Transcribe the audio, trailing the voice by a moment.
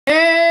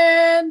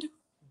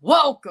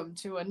Welcome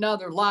to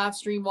another live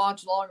stream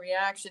watch along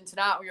reaction.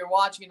 Tonight we are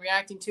watching and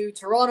reacting to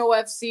Toronto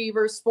FC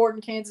versus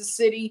Sporting Kansas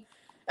City,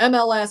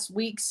 MLS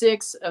Week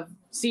 6 of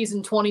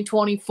season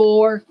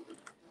 2024.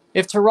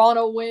 If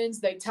Toronto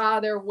wins, they tie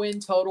their win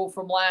total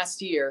from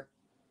last year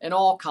in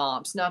all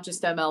comps, not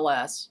just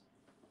MLS,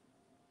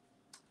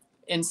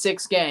 in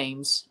 6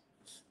 games.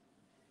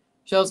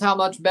 Shows how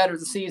much better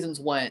the seasons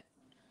went.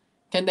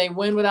 Can they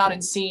win without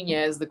Insigne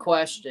is the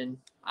question.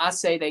 I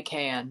say they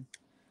can.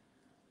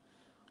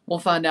 We'll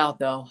find out,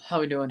 though.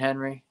 How we doing,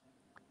 Henry?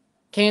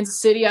 Kansas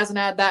City hasn't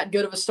had that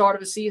good of a start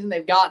of a season.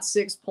 They've got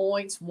 6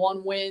 points,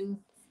 1 win,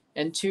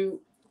 and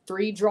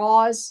 3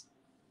 draws.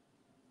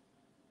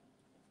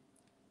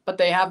 But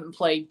they haven't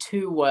played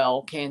too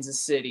well, Kansas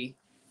City.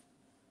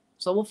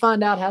 So we'll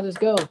find out how this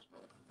goes.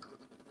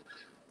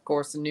 Of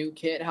course, the new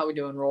kit. How we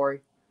doing,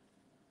 Rory?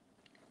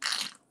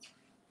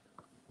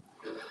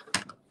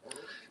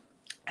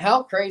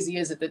 How crazy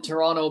is it that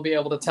Toronto will be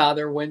able to tie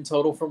their win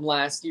total from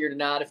last year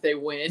tonight if they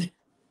win?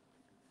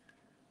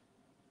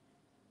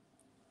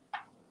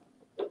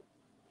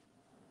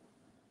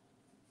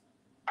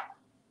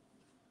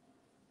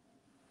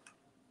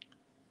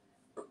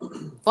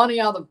 Funny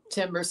how the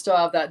Timbers still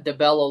have that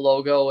DeBella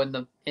logo in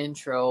the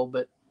intro,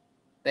 but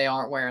they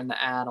aren't wearing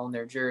the ad on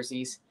their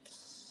jerseys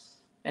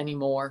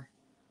anymore.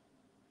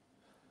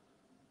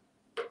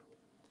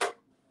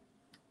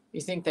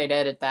 You think they'd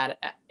edit that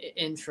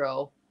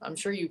intro? I'm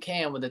sure you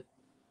can with the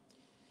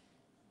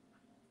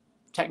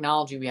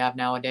technology we have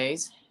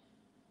nowadays.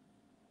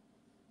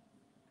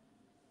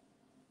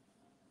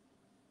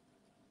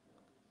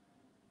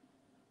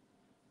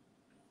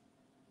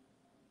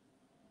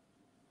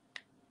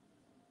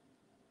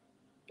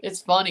 It's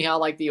funny how,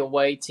 like, the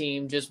away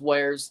team just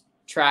wears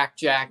track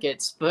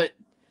jackets, but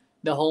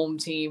the home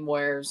team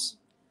wears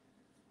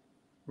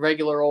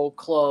regular old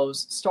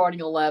clothes. Starting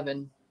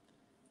 11.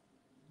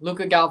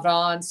 Luka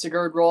Galvan,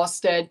 Sigurd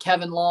Rosted,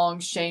 Kevin Long,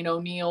 Shane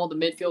O'Neill, the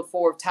midfield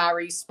 4 of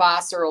Tyrese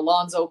Spicer,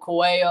 Alonso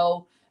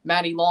Coelho,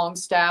 Matty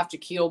Longstaff,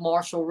 Jaquil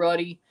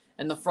Marshall-Ruddy,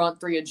 and the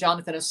front 3 of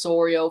Jonathan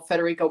Osorio,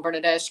 Federico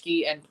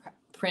Bernardeschi, and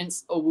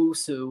Prince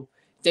Owusu.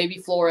 Davy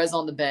Flores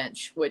on the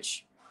bench,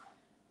 which...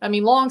 I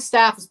mean,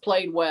 Longstaff has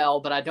played well,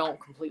 but I don't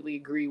completely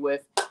agree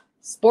with.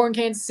 Sporting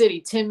Kansas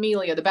City, Tim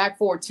Melia. The back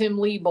 4, Tim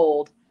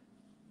Leibold,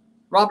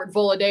 Robert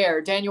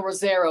Voladair, Daniel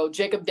Rosero,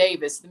 Jacob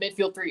Davis. The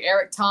midfield 3,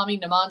 Eric Tommy,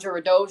 Nemanja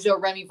Radoja,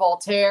 Remy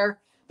Voltaire.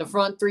 The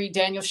front 3,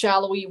 Daniel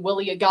Shallowy,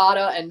 Willie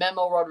Agata, and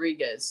Memo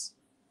Rodriguez.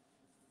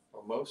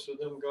 Well, most of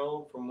them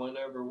gone from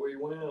whenever we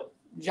went.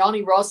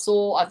 Johnny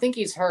Russell, I think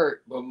he's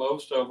hurt. But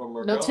most of them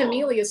are gone. No, Tim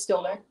Melia is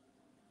still there.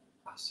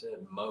 I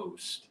said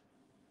most.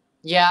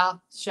 Yeah,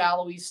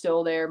 Shallowy's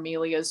still there.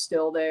 Melia's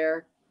still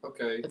there.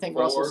 Okay. I think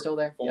Russell's still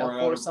there. Yeah,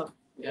 4 something.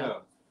 Yeah.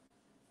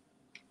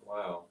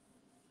 Wow.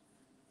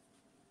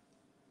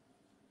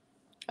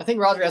 I think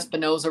Roger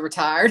Espinoza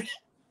retired.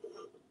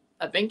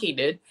 I think he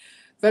did.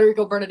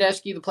 Federico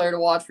Bernardeschi, the player to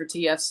watch for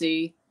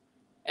TFC.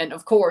 And,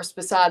 of course,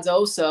 besides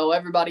Oso,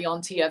 everybody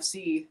on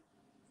TFC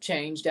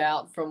changed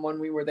out from when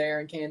we were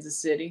there in Kansas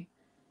City.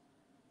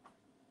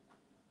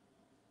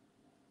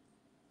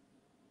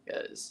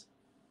 Because...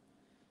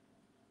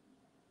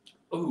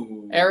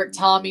 Ooh. Eric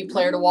Tommy,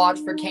 player to watch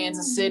for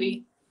Kansas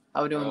City.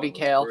 How we doing,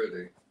 BKL?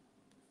 Pretty.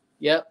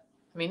 Yep.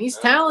 I mean, he's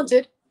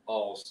talented.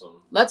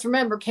 Awesome. Let's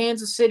remember,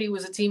 Kansas City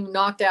was a team who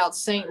knocked out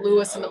St.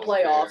 Louis in the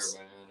playoffs.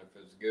 Care, man.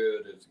 If it's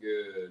good, it's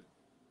good.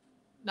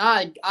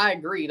 I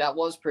agree. That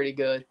was pretty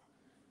good.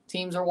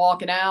 Teams are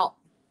walking out.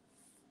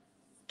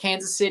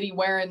 Kansas City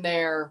wearing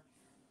their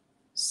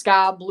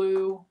sky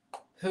blue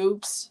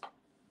hoops.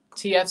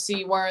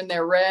 TFC wearing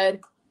their red.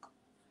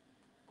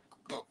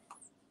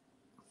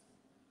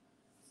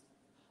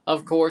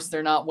 Of course,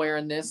 they're not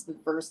wearing this the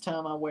first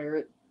time I wear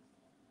it.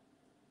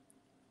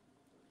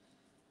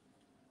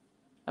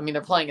 I mean,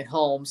 they're playing at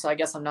home, so I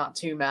guess I'm not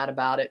too mad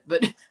about it.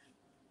 But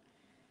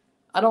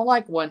I don't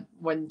like when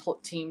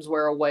teams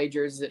wear away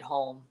jerseys at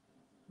home.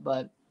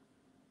 But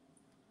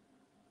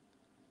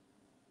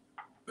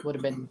would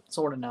have been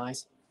sort of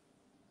nice.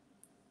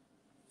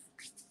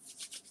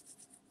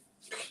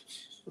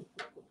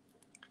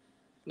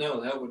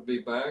 No, that would be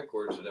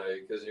backwards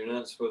today because you're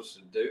not supposed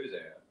to do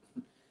that.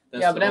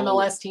 Yeah, but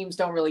MLS teams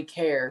don't really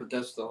care. But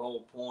that's the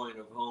whole point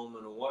of home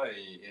and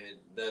away.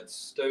 That's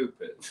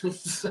stupid.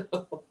 So,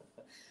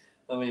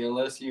 I mean,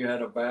 unless you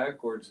had a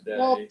backwards day.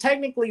 Well,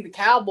 technically, the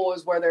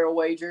Cowboys wear their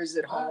away jerseys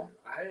at home.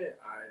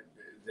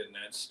 Then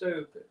that's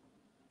stupid.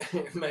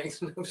 It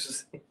makes no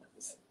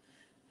sense.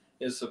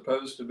 It's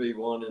supposed to be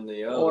one and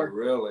the other,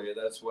 really.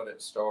 That's what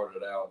it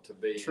started out to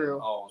be in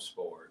all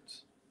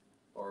sports.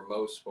 Or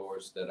most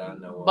sports that I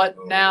know of. But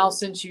now,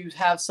 since you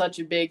have such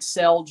a big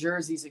sell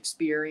jerseys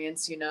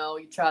experience, you know,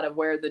 you try to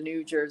wear the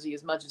new jersey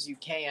as much as you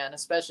can,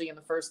 especially in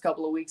the first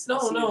couple of weeks of the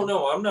season.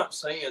 No. I'm not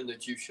saying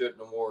that you shouldn't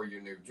have worn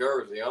your new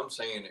jersey. I'm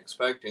saying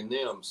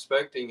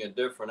expecting a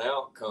different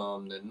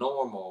outcome than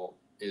normal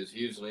is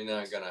usually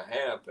not going to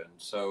happen.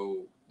 So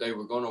they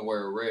were going to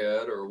wear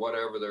red or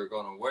whatever they're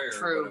going to wear,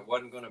 but it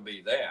wasn't going to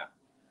be that.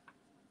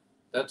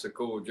 that's a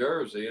cool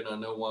jersey, and I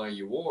know why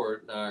you wore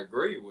it, and I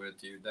agree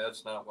with you.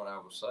 That's not what I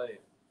was saying.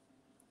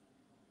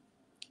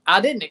 I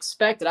didn't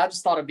expect it. I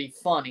just thought it'd be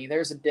funny.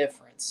 There's a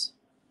difference.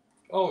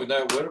 Oh,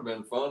 that would have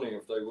been funny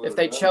if they would. If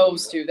they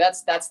chose to,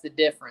 that's the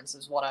difference,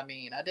 is what I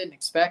mean. I didn't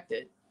expect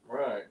it.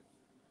 Right.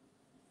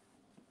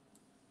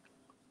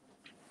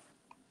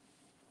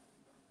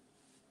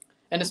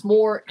 And it's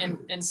more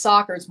in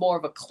soccer. It's more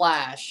of a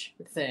clash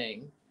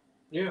thing.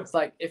 Yeah. It's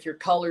like if your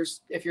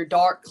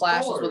dark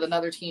clashes with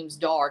another team's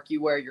dark,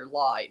 you wear your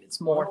light. It's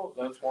more. Well,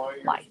 that's why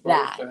you're like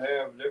supposed to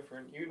have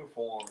different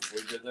uniforms.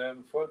 We did that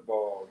in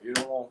football. You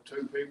don't want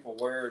two people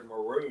wearing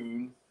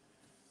maroon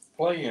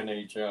playing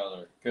each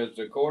other because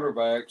the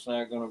quarterback's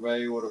not going to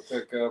be able to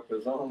pick up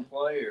his own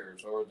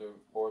players or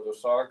the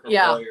soccer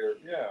player.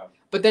 Yeah.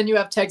 But then you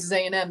have Texas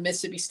A&M,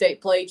 Mississippi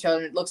State play each other,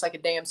 and it looks like a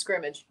damn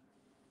scrimmage.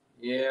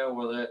 Yeah,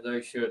 well, they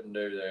shouldn't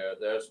do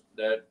that.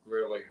 That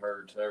really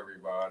hurts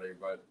everybody.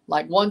 But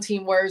like one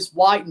team wears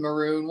white and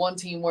maroon, one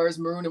team wears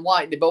maroon and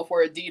white. They both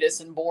wear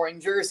Adidas and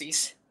boring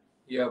jerseys.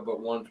 Yeah,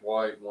 but one's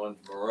white, one's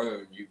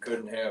maroon. You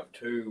couldn't have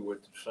two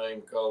with the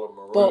same color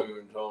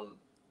maroons on.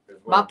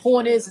 My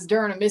point is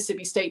during a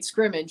Mississippi State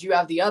scrimmage, you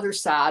have the other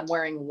side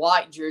wearing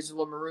white jerseys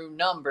with maroon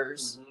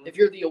numbers. Mm-hmm. If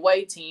you're the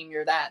away team,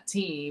 you're that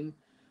team.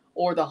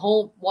 Or the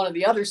home one of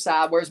the other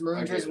side wears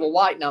maroon jerseys with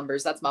white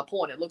numbers. That's my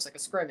point. It looks like a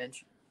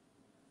scrimmage.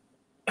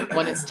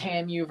 When it's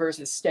TAMU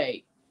versus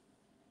State,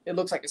 it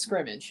looks like a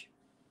scrimmage.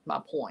 My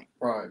point.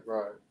 Right.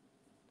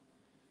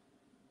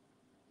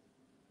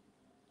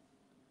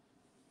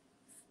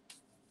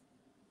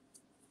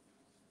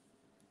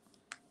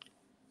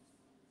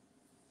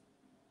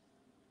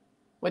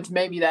 Which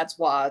maybe that's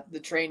why the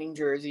training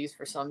jerseys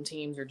for some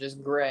teams are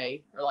just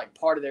gray, or like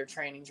part of their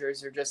training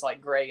jerseys are just like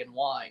gray and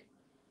white.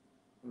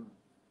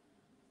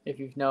 If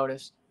you've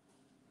noticed.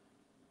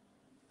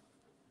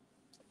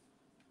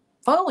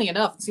 Funnily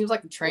enough, it seems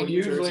like the training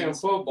jerseys. Usually in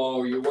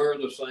football, you wear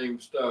the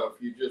same stuff.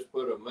 You just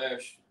put a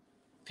mesh,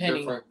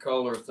 different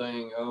color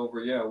thing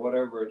over,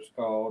 whatever it's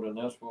called, and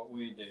that's what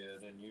we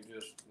did. And you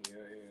just,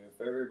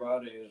 if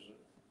everybody is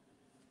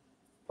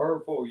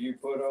purple, you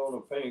put on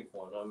a pink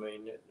one. I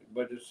mean,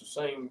 but it's the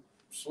same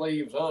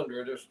sleeves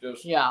under it. It's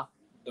just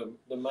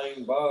the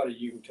main body.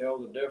 You can tell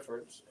the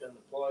difference in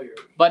the players.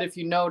 But if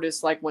you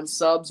notice, like when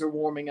subs are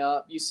warming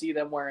up, you see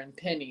them wearing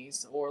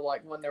pennies, or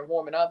like when they're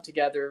warming up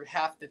together,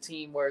 half the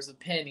team wears a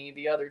penny,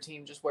 the other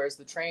team just wears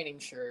the training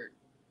shirt.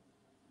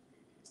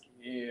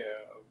 Yeah,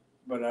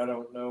 but I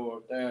don't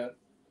know if that.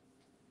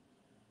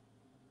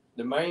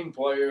 The main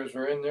players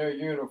are in their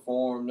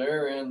uniform.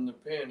 They're in the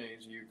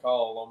pennies, you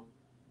call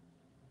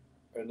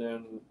them, and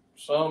then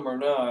some are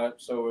not.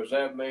 So does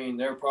that mean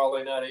they're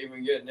probably not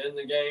even getting in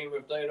the game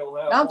if they don't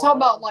have? I'm talking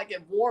about like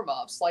at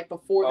warm-ups, like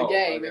before the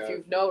game. If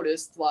you've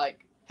noticed,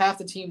 like half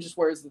the team just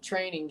wears the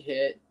training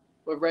kit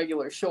with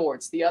regular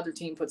shorts. The other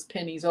team puts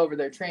pennies over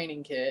their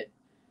training kit,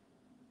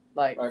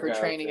 like for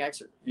training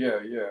extra. Yeah.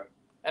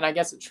 And I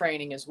guess at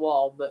training as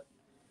well, but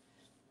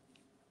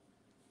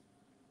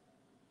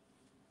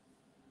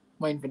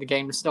waiting for the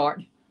game to start,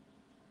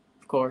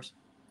 of course.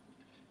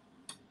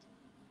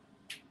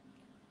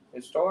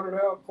 It started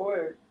out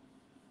quick,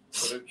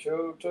 but it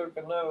sure took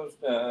a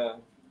nosedive.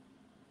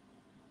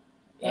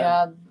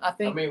 Yeah, I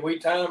think. I mean, we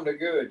timed it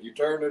good. You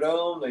turned it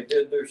on, they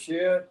did their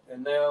shit,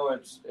 and now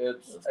it's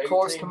of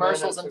course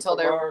commercials until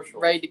they're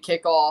ready to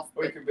kick off.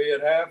 We could be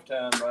at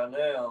halftime by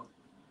now.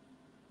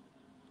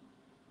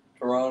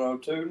 Toronto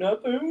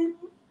 2-0.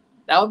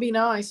 That would be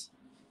nice.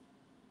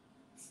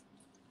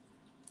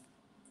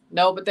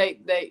 No, but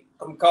they.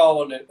 I'm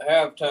calling it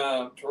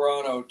halftime.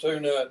 Toronto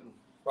 2-0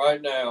 right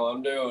now.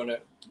 I'm doing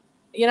it.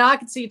 I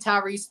could see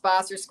Tyrese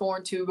Spicer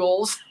scoring 2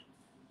 goals.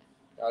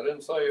 I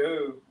didn't say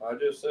who. I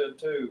just said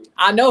 2.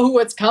 I know who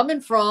it's coming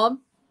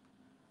from.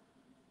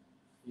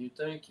 You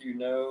think you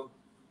know.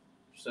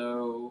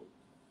 So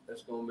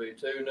it's going to be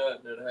 2-0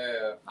 at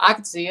half. I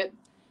could see it.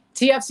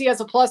 TFC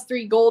has a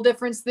 +3 goal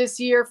difference this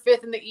year,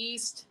 5th in the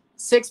East,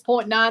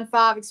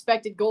 6.95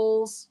 expected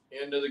goals.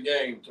 End of the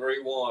game,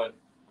 3-1.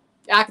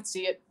 I could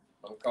see it.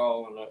 I'm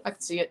calling it. I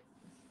could see it.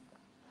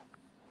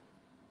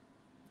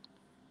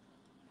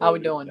 How we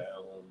doing?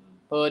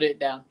 Put it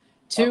down.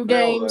 2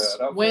 games,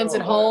 wins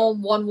at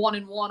home,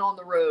 1-1-1 on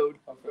the road.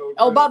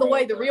 Oh, by the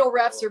way, the real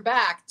refs are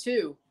back,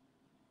 too.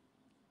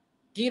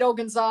 Guido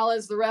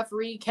Gonzalez, the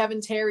referee,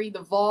 Kevin Terry,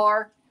 the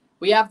VAR.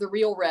 We have the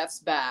real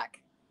refs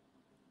back.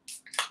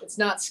 It's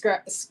not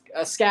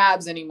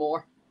scabs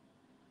anymore.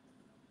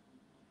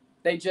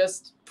 They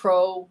just,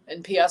 Pro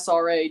and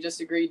PSRA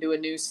just agreed to a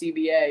new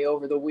CBA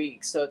over the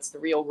week, so it's the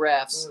real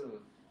refs.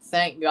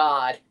 Thank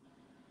God.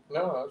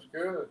 No, that's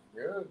good.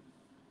 Good.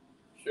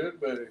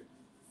 Should be.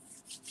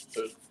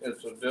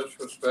 It's a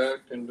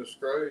disrespect and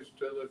disgrace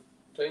to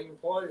the team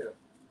player.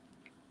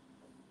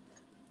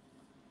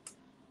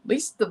 At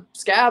least the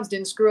scabs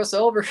didn't screw us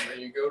over. When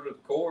you go to the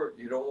court,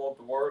 you don't want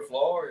the worst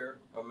lawyer.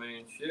 I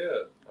mean,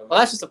 shit. Well,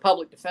 that's just a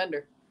public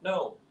defender.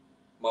 No.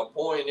 My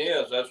point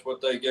is, that's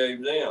what they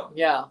gave them.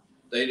 Yeah.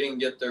 They didn't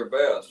get their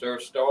best. They're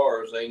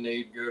stars. They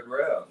need good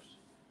refs.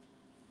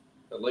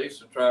 At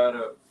least to try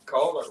to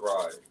Call it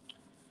right.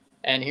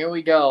 And here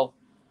we go.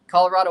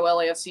 Colorado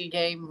LAFC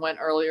game went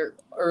earlier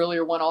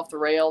went off the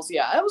rails.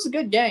 Yeah, that was a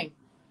good game.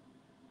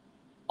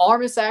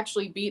 Armas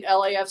actually beat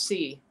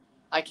LAFC.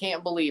 I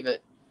can't believe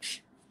it.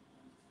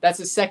 That's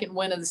his second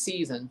win of the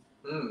season.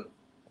 Mm.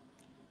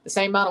 The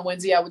same amount of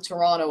wins he had with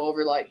Toronto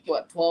over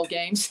 12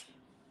 games?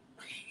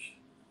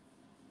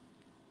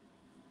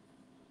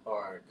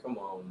 All right, come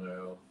on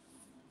now.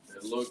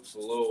 It looks a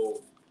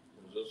little.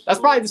 That's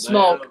probably the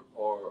smoke.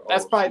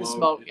 That's probably the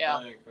smoke, yeah.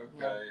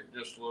 Okay,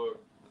 just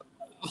look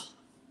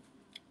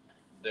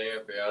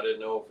dampy. I didn't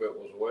know if it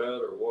was wet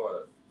or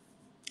what.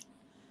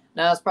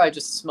 No, that's probably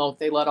just the smoke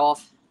they let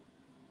off.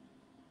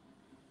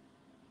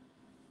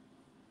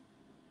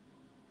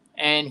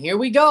 And here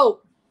we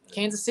go.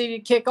 Kansas City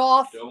to kick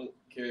off. Don't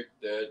kick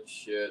that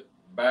shit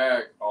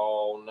back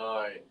all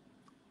night.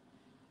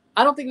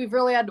 I don't think we've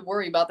really had to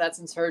worry about that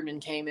since Herdman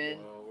came in.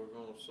 Well, we're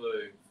going to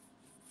see.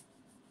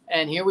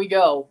 And here we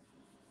go.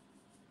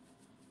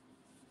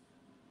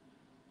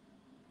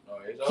 Oh,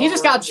 he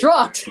just got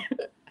trucked.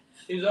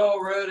 He's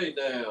already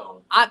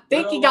down. I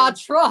think he got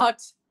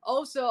trucked.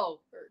 Oso.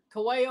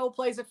 Coelho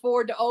plays it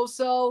forward to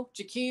Oso.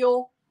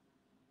 Jaquil.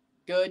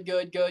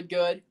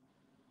 Good.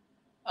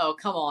 Oh,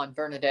 come on,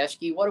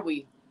 Bernadeschi. What are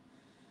we?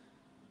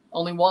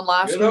 Only one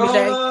live stream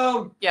today?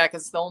 Yeah,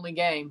 because it's the only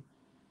game.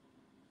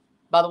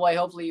 By the way,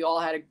 hopefully you all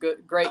had a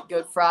great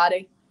Good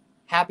Friday.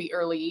 Happy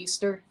early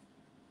Easter.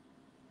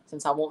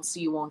 Since I won't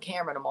see you on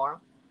camera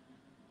tomorrow.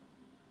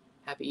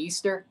 Happy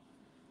Easter.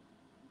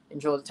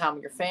 Enjoy the time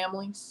with your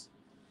families.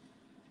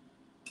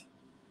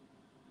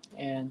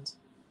 And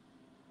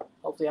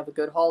hopefully have a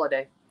good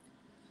holiday.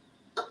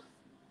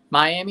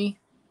 Miami.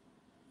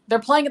 They're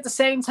playing at the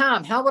same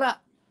time. How would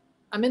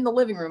I'm in the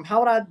living room. How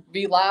would I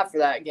be live for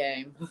that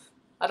game?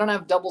 I don't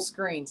have double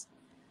screens.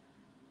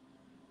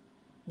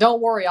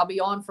 Don't worry, I'll be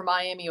on for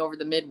Miami over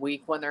the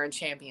midweek when they're in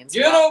Champions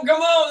League. Come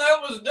on,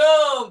 that was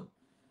dumb.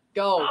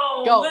 Go.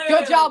 Man.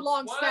 Good job,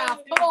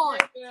 Longstaff. Come on.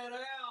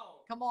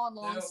 Come on,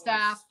 That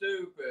Longstaff. was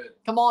stupid.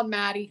 Come on,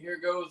 Maddie. Here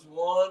goes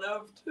one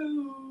of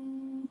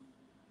two.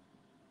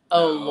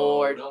 Oh, no,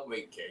 Lord. Don't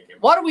be kicking.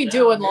 What are we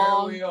doing, Here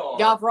Long? we are.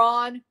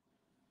 Gavron.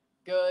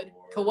 Good.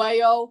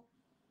 Coelho.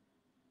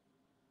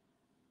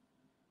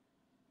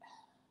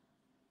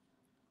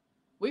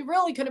 We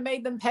really could have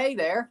made them pay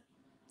there.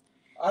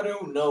 I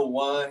don't know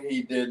why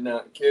he did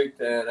not kick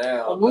that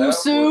out.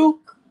 Owusu.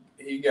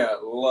 He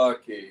got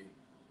lucky.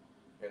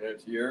 And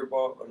it's your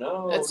ball.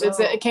 No, It's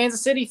a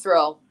Kansas City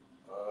throw.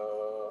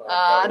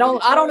 I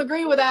don't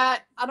agree with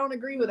that. I don't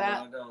agree with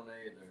that. I don't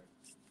either.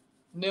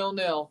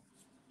 0-0.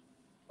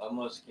 I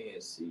must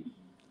can't see.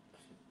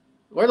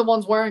 We're the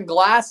ones wearing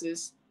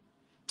glasses.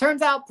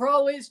 Turns out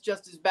Pro is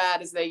just as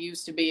bad as they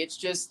used to be. It's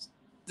just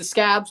the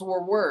scabs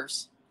were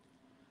worse.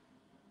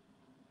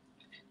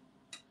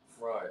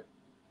 Right.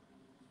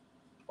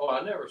 Oh,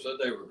 I never said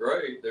they were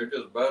great. They're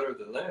just better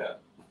than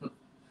that.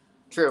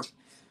 True.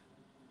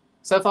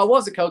 So if I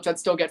was a coach, I'd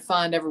still get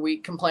fined every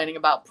week complaining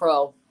about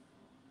Pro.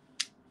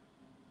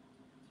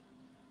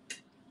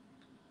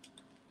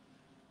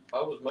 If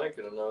I was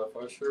making enough,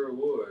 I sure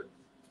would.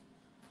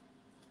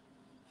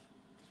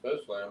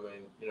 Especially, I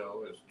mean,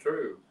 it's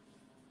true.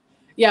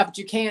 Yeah, but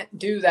you can't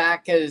do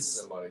that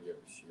because... Nobody give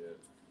a shit.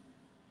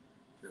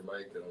 If you're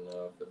making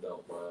enough, it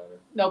don't matter.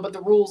 No, but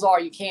the rules are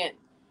you can't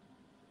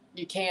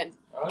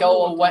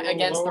go away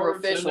against the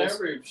officials. In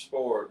every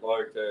sport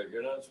like that,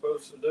 you're not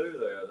supposed to do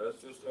that.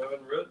 That's just an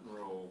unwritten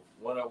rule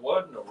when it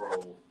wasn't a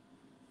rule.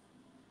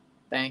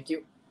 Thank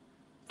you.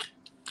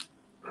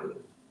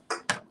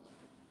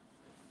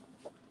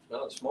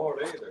 Not smart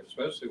either,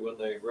 especially when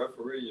they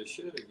referee your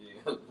shit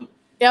again.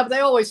 Yeah, but they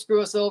always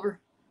screw us over.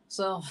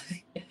 So,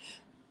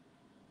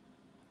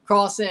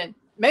 cross in.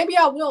 Maybe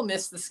I will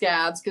miss the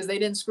scabs because they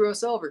didn't screw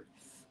us over.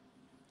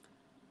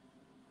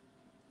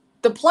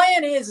 The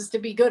plan is to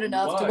be good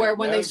enough to where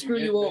when they screw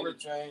you over.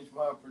 Change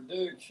my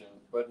prediction,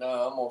 but no,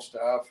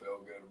 I feel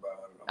good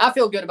about it. I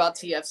feel good about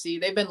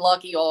TFC. They've been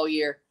lucky all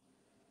year.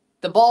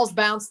 The ball's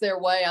bounced their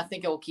way. I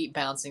think it will keep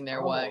bouncing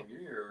their way.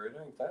 Year,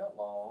 it ain't that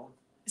long.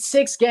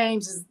 6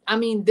 games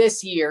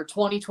this year,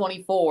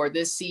 2024,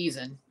 this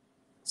season,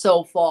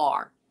 so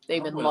far,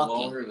 they've been lucky.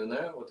 Longer than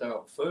that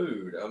without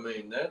food. I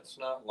mean, that's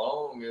not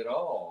long at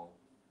all.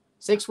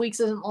 6 weeks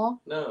isn't long?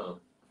 No.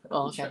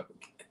 Oh, okay.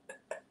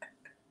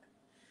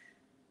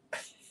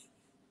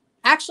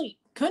 Actually,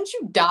 couldn't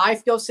you die if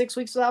you go 6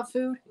 weeks without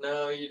food?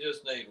 No, you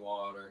just need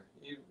water.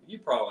 You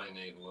probably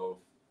need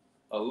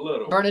a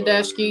little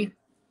Bernadeschi. food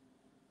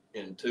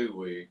in 2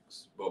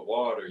 weeks, but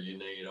water you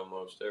need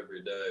almost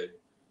every day,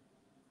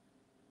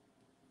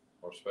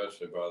 or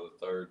especially by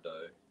the 3rd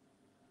day.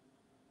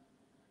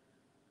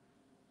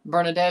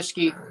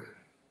 Bernadeschi.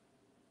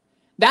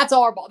 That's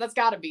our ball. That's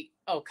got to be.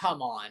 Oh,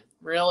 come on.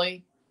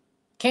 Really?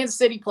 Kansas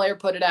City player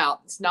put it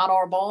out. It's not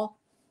our ball?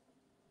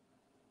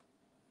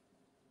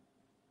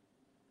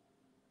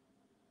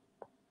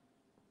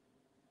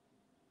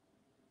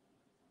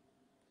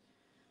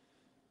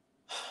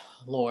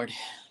 Lord.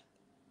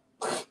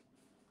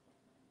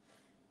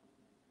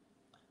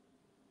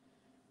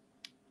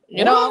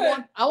 You know,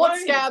 I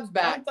want Scabs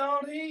back.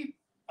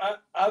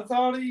 I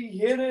thought he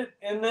hit it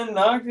and then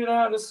knocked it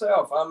out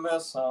himself. I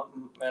missed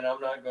something, and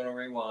I'm not going to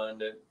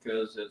rewind it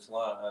because it's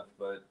live.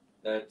 But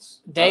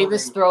that's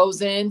Davis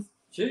throws in.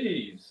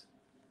 Jeez.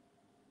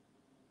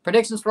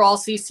 Predictions for all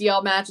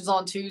CCL matches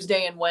on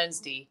Tuesday and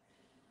Wednesday.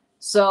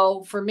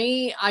 So for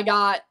me, I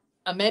got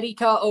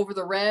America over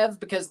the Rev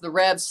because the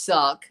Revs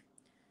suck.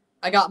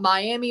 I got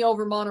Miami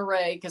over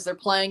Monterrey because they're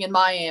playing in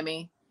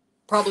Miami.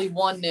 Probably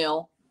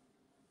 1-0.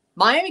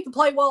 Miami can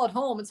play well at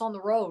home. It's on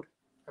the road.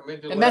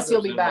 And Messi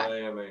will be back.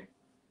 Miami?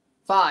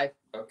 5.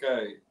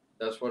 Okay,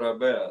 that's what I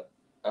bet.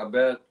 I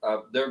bet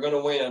they're going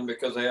to win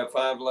because they have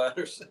 5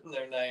 letters in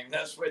their name.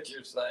 That's what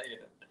you're saying.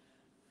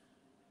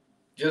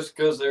 Just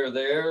because they're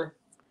there?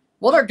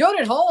 Well, they're good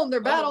at home.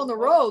 They're bad on the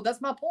road.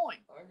 That's my point.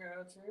 I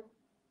got you.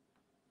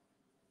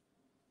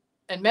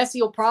 And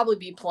Messi will probably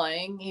be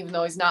playing, even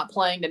though he's not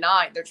playing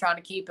tonight. They're trying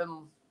to keep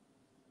him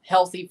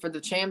healthy for the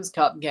Champions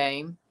Cup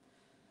game.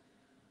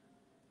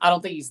 I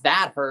don't think he's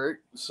that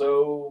hurt.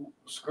 So,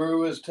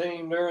 screw his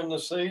team during the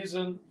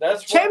season?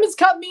 Champions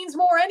Cup means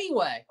more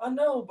anyway. I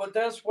know, but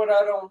that's what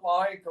I don't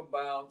like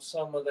about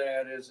some of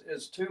that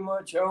is too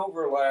much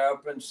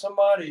overlap, and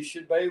somebody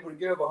should be able to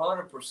give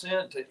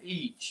 100% to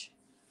each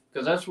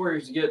because that's where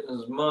he's getting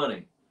his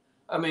money.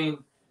 I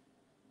mean,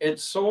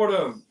 it's sort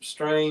of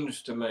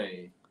strange to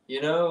me,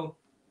 you know?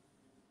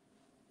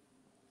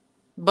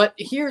 But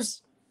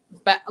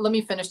let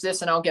me finish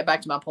this and I'll get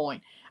back to my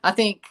point. I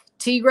think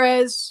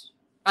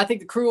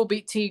the Crew will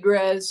beat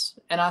Tigres,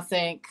 and I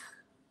think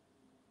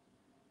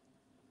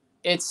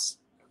it's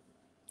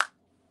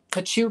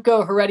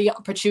Pachuca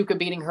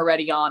beating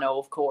Herediano,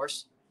 of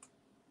course.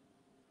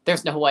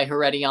 There's no way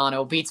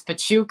Herediano beats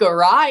Pachuca,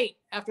 right?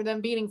 After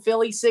them beating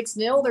Philly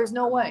 6-0, there's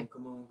no way.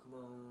 Come on.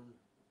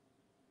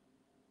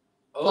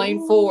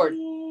 Playing forward.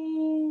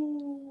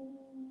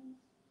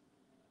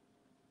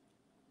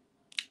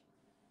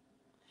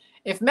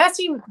 If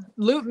Messi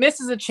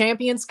misses a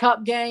Champions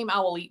Cup game, I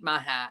will eat my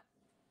hat.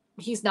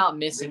 He's not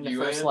missing the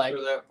first leg.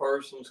 Did you answer that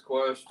person's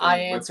question? I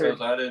answered.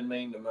 Because I didn't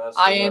mean to mess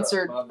I it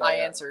answered. up. I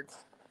answered.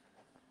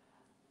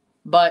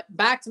 But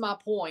back to my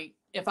point.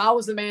 If I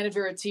was the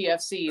manager at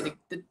TFC,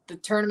 the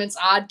tournaments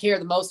I'd care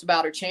the most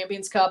about are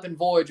Champions Cup and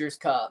Voyagers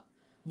Cup.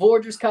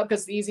 Voyagers Cup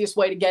because it's the easiest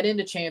way to get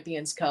into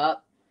Champions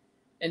Cup.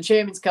 And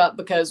Champions Cup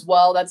because,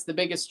 well, that's the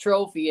biggest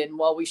trophy. And,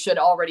 well, we should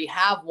already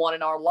have one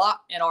in our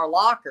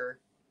locker.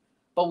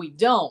 But we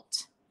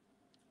don't.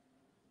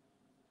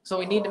 So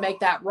we need to make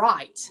that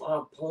right.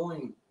 My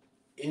point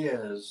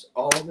is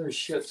all this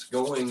shit's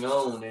going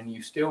on and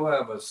you still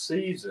have a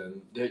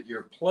season that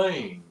you're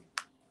playing,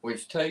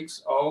 which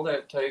takes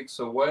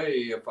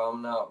away, if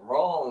I'm not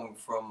wrong,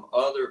 from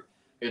other.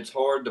 It's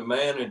hard to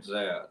manage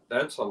that.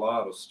 That's a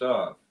lot of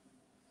stuff.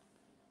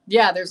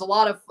 Yeah, there's a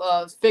lot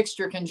of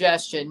fixture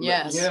congestion,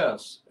 yes.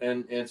 Yes,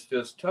 and it's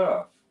just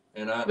tough.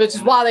 Which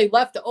is why they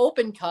left the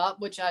Open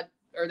Cup,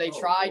 they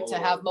tried to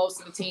have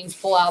most of the teams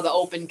pull out of the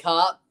Open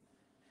Cup.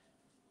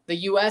 The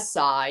U.S.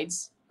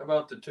 sides. How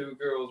about the 2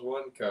 girls,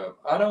 1 cup?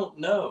 I don't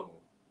know.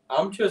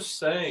 I'm just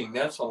saying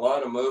that's a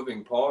lot of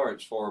moving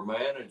parts for a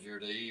manager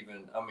to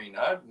even. I mean,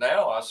 I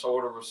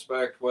sort of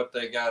respect what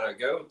they got to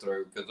go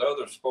through because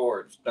other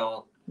sports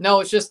don't. No,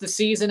 it's just the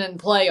season and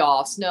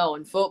playoffs. No,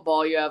 in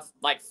football you have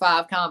like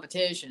 5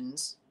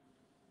 competitions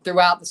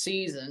throughout the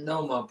season.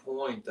 No, my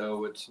point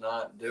though, it's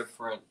not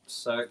different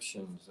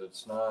sections.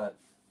 It's not.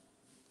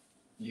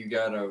 You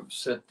got to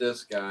sit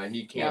this guy.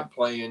 He can't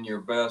play in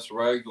your best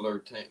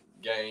regular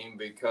game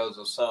because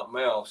of something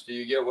else. Do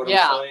you get what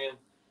I'm saying?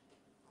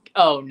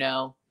 Oh,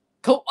 no.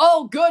 Cool.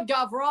 Oh, good,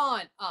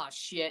 Gavron. Oh,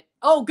 shit.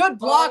 Oh, good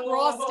block,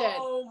 Rosted.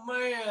 Oh,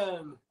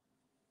 man.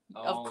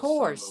 Of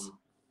course.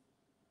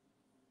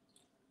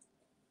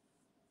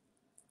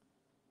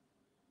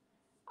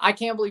 I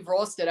can't believe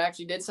Rosted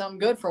actually did something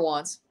good for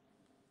once.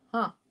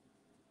 Huh.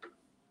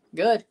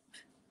 Good.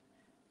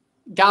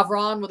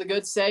 Gavron with a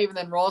good save, and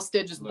then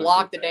Rosted just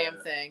blocked the damn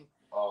thing.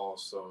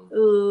 Awesome.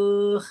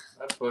 I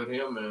put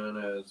him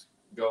in as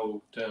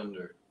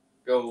goalkeeper.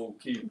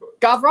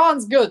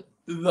 Gavron's good,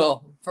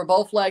 though. For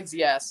both legs,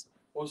 yes.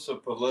 What's the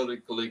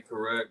politically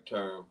correct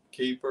term?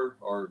 Keeper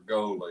or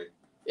goalie?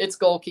 It's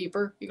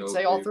goalkeeper. You can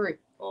say all 3.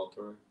 All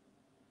 3.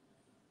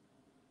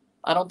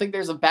 I don't think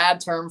there's a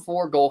bad term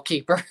for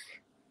goalkeeper.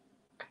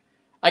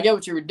 I get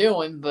what you were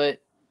doing,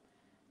 but...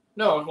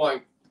 No, it's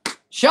like...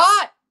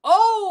 Shot!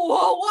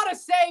 Oh, what a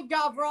save,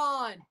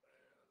 Gavron!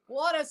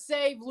 What a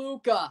save,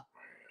 Luca.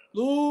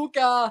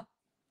 I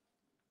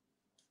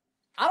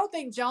don't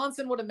think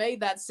Johnson would have made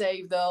that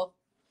save, though.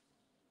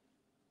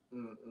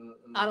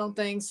 I don't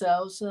think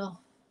so.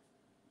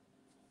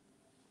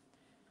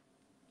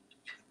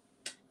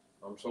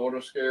 I'm sort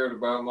of scared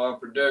about my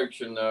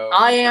prediction, though.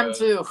 I am,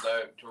 too.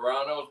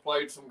 Toronto's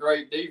played some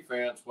great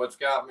defense. What's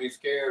got me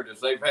scared is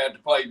they've had to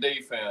play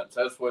defense.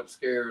 That's what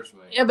scares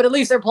me. Yeah, but at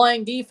least they're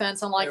playing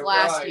defense unlike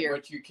last year.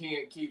 But you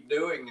can't keep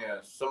doing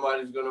this.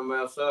 Somebody's going to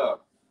mess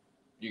up.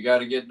 You got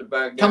to get the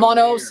back down. Come on,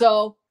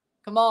 Oso.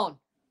 Come on.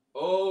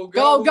 Oh,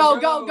 go.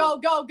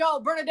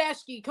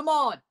 Bernadeschi, come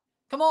on.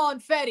 Come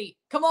on, Fetty.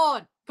 Come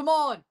on. Come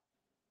on.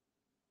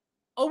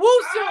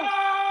 Owusu.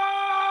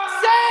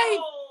 Save.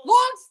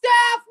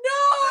 Longstaff.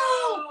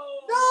 No.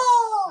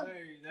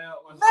 Hey, that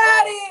was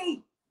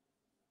Maddie.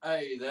 Awesome.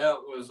 Hey, that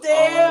was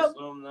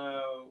awesome,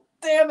 though.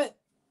 Damn it.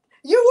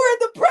 You were in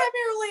the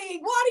Premier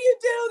League. Why do you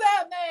do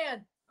that,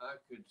 man? I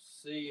could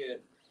see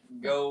it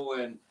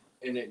going,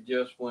 and it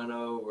just went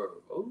over.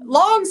 Ooh.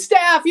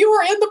 Longstaff, you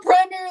were in the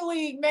Premier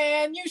League,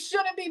 man. You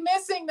shouldn't be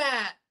missing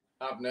that.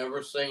 I've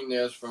never seen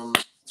this from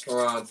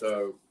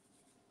Toronto.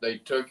 They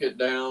took it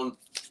down,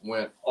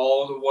 went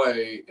all the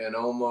way, and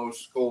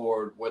almost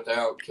scored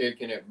without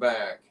kicking it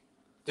back.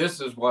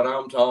 This is what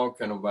I'm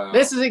talking about.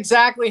 This is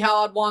exactly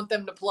how I'd want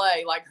them to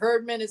play. Like,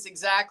 Herdman is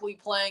exactly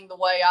playing the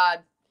way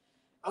I'd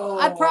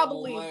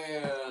probably.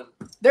 Man.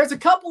 There's a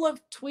couple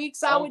of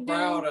tweaks I would do.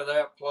 I'm proud of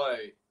that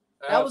play.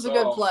 That was a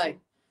good play.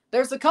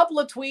 There's a couple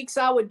of tweaks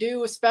I would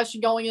do,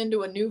 especially going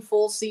into a new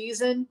full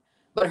season.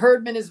 But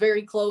Herdman is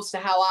very close to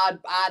how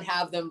I'd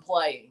have them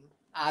playing,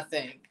 I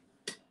think.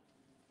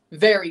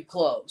 Very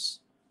close.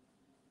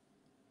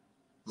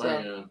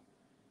 Man,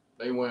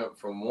 they went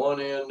from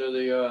one end to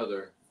the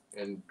other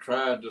and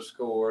tried to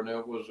score, and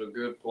it was a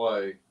good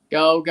play.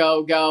 Go,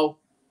 go, go.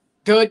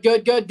 Good,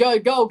 good, good,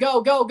 good. Go,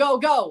 go, go, go,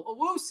 go.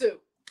 Owusu.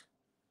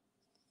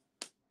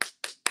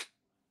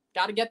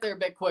 Got to get there a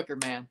bit quicker,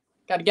 man.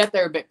 Got to get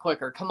there a bit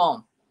quicker. Come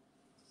on.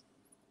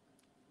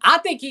 I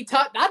think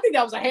I think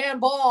that was a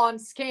handball on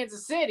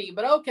Kansas City,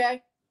 but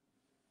okay.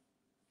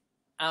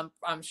 I'm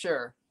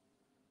sure.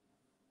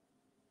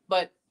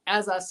 But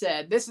as I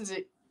said, there's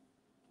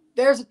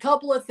a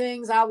couple of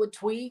things I would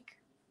tweak.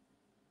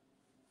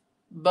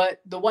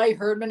 But the way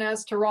Herdman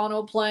has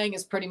Toronto playing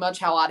is pretty much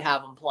how I'd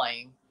have them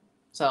playing.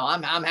 So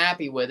I'm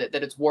happy with it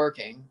that it's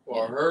working.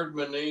 Well, yeah.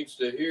 Herdman needs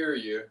to hear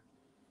you.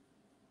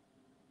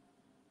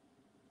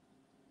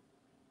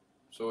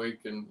 So he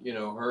can,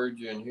 herd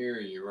you and hear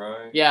you,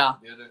 right? Yeah.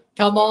 Get it?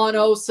 Come on,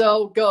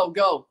 Oso. Go,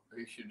 go.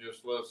 He should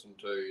just listen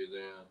to you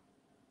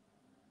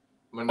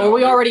then. Or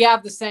we already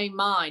have the same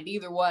mind,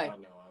 either way. I know,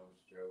 I was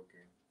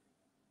joking.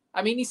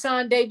 I mean, he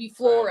signed Davy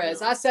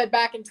Flores. I said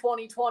back in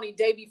 2020,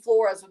 Davy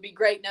Flores would be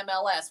great in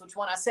MLS, which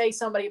when I say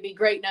somebody would be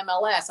great in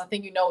MLS, I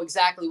think you know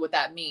exactly what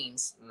that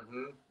means.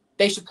 Mm-hmm.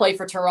 They should play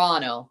for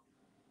Toronto,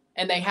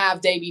 and they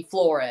have Davy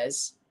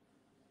Flores.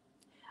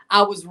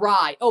 I was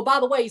right. Oh,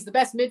 by the way, he's the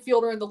best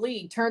midfielder in the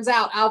league. Turns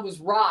out I was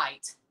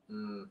right.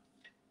 Mm.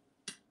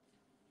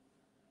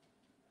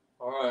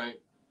 All right.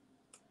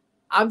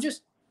 I'm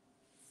just...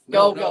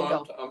 Go.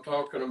 I'm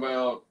talking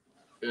about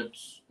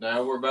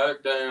now we're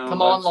back down.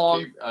 Come on,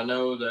 Long. I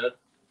know that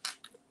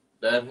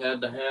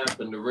had to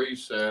happen to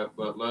reset,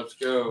 but let's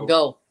go.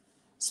 Go.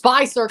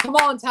 Spicer, come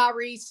on,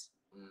 Tyrese.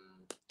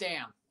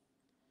 Damn.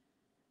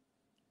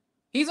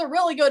 He's a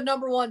really good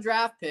 #1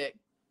 draft pick.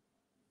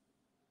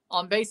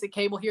 On basic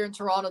cable here in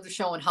Toronto, they're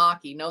showing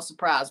hockey. No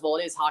surprise. Well,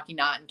 it is hockey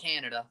night in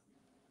Canada.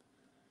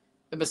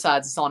 And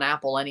besides, it's on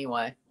Apple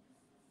anyway.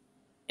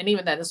 And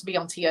even then, this would be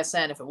on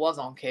TSN if it was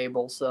on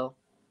cable, so...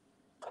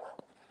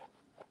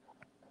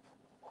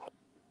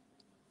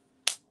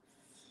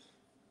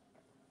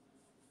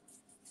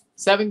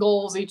 7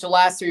 goals each of the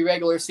last 3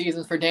 regular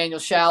seasons for Daniel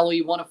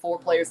Shalvey. One of 4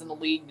 players in the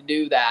league to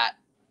do that.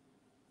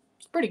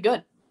 It's pretty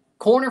good.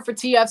 Corner for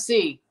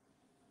TFC.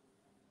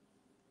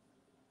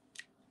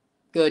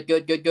 Good,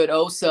 good, good, good.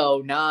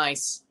 Oso,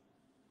 nice.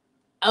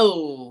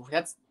 Oh,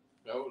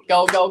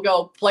 go, go,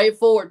 go. Play it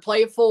forward,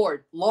 play it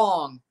forward.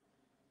 Long.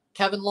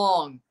 Kevin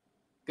Long.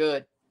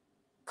 Good.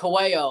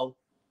 Coelho.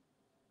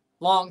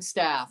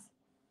 Longstaff.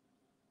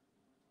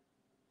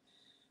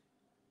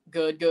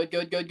 Good, good,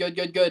 good, good, good,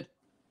 good, good.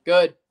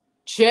 Good.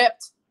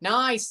 Chipped.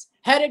 Nice.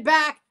 Headed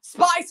back.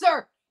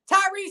 Spicer.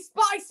 Tyrese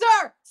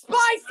Spicer.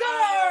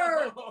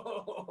 Spicer.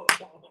 Oh.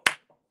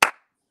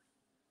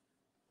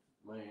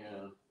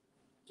 Man.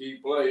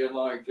 Keep playing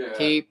like that.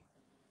 Keep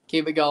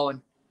it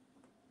going.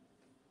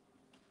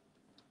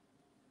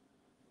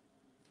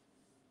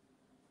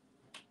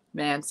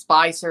 Man,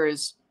 Spicer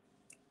is...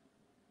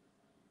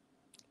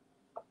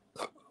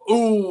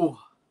 Ooh.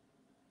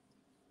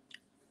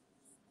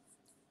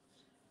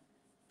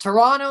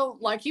 Toronto,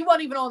 he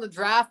wasn't even on the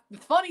draft. The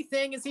funny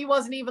thing is he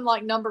wasn't even,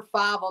 number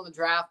 5 on the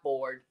draft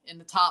board in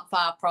the top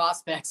 5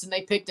 prospects, and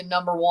they picked him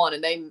 #1,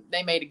 and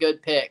they made a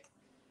good pick.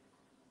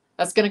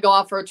 That's going to go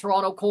out for a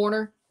Toronto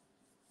corner.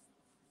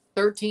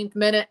 13th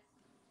minute.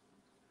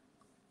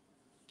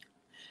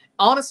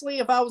 Honestly,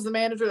 if I was the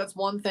manager, that's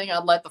one thing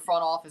I'd let the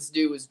front office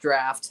do is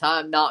draft.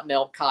 I'm not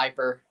Mel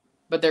Kiper,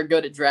 but they're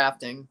good at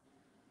drafting.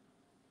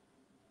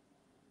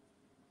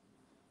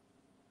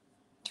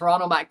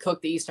 Toronto might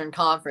cook the Eastern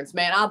Conference.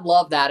 Man, I'd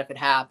love that if it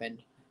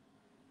happened.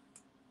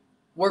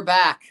 We're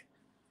back.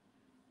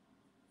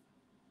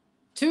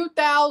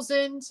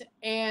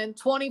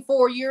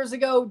 2024 years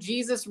ago,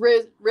 Jesus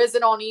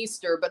risen on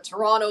Easter, but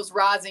Toronto's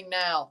rising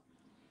now.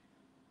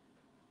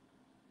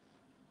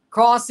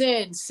 Cross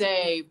in,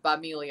 saved by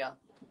Melia.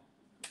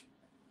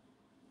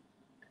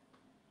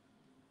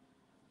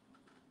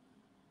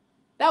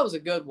 That was a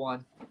good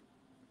one.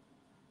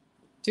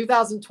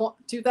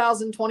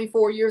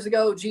 2024 years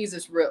ago,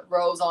 Jesus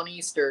rose on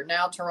Easter.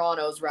 Now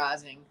Toronto's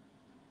rising.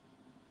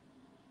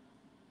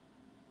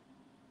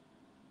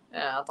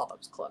 Yeah, I thought that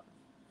was clever.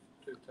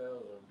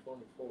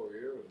 2024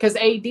 years. Because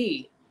AD.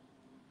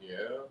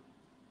 Yeah.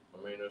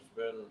 I mean, it's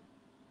been.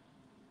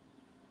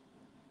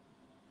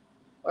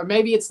 Or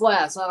maybe it's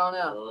less. I don't I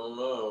know. don't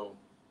know.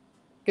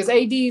 Because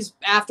AD's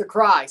after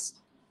Christ.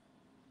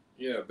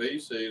 Yeah,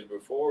 BC is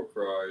before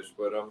Christ,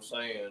 but I'm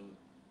saying,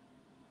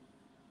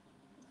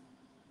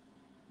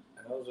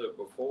 how's it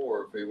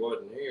before if he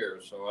wasn't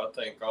here? So I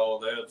think all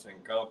that's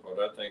encompassed.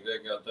 I think they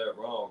got that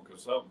wrong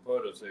because something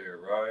put us here,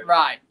 right?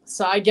 Right.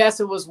 So I guess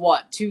it was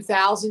what,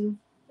 2,000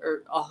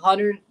 or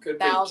 100,000? Could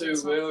be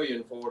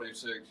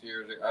 2,046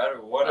 years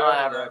ago.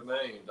 Whatever that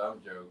means. I'm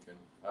joking.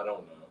 I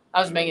don't know. I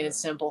was making it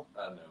simple.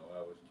 I know. I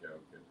was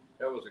joking.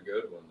 That was a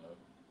good one, though.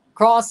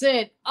 Cross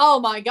in.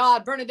 Oh, my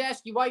God.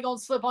 Bernadeschi, why you going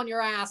to slip on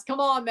your ass? Come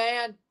on,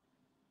 man.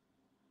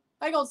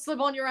 Why you going to slip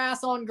on your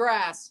ass on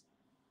grass?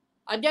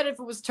 I'd get it if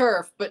it was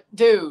turf, but,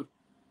 dude.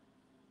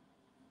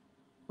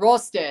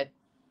 Rosted.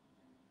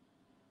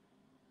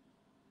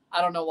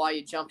 I don't know why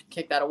you jumped and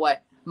kicked that away.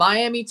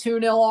 Miami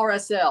 2-0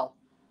 RSL.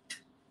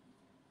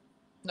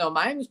 No,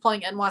 Miami's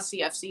playing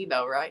NYCFC,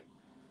 though, right?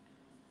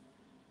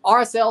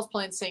 RSL's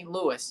playing St.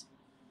 Louis.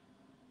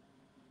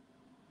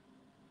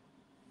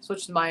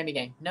 Switch to the Miami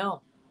game.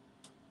 No.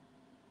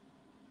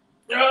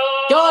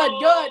 Oh,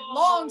 Good.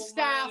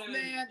 Longstaff,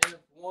 man. If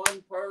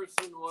one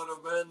person would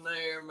have been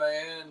there,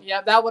 man.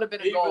 Yeah, that would have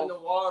been a goal. Even the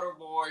water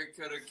boy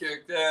could have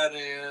kicked that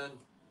in.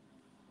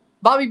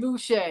 Bobby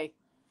Boucher.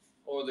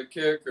 Or the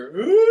kicker.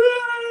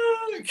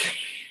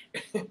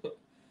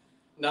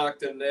 Knocked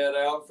the net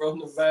out from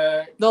the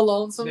back. The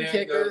lonesome net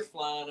kicker. Goes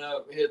flying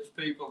up, hits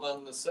people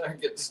in the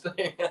second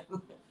stand.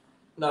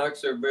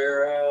 Knocks their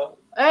bear out.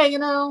 Hey, you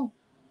know.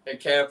 And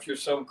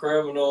captures some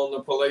criminal and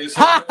the police.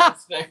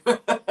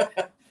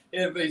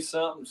 It'd be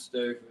something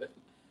stupid.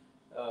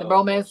 The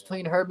bromance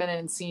between Herdman and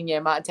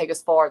Insigne might take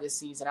us far this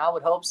season. I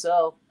would hope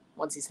so,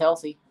 once he's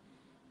healthy.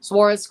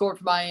 Suarez scored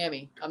for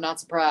Miami. I'm not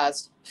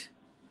surprised.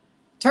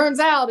 Turns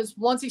out, is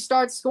once he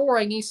starts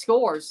scoring, he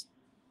scores.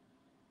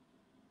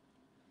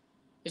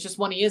 It's just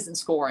when he isn't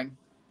scoring.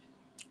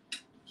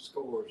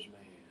 Scores, man.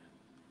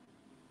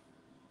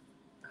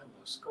 I'm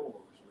a scores,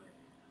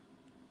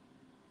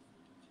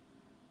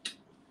 man.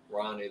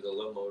 Ronnie, the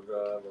limo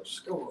driver,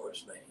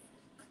 scores,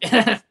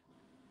 man.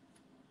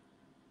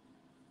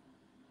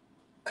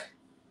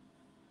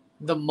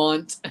 The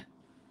Munt.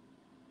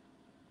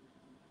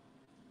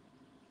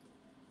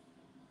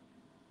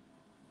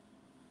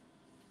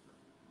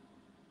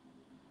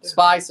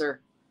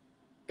 Spicer.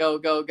 Go.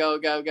 Good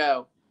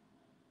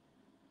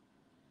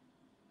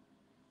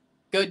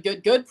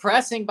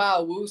pressing by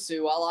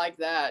Owusu. I like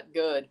that.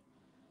 Good.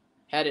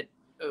 Had it.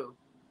 Ooh.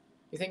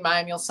 You think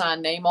Miami will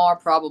sign Neymar?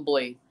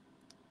 Probably.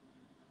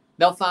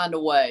 They'll find a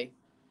way.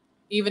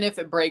 Even if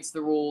it breaks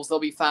the rules, they'll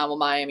be fine with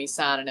Miami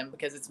signing him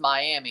because it's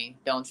Miami,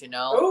 don't you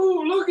know?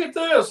 Oh, look at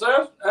this.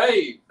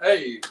 Hey,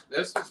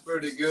 this is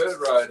pretty good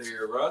right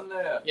here. Run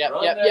that. Yep.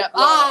 That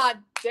Ah,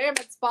 damn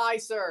it,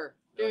 Spicer.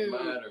 Dude.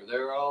 Doesn't matter.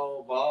 They're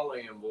all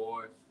volleying,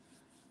 boy.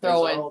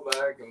 Throw it's in. all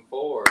back and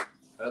forth.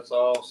 That's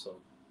awesome.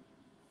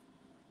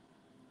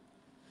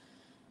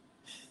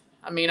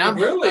 I mean, I'm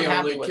really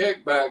I'm only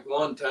kicked back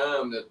one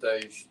time that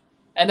they.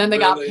 And then they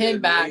really got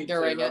pinned back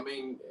during it. I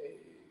mean,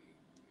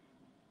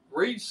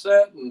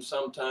 resetting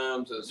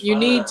sometimes is you fine,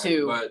 need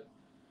to, but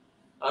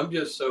I'm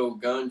just so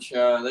gun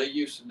shy. They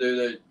used to do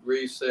that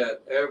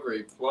reset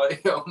every play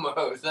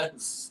almost.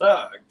 That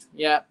sucked.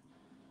 Yeah.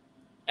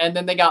 And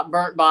then they got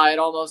burnt by it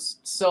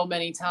almost so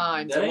many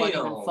times. Damn. It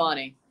wasn't even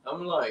funny.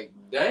 I'm like,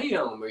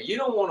 damn, you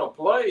don't want to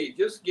play.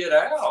 Just get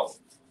out.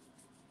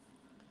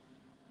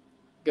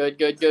 Good,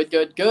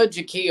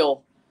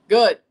 Jaquil.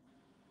 Good.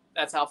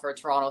 That's how for a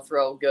Toronto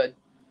throw. Good.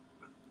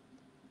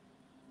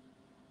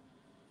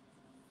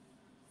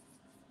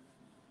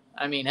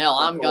 I mean, hell,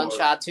 I'm gun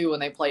shy too when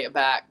they play it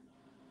back.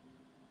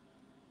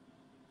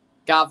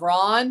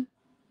 Gavron.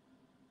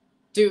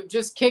 Dude,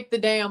 just kick the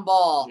damn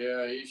ball.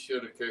 Yeah, he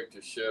should have kicked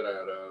the shit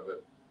out of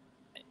it.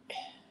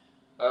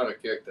 I'd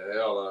have kicked the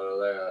hell out of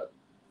that.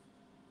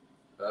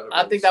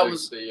 I think that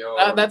was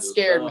that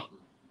scared me.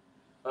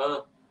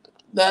 Huh?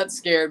 That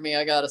scared me,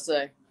 I gotta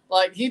say.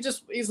 Like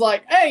he's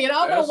like, hey,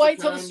 I'm gonna wait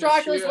till the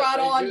strikers right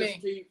on me.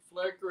 Just keep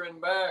flickering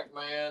back,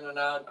 man, and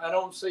I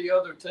don't see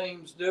other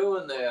teams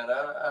doing that.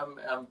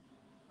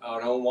 I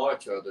don't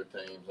watch other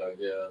teams, I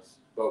guess.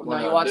 But when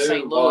I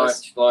do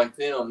watch like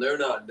them, they're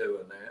not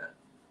doing that.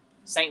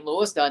 St.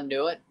 Louis doesn't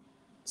do it.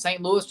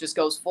 St. Louis just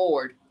goes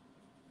forward.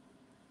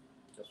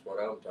 That's what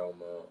I'm talking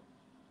about.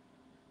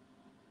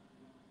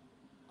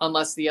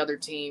 Unless the other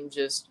team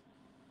just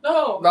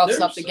roughs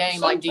up the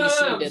game like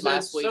DC did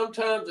last week.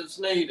 Sometimes it's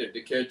needed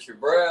to catch your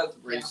breath,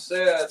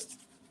 reset,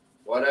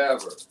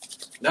 whatever.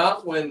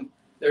 Not when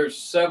there's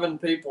 7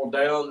 people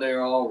down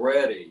there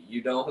already.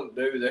 You don't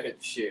do that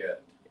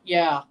shit.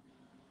 Yeah.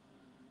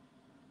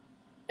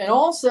 And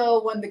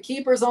also, when the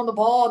keeper's on the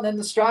ball and then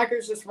the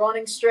striker's just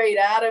running straight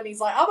at him, he's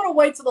like, I'm going to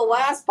wait till the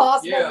last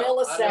possible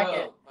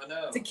millisecond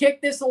to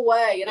kick this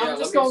away. And I'm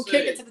just going to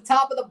kick it to the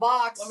top of the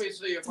box. Let me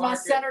see if to my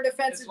center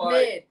defensive like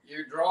mid.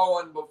 You're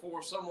drawing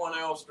before someone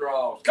else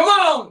draws. Come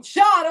on!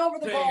 Shot over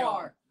the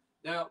bar.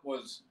 That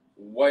was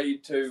way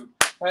too...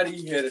 How do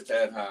you hit it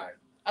that high?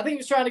 I think he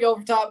was trying to go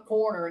over top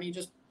corner, and he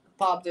just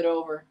popped it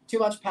over. Too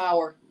much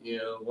power.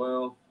 Yeah,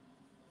 well,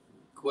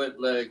 quit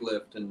leg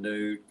lifting,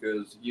 dude,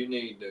 because you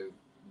need to...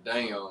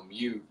 Damn,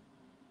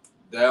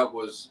 that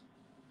was,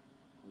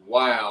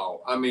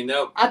 wow. I mean,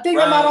 I think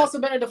it might also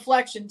been a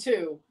deflection,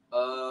 too.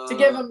 To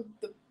give him,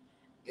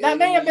 that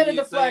may have been a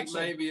deflection.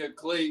 Maybe a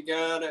cleat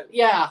got it?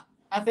 Yeah,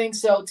 I think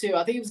so, too.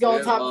 I think he was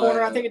going top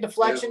corner. I think a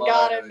deflection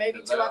got it.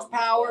 Maybe too much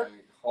power. Like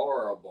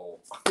horrible.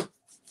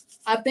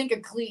 I think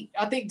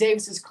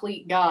Davis's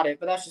cleat got it,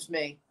 but that's just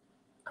me.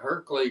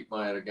 Her cleat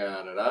might have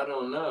got it. I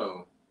don't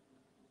know.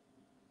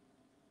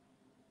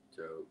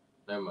 Joke.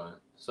 Never mind.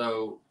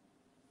 So...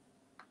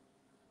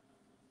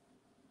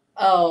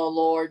 Oh,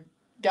 Lord.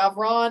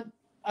 Gavron,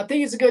 I think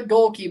he's a good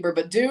goalkeeper,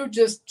 but dude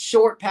just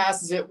short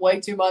passes it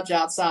way too much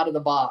outside of the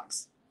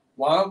box.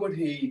 Why would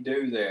he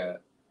do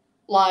that?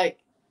 Like...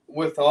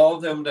 With all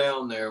of them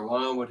down there,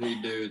 why would he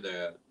do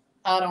that?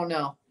 I don't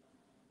know.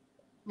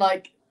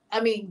 Like,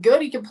 I mean,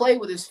 good he can play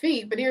with his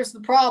feet, but here's the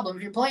problem.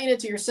 If you're playing it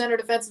to your center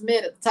defensive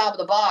mid at the top of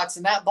the box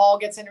and that ball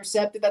gets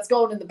intercepted, that's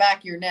going in the back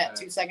of your net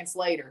 2 seconds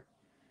later.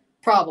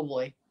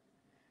 Probably.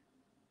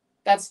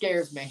 That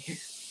scares me.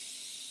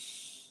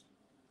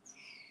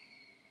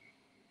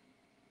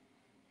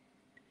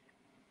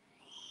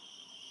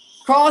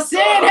 Cross in,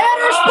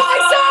 header,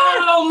 Spicer!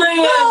 Oh, man!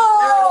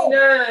 No!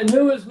 99.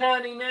 Who is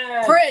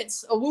 99?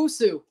 Prince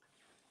Owusu.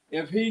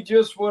 If he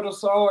just would have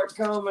saw it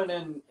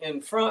coming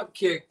and front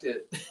kicked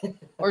it.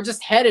 Or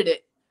just headed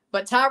it.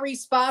 But Tyrese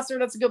Spicer,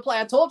 that's a good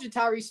play. I told you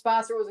Tyrese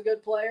Spicer was a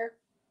good player.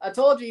 I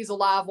told you he's a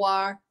live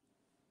wire.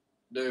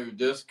 Dude,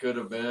 this could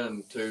have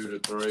been 2 to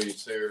 3,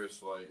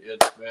 seriously.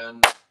 It's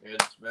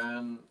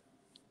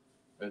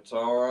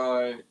all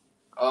right.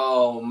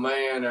 Oh,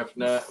 man, if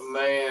not,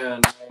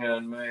 man.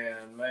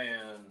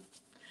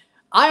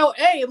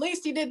 Hey, at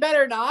least he did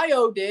better than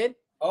Io did.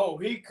 Oh,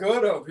 he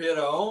could have hit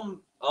an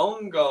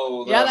own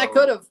goal, though. Yeah, that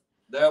could have.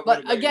 That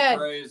would have been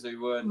crazy,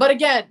 wouldn't it? But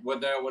again.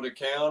 That would have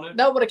counted?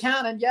 That would have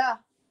counted, yeah.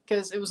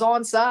 Because it was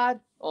onside.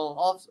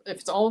 Well, if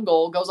it's own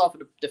goal, it goes off of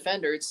the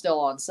defender, it's still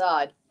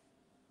onside.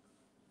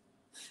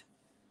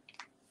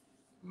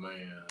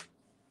 Man.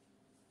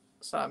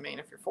 So, I mean,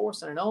 if you're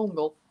forcing an own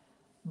goal.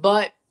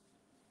 But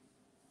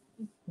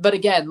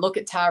again, look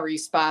at Tyrese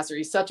Spicer.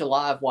 He's such a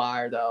live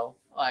wire, though.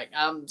 Like,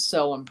 I'm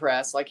so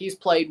impressed. Like, he's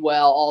played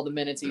well all the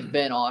minutes he's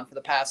been on for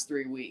the past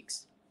 3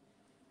 weeks.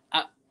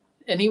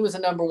 And he was a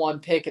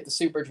 #1 pick at the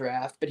Super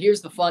Draft. But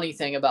here's the funny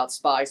thing about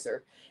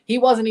Spicer. He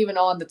wasn't even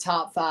on the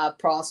top 5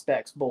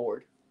 prospects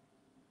board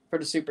for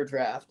the Super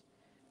Draft.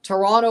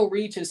 Toronto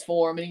reaches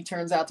for him, and he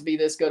turns out to be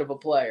this good of a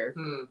player.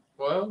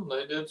 Well,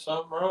 they did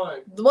something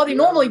right. Well, they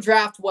normally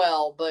draft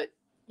well, but,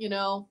 you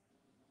know.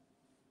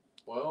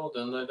 Well,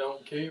 then they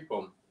don't keep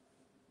him.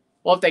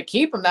 Well, if they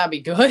keep him, that'd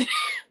be good.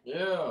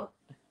 Yeah.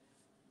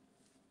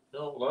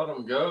 Don't let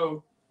them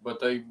go, but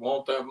they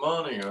want that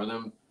money or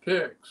them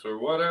picks or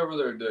whatever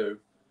they do.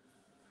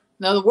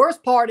 Now, the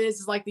worst part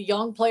is like the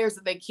young players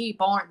that they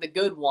keep aren't the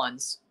good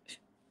ones.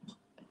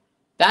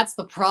 That's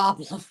the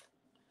problem.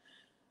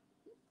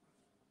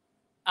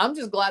 I'm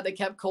just glad they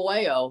kept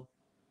Coelho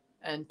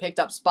and picked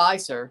up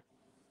Spicer.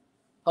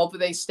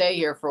 Hopefully they stay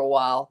here for a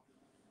while.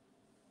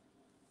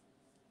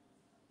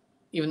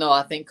 Even though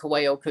I think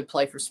Coelho could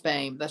play for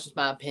Spain. That's just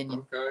my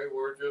opinion. Okay,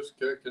 we're just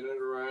kicking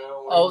it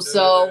around.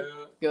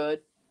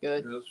 Good.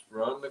 Just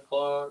run the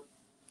clock.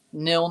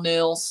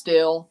 0-0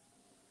 still.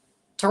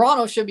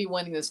 Toronto should be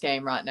winning this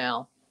game right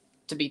now,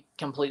 to be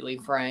completely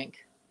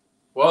frank.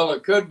 Well,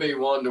 it could be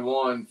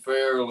 1-1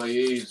 fairly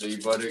easy,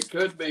 but it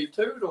could be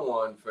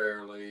 2-1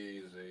 fairly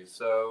easy.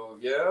 So,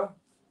 yeah.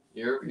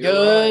 You're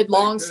good. Right.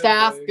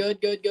 Longstaff, good.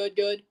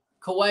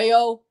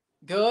 Coelho,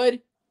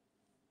 good.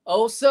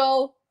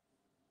 Oso.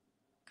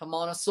 Come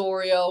on,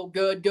 Osorio.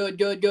 Good.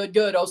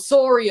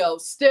 Osorio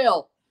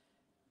still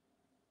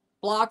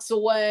blocks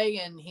away,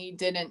 and he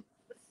didn't.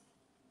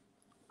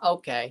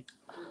 Okay.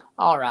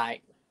 All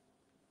right.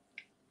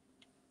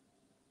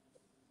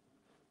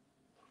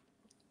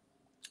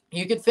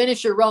 You could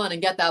finish your run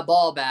and get that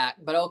ball back,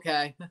 but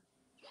okay.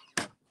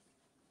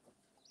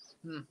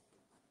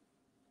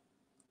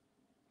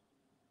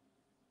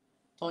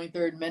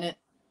 23rd minute.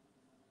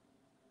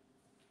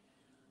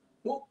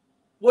 Well,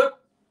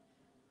 what?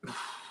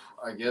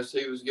 I guess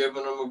he was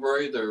giving them a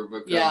breather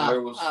because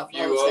there was a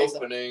few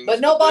openings. But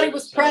nobody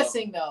was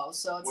pressing, though,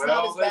 so it's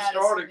not as bad.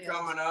 Well, they started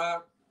coming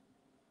up.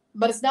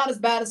 But it's not as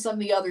bad as some of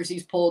the others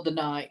he's pulled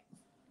tonight.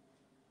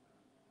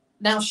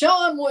 Now,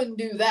 Sean wouldn't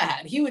do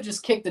that. He would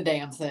just kick the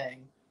damn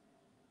thing.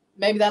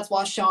 Maybe that's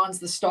why Sean's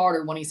the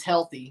starter when he's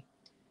healthy.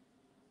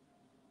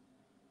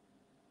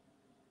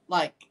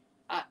 Like,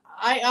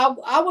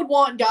 I would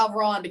want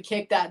Gavron to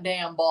kick that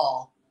damn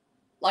ball.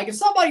 Like, if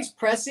somebody's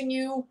pressing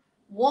you,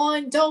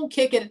 One, don't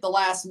kick it at the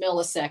last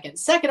millisecond.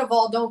 Second of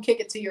all, don't kick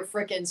it to your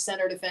freaking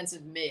center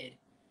defensive mid.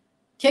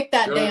 Kick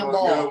that damn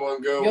ball.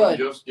 Good one.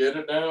 Just get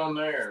it down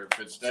there. If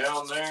it's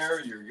down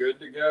there, you're good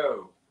to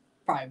go.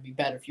 Probably be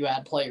better if you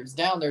had players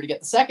down there to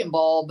get the second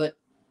ball, but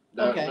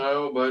okay.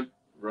 No, but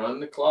run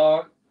the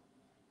clock.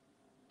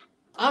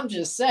 I'm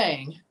just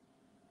saying.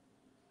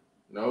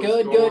 No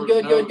good. Go.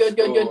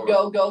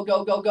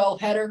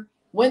 Header.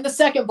 Win the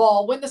second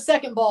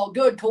ball.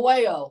 Good.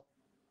 Coelho.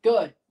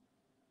 Good.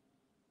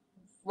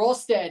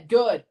 Rolstead.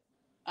 Good.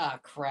 Ah,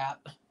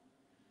 crap.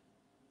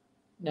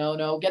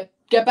 No. Get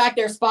back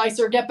there,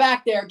 Spicer. Get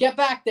back there. Get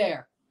back.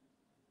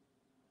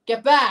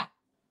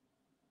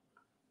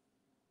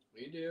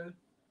 He did.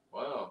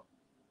 Wow.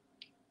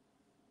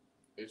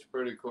 He's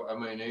pretty cool. I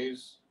mean,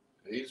 he's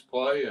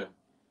playing.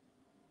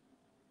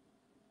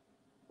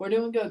 We're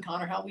doing good,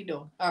 Connor. How we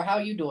doing? Or how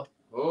you doing?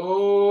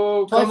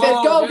 Oh, come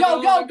 25th.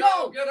 on.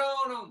 Go. Get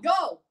on him.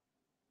 Go.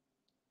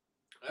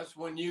 That's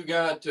when you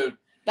got to.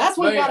 That's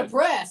when you got to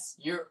press.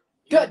 You're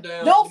good.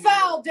 Down no here.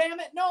 Foul, damn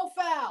it. No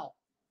foul.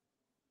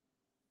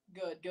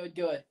 Good.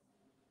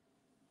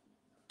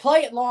 Play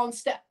it long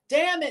step.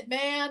 Damn it,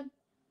 man.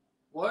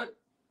 What?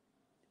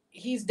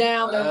 He's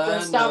down.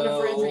 They're stopping him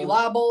for injury.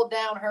 Liable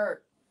down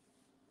hurt.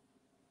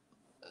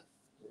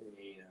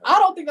 Yeah. I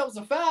don't think that was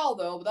a foul,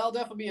 though, but that'll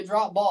definitely be a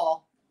drop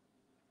ball.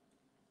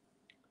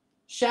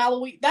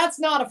 Shallowy. That's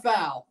not a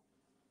foul.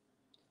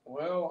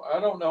 Well, I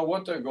don't know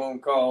what they're going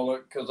to call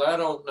it because I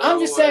don't know.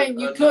 I'm just saying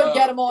you could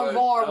get him on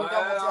VAR with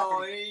double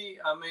jeopardy.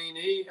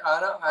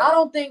 I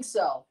don't think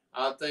so.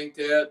 I think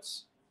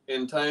that's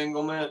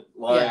entanglement.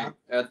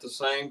 At the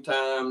same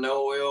time,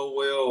 no ill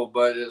will,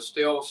 but it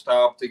still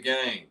stopped the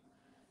game.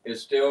 It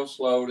still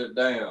slowed it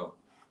down.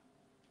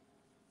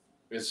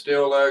 It's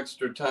still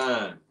extra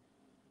time.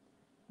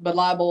 But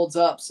Leibold's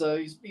up, so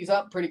he's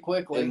up pretty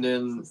quickly. And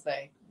then since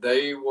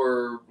they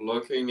were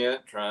looking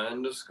at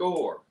trying to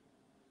score.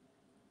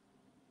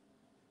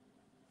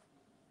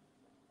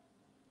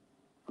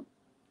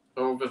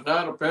 So if it's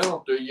not a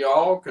penalty,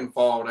 y'all can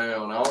fall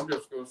down. I'll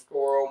just go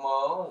score on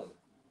my own.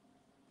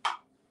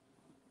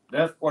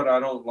 That's what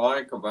I don't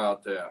like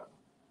about that.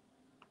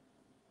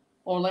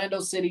 Orlando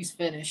City's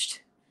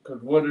finished.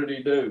 Because what did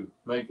he do?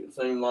 Make it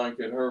seem like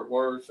it hurt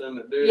worse than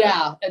it did?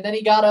 Yeah, and then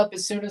he got up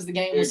as soon as the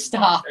game was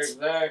stopped.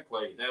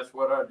 Exactly. That's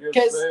what I just said.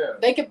 Because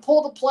they could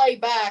pull the play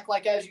back,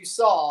 like as you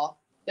saw.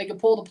 They could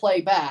pull the play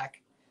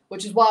back,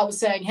 which is why I was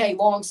saying, hey,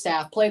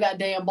 Longstaff, play that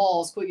damn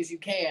ball as quick as you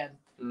can.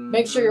 Mm-hmm.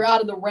 Make sure you're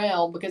out of the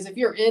realm, because if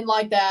you're in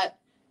like that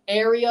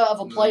area of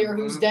a player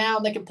who's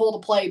down, they can pull the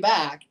play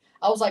back.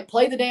 I was like,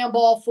 play the damn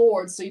ball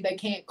forward so they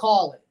can't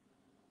call it.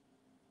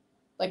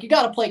 Like, you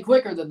got to play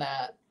quicker than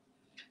that.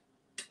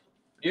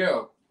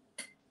 Yeah,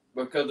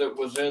 because it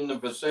was in the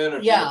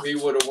vicinity. Yeah. If he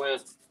would have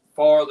went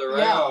farther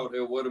out,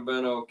 it would have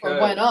been okay.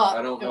 Or went up.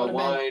 I don't know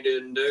why he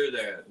didn't do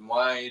that and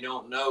why he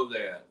don't know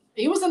that.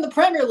 He was in the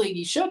Premier League.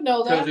 He should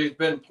know that. Because he's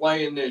been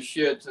playing this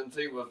shit since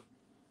he was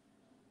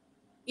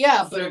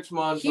 6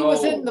 months old. He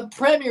was in the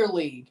Premier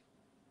League.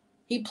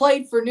 He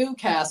played for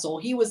Newcastle.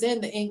 He was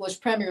in the English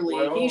Premier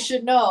League. Well, he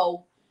should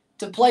know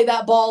to play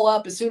that ball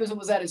up as soon as it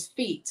was at his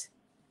feet.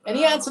 And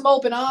he had some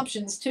open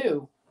options,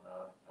 too.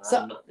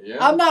 So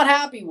I'm not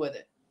happy with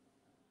it.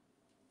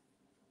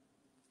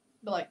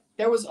 But like,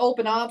 there was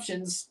open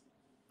options,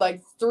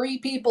 like 3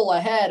 people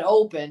ahead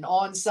open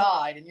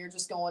onside, and you're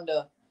just going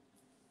to,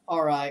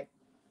 all right,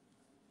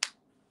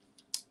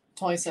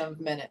 27th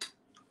minute.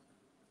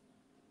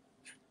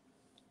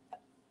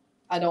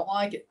 I don't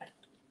like it.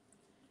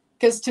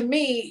 Because to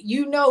me,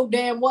 you know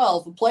damn well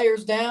if a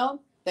player's down,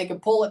 they can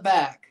pull it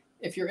back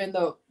if you're in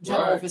the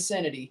general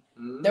vicinity.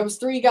 Mm-hmm. There was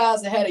 3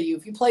 guys ahead of you.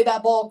 If you play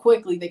that ball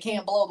quickly, they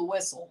can't blow the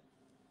whistle.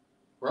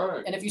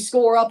 Right. And if you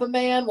score up a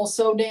man, well,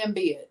 so damn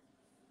be it.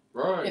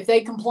 Right. If they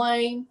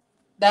complain,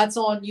 that's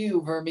on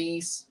you,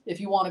 Vermees,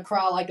 if you want to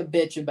cry like a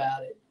bitch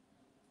about it,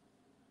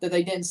 that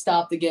they didn't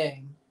stop the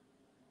game.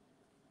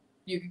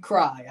 You can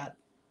cry.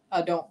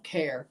 I don't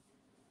care.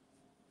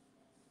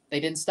 They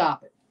didn't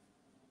stop it.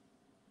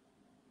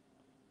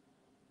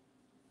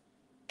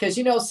 Because,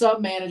 you know,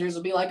 some managers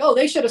will be like, oh,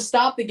 they should have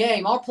stopped the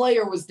game. Our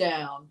player was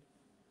down.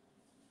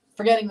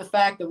 Forgetting the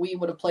fact that we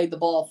would have played the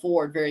ball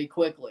forward very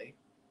quickly.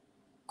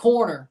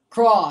 Corner,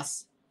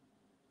 cross,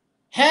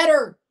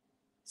 header,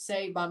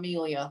 saved by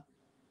Melia.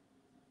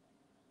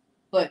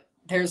 But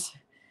there's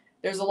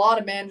a lot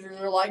of managers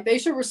that are like, they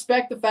should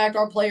respect the fact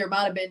our player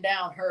might have been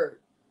down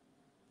hurt.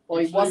 Well,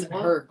 he wasn't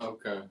hurt.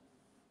 Okay.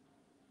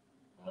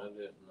 I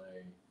didn't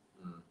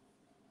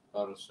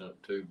I'd have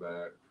sent 2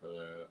 back for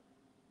that.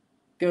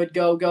 Good,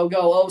 go.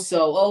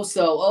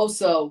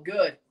 Oso,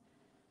 good.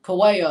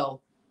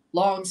 Coelho,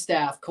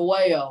 Longstaff,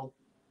 Coelho,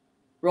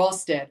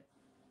 Rolstead.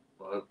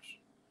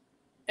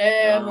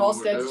 And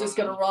Rolstead's just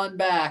going to run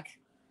back.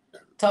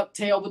 Tuck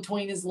tail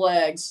between his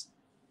legs.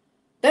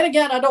 Then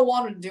again, I don't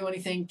want him to do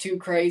anything too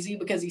crazy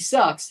because he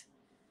sucks.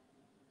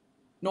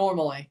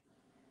 Normally.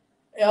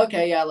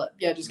 Okay,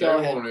 yeah, just go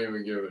ahead. They won't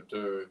even give it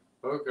to him.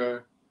 Okay.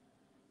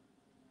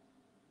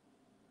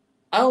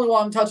 I only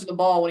want him touching the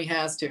ball when he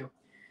has to.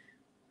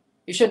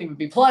 He shouldn't even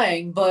be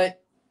playing,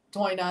 but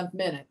 29th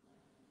minute.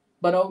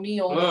 But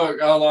O'Neal.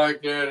 Look, I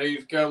like that.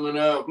 He's coming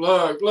up.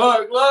 Look.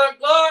 Good,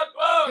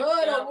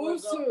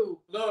 Owusu.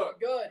 Look.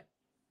 Good.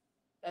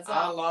 That's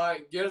I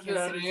like, get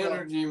that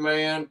energy,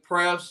 man.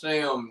 Press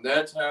him.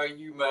 That's how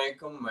you make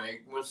them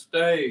make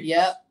mistakes.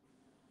 Yep.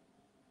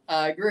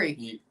 I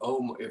agree.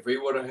 If he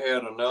would have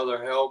had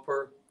another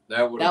helper,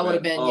 that would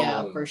have been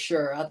yeah, for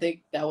sure. I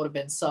think that would have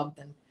been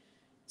something.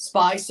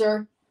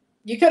 Spicer,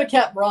 you could have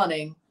kept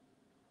running.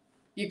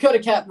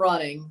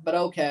 But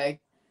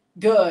okay.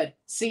 Good.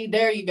 See,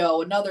 there you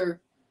go. Another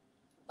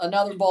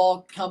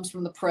ball comes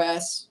from the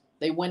press.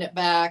 They win it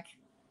back.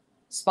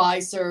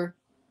 Spicer.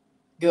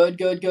 Good.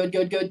 Go.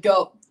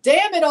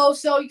 Damn it,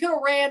 Oso. You could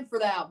have ran for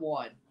that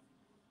one.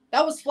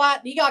 That was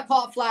flat. He got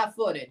caught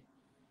flat-footed.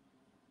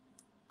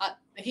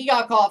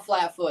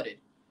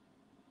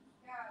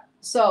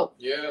 So,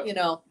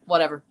 yeah.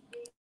 Whatever.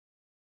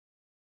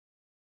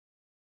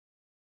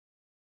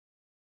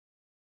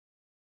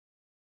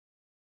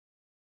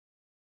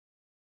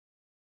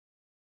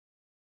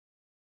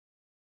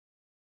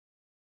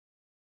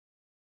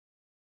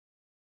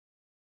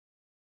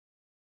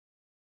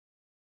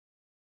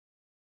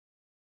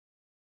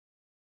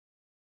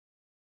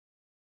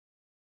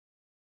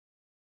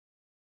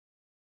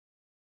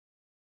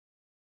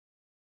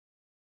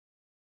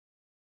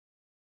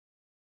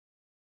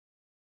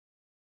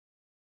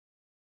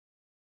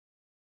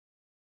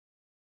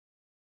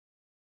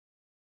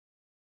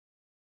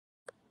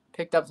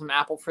 Picked up some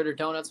apple fritter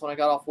donuts when I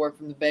got off work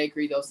from the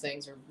bakery. Those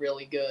things are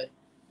really good.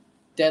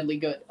 Deadly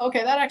good.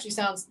 Okay, that actually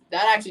sounds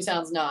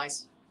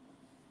nice.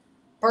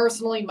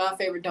 Personally, my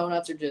favorite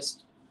donuts are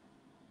just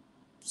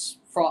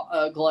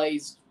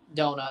glazed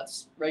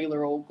donuts,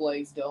 regular old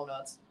glazed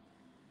donuts,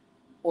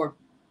 or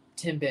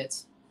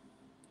Timbits.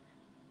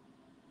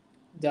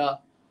 Duh.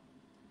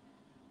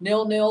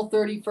 0-0,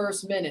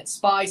 31st minute.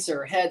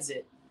 Spicer heads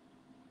it.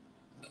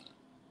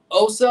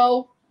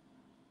 Oso.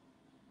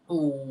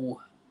 Ooh.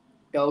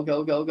 Go.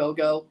 Good.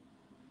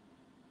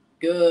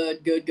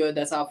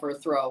 That's out for a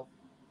throw.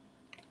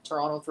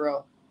 Toronto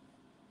throw.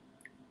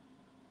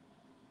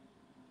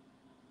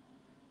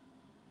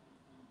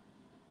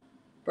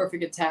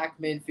 Perfect attack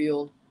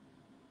midfield.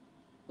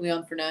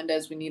 Julian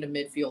Fernandez, we need a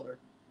midfielder.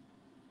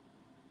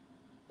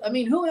 I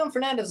mean, Julian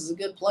Fernandez is a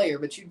good player,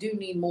 but you do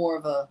need more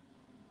of a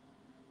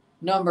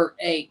number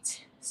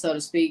 8, so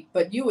to speak.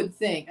 But you would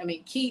think, I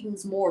mean,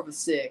 Keaton's more of a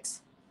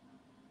 6.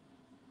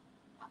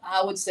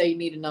 I would say you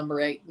need a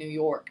number 8, New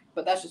York,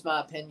 but that's just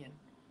my opinion.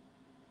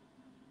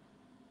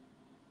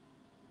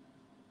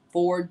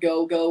 Ford,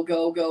 go.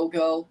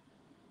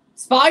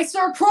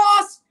 Spicer,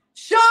 cross,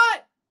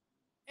 shot,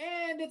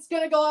 and it's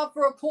going to go out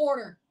for a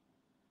corner.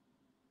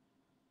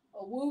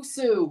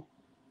 Owusu.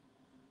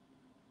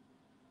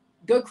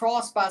 Good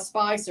cross by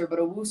Spicer, but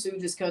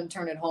Owusu just couldn't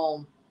turn it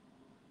home.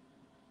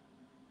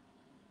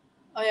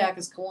 Oh, yeah,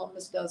 because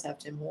Columbus does have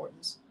Tim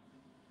Hortons.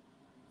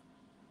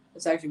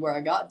 That's actually where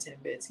I got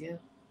Timbits, yeah.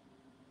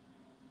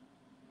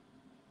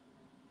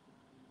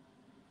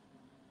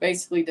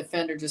 Basically,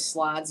 defender just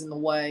slides in the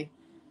way.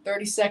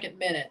 32nd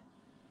minute.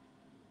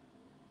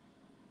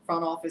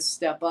 Front office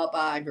step up,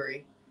 I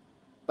agree.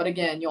 But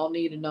again, y'all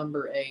need a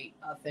number 8.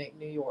 I think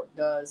New York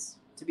does,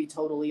 to be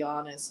totally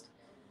honest.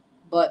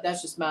 But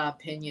that's just my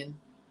opinion.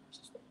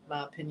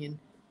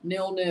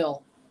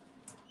 0-0.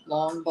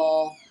 Long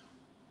ball.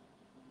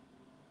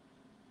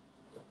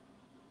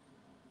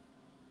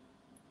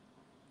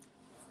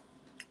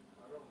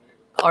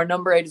 Our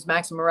number 8 is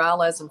Max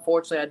Morales.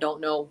 Unfortunately, I don't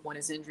know when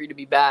his injury to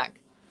be back.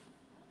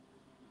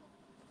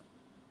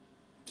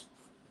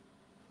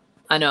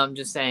 I know, I'm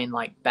just saying,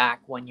 like,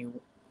 back when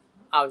you...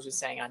 I was just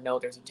saying I know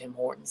there's a Tim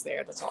Hortons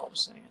there. That's all I was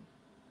saying.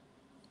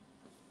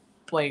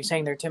 Wait, you're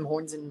saying there are Tim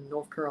Hortons in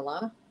North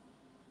Carolina?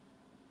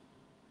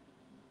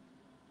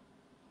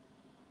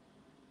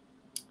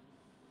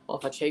 Well,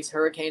 if I chase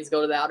hurricanes,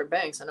 go to the Outer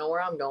Banks, I know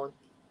where I'm going.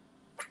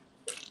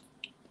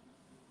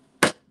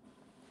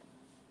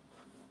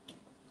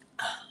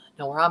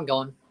 Know where I'm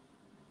going.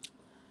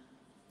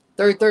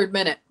 33rd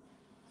minute.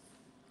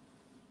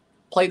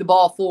 Play the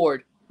ball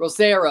forward.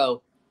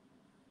 Rosero.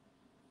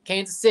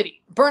 Kansas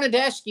City.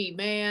 Bernadeschi,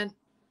 man.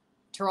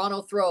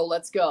 Toronto throw.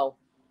 Let's go.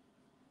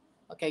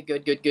 Okay,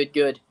 good. Good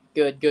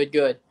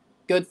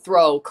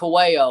throw.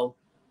 Coelho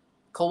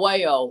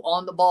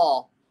on the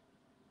ball.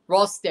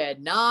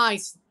 Rosted.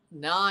 Nice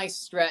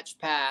stretch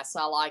pass.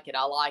 I like it.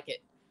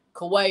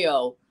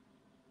 Coelho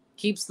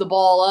keeps the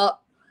ball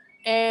up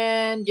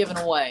and given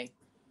away.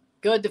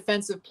 Good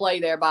defensive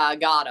play there by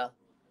Agata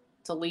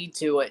to lead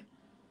to it.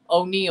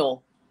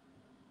 O'Neal.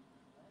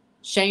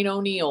 Shane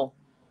O'Neal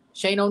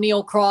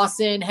cross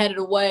in, headed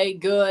away.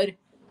 Good.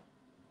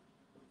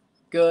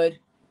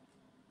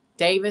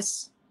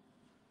 Davis.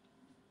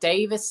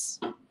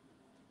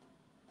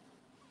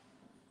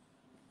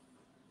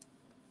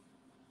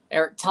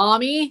 Eric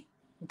Tommy.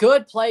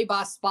 Good play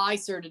by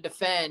Spicer to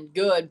defend.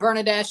 Good.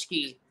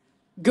 Bernadeschi.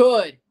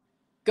 Good.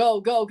 Go.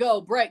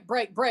 Break.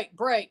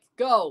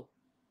 Go.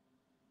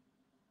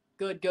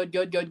 Good.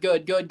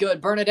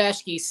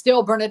 Bernadeschi.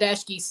 Still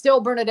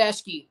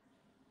Bernadeschi.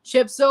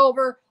 Chips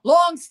over.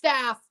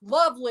 Longstaff.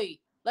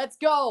 Lovely. Let's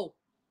go.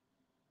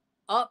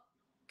 Up.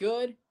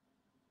 Good.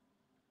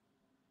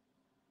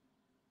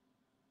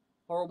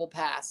 Horrible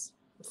pass.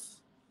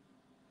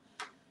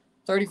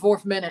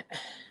 34th minute.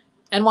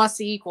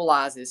 NYC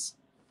equalizes.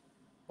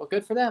 Well,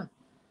 good for them.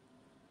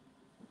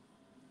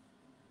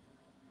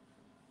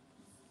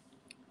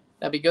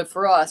 That'd be good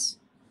for us.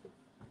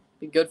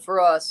 Be good for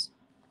us.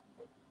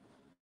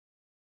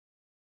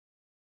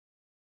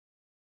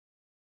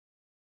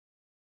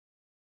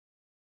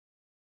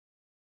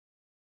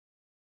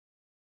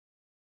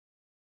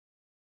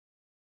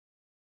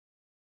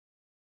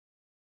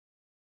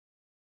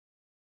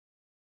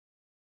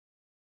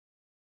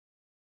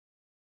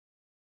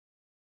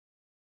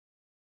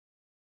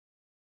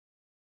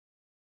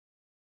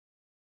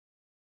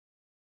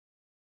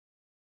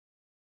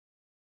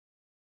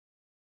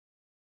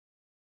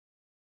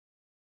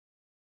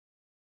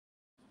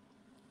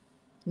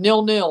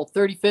 Nil-nil,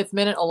 35th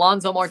minute.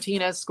 Alonso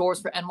Martinez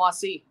scores for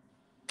NYC.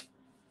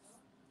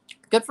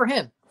 Good for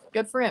him.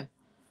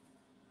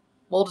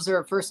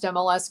 Well-deserved first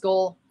MLS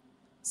goal.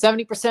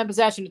 70%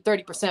 possession to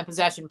 30%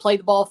 possession. Play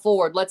the ball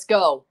forward. Let's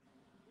go.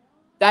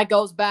 That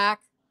goes back.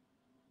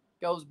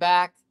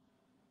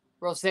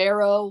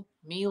 Rosero,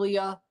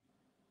 Melia.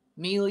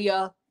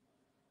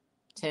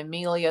 Tim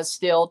Melia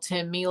still.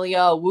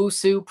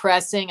 Owusu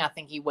pressing. I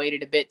think he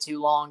waited a bit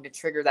too long to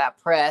trigger that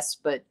press,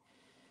 but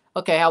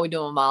okay, how we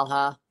doing, Mile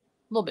High? A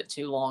little bit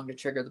too long to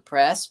trigger the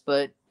press,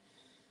 but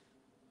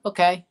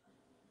okay.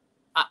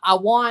 I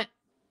want...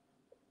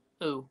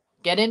 Ooh,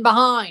 get in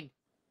behind.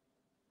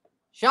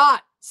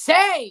 Shot.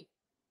 Save!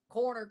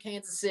 Corner,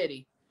 Kansas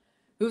City.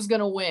 Who's going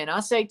to win?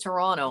 I say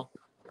Toronto.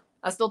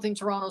 I still think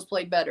Toronto's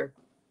played better.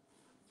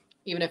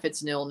 Even if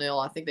it's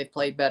 0-0, I think they've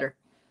played better.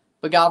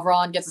 But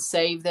Gavron gets a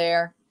save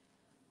there.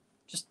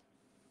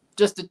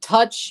 Just a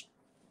touch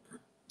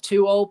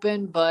too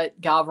open,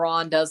 but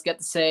Gavron does get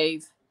the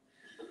save.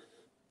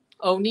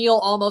 O'Neal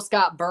almost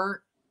got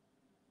burnt.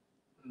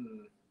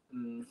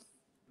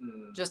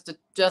 Just a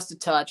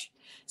touch.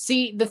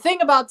 See, the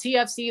thing about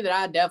TFC that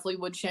I definitely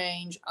would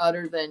change,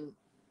 other than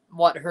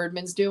what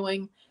Herdman's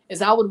doing,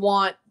 is I would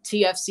want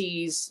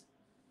TFC's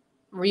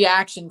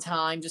reaction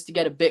time just to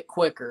get a bit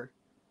quicker,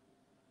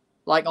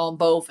 like on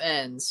both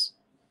ends.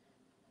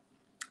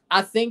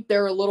 I think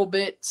they're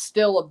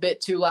still a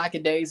bit too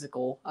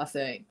lackadaisical, I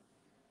think.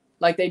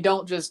 Like, they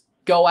don't just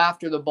go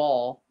after the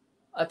ball.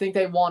 I think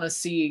they want to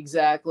see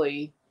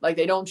exactly, like,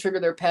 they don't trigger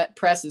their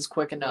presses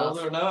quick enough.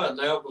 No, they're not, and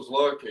that was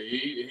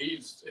lucky.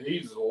 He's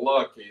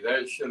lucky.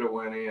 That should have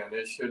went in.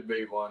 It should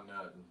be 1-0.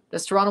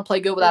 Does Toronto play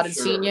good without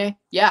Insigne? Sure.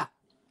 Yeah,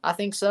 I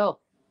think so.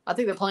 I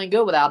think they're playing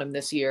good without him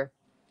this year.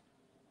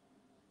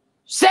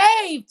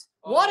 Saved!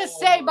 What a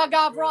save by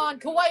Gavron.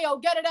 Coelho,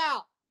 get it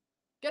out.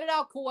 Get it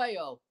out,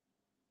 Coelho.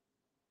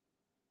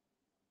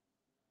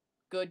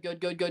 Good.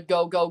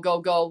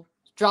 Go.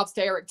 Drops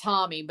to Eric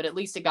Tommy, but at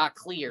least it got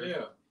cleared.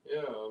 Yeah,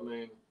 I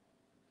mean.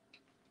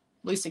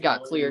 At least it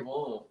got cleared.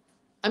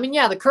 I mean,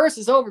 yeah, the curse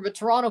is over, but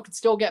Toronto could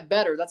still get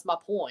better. That's my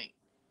point.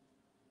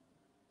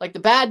 Like, the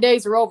bad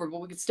days are over,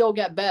 but we could still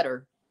get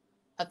better.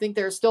 I think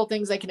there are still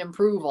things they can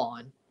improve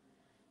on.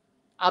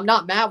 I'm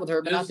not mad with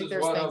her, but I think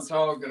there's things. This is what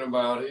I'm talking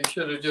about. He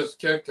should have just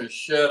kicked the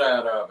shit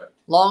out of it.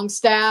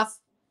 Longstaff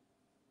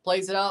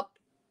plays it up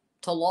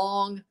to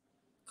Long,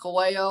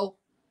 Coelho.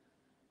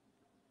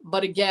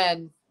 But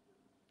again,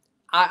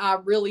 I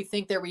really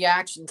think their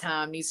reaction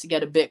time needs to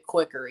get a bit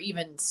quicker,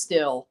 even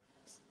still.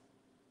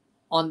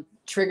 On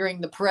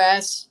triggering the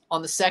press,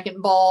 on the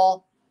second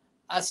ball,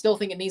 I still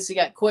think it needs to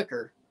get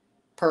quicker,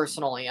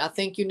 personally. I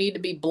think you need to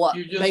be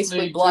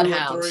basically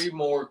bloodhounds. 2 or 3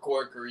 more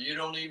quicker. You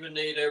don't even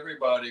need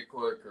everybody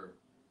quicker.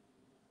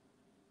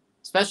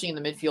 Especially in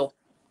the midfield.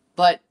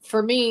 But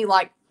for me,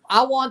 like,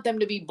 I want them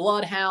to be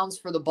bloodhounds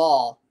for the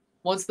ball.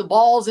 Once the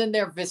ball's in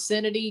their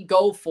vicinity,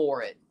 go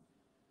for it.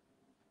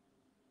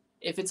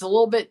 If it's a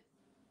little bit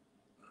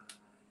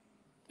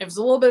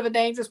of a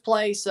dangerous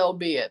play, so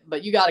be it.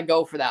 But you got to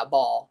go for that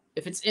ball.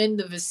 If it's in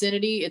the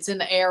vicinity, it's in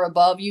the air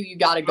above you, you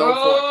got to go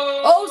for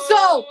it.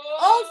 Oso!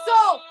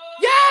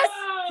 Yes!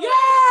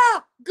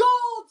 Yeah!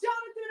 Goal!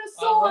 Jonathan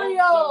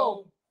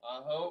Osorio!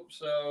 I hope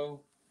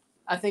so.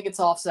 I think it's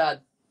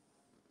offside.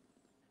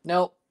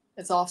 Nope,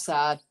 it's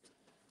offside.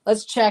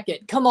 Let's check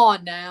it. Come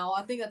on now.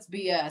 I think that's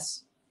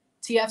BS.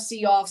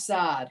 TFC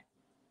offside.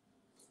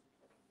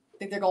 I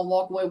think they're going to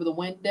walk away with a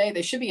win today.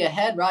 They should be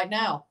ahead right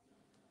now.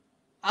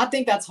 I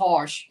think that's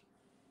harsh.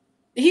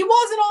 He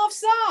wasn't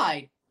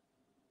offside.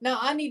 Now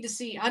I need to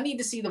see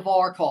the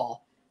VAR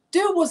call.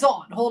 Dude was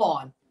on. Hold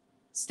on.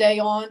 Stay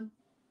on.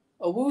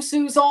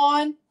 Owusu's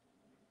on.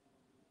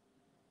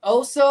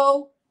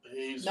 Oso.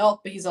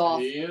 Nope, he's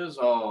off. He is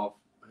off.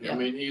 Yeah. I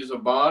mean, he's a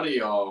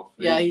body off.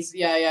 He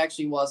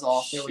actually was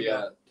off. There we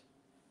go.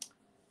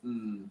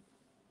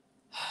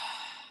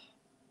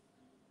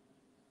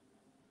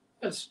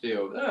 That's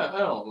still, I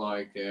don't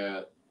like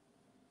that.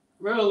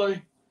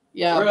 Really?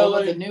 Yeah, really? but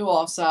with the new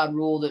offside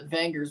rule that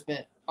Wenger's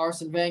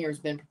Arsene Wenger's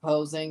been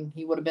proposing,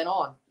 he would have been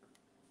on.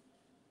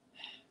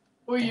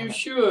 Well, you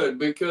should,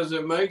 because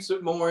it makes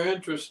it more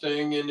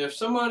interesting. And if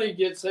somebody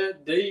gets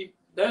that deep,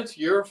 that's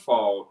your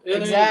fault.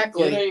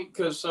 Exactly. It ain't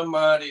because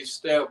somebody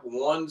stepped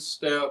one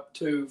step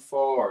too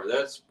far.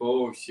 That's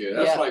bullshit.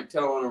 That's like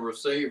telling a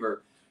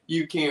receiver,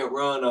 you can't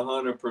run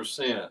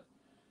 100%.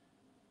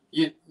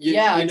 You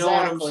know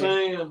what I'm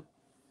saying?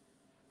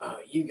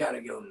 You got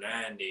to go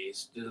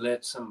 90s to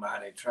let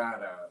somebody try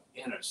to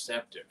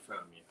intercept it from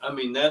you. I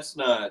mean, that's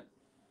not,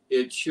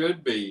 it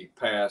should be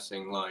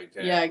passing like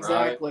that. Yeah,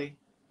 exactly. Right?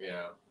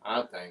 Yeah,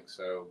 I think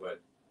so, but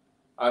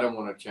I don't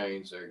want to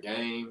change their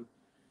game.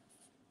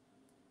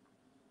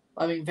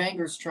 I mean,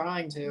 Wenger's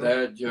trying to.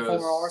 That just, the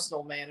former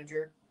Arsenal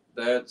manager.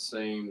 That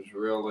seems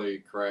really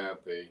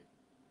crappy.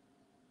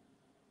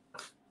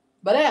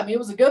 But yeah, I mean, it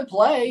was a good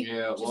play.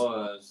 Yeah, it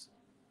was.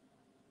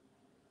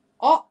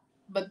 Oh,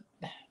 but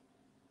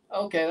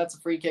okay, that's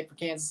a free kick for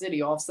Kansas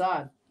City,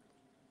 offside.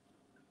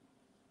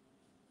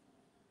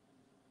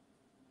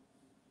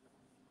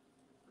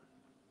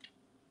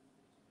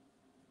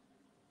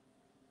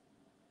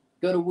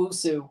 Go to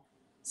Owusu.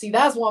 See,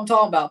 that's what I'm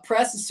talking about.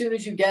 Press as soon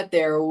as you get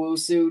there,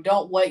 Owusu.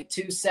 Don't wait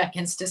 2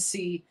 seconds to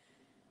see.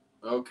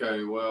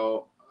 Okay,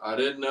 well, I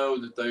didn't know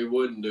that they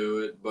wouldn't do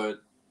it,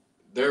 but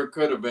there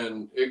could have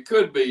been, it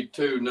could be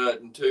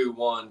 2-0,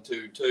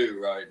 2-1, 2-2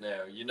 right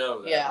now. You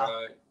know that,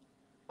 right?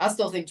 I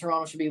still think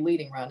Toronto should be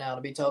leading right now,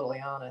 to be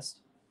totally honest.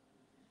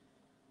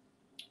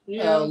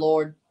 Yeah. Oh,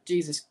 Lord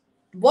Jesus.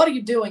 What are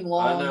you doing,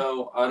 Long? I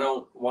know. I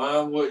don't.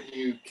 Why wouldn't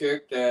you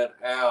kick that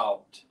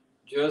out?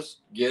 Just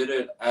get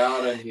it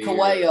out of here.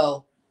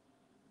 Cabello.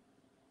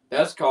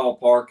 That's called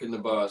parking the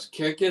bus.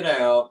 Kick it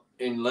out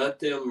and let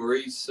them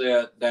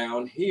reset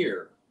down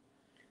here.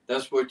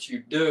 That's what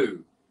you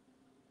do.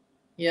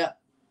 Yeah.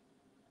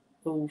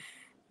 Oof.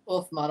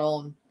 Oof,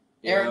 Maron.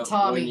 Aaron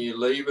Tommy. When you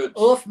leave it.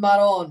 Oof,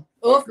 Maron.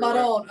 Oof,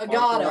 Maron.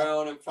 Agata.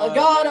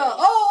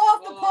 Oh,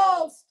 off the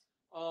post.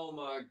 Oh,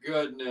 my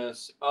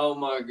goodness. Oh,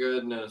 my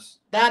goodness.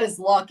 That is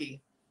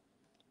lucky.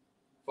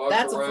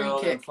 That's a free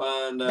kick.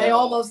 They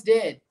almost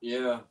did.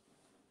 Yeah.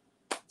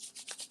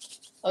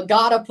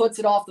 Agata puts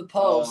it off the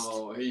post.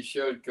 Oh, he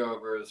should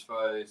cover his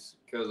face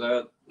because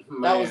that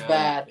was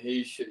bad.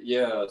 He should,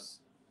 yes.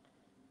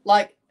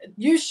 Like,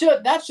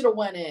 that should have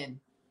went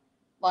in.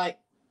 Like,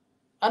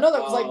 I know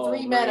that was like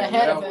 3 men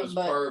ahead of him,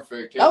 but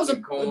perfect. That was a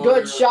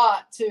good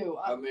shot too.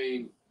 I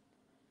mean,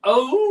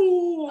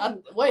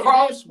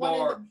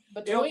 crossbar.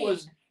 It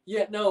was.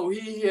 Yeah, no,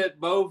 he hit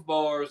both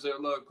bars.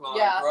 It looked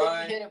like, I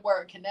think he hit it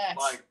where it connects.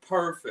 Like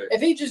perfect.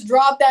 If he just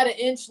dropped that an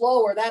inch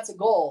lower, that's a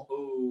goal.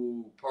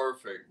 Ooh,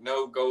 perfect.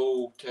 No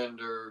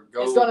goaltender.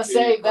 It's gonna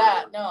save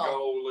that. No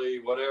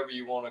goalie, whatever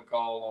you want to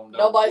call them.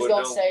 Nobody's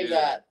gonna save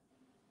that.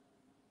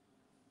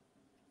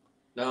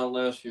 Not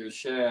unless you're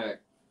Shaq.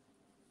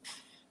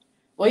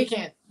 Well, he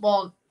can't.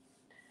 Well,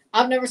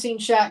 I've never seen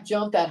Shaq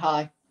jump that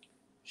high.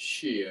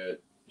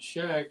 Shit.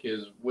 Shaq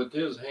is with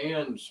his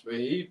hands.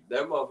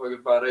 That motherfucker's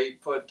about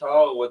 8 foot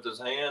tall with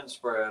his hands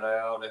spread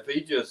out. If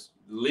he just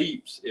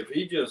leaps, if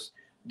he just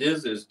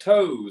does his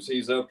toes,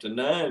 he's up to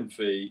 9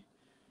 feet.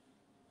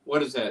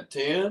 What is that?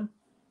 10?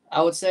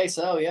 I would say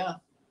so. Yeah.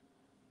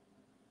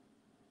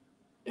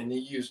 And he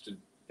used to.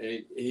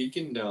 He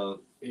can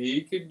dunk. He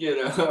could get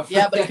up.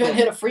 Yeah, but he couldn't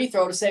hit a free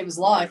throw to save his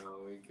life. No,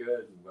 he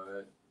couldn't.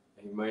 But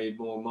he made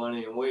more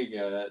money than we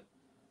got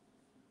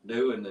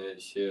doing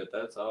that shit.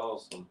 That's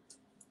awesome.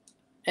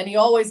 And he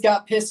always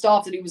got pissed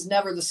off that he was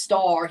never the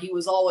star. He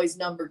was always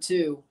number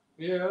 2.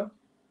 Yeah.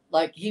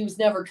 Like, he was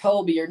never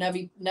Kobe or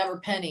never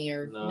Penny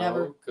or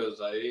never...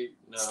 because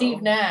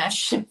Steve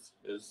Nash.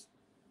 It's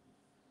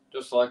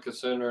just like a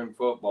center in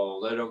football.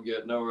 They don't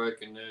get no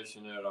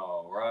recognition at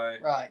all,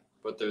 right? Right.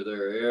 But they're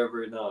there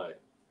every night.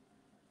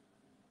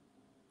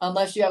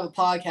 Unless you have a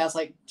podcast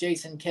like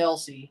Jason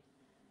Kelsey.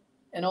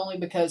 And only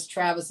because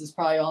Travis is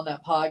probably on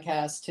that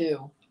podcast,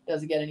 too.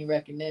 Doesn't get any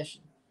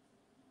recognition.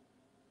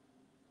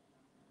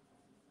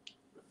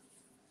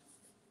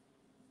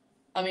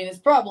 I mean, it's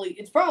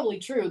probably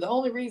true. The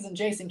only reason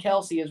Jason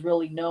Kelsey is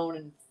really known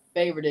and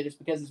favorited is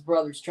because his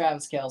brother's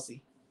Travis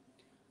Kelsey.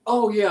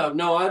 Oh yeah,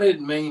 no, I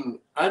didn't even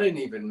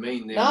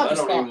mean them. I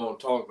don't even want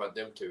to talk about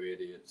them two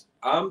idiots.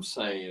 I'm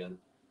saying,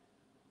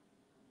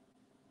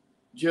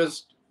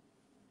 just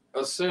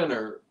a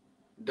center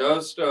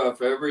does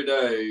stuff every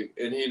day,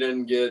 and he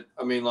didn't get.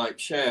 I mean, like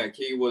Shaq,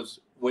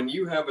 when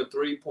you have a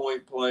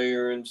 3-point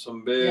player and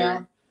some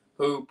big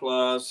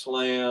hoopla,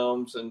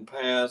 slams, and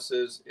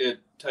passes, it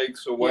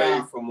takes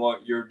away from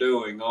what you're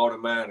doing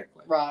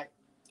automatically. Right.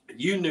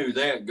 You knew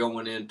that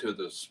going into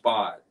the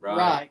spot, right?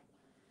 Right.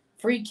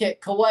 Free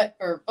kick,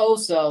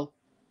 Oso.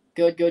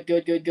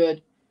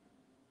 Good.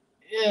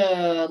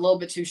 Yeah, a little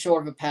bit too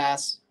short of a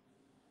pass.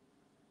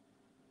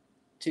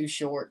 Too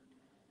short.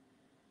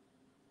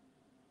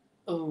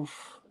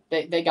 Oof.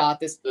 They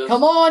got this.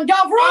 Come on,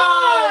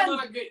 Gavron! Oh,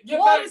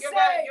 What a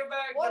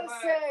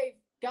save!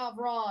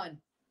 Gavron.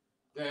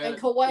 And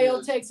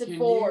Cabello takes it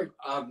forward.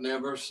 I've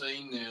never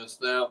seen this.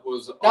 That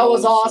was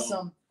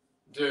awesome.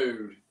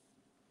 Dude.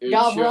 It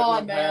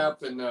shouldn't have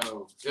happened,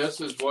 though. This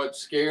is what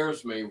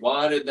scares me.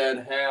 Why did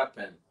that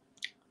happen?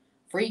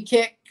 Free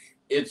kick.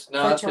 It's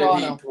not that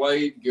he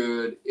played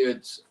good.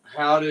 It's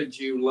how did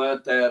you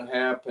let that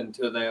happen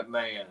to that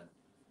man?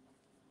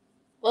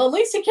 Well, at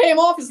least he came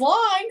off his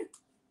line.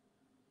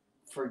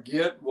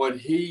 Forget what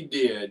he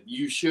did.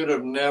 You should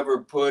have never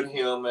put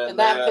him in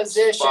that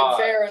position. Spot.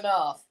 Fair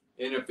enough.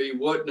 And if he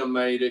wouldn't have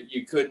made it,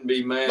 you couldn't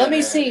be mad. Let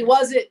me see.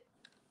 Was it?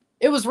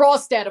 It was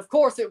Rawstead. Of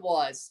course it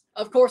was.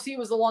 Of course he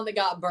was the one that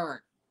got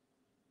burnt.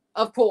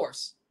 Of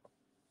course.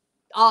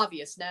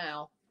 Obvious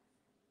now.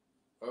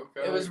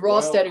 Okay. It was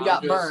Rawstead who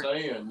got burnt. I'm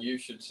just saying. You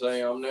should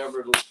say I'm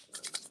never.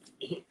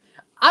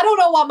 I don't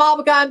know why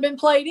Mabaka hadn't been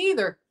played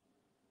either.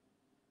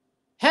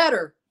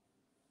 Header.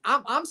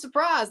 I'm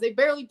surprised. They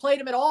barely played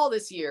him at all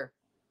this year.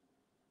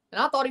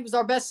 And I thought he was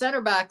our best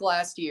center back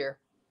last year.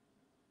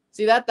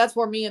 See, that's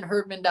where me and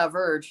Herdman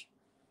diverge.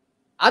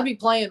 I'd be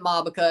playing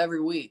Mabaka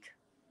every week.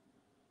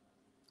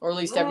 Or at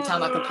least every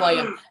time I could play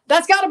him.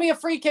 That's got to be a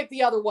free kick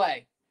the other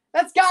way.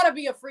 That's got to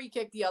be a free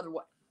kick the other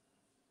way.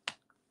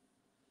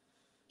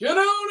 Get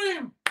on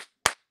him.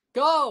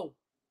 Go.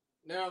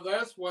 Now,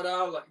 that's what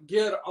I like.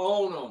 Get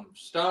on him.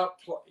 Stop.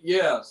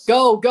 Yes.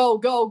 Go, go,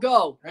 go,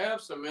 go. Have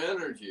some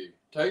energy.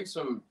 Take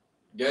some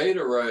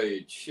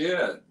Gatorade.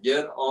 Shit.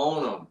 Get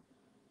on them.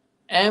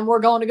 And we're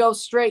going to go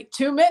straight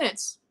 2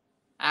 minutes,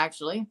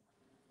 actually,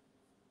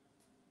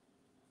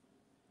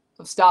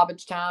 of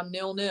stoppage time,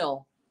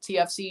 0-0.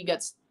 TFC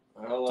gets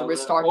to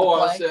restart the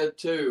play. I said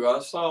 2. I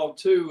saw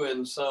 2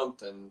 in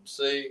something.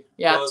 See?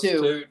 Yeah, plus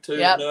 2. 2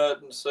 yep.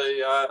 Nothing.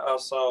 See, I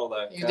saw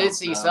that. You did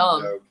see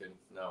some. I'm joking.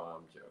 No,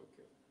 I'm joking.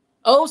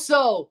 Oh,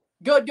 so.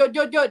 Good, good,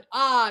 good, good.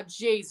 Ah,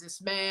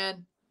 Jesus,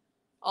 man.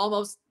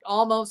 Almost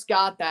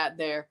got that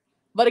there.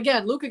 But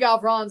again, Luka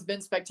Gavran's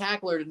been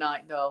spectacular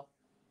tonight, though.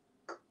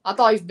 I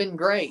thought he's been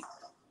great.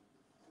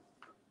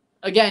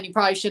 Again, he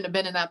probably shouldn't have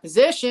been in that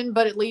position,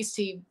 but at least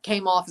he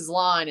came off his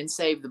line and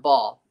saved the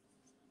ball.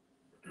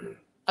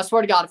 I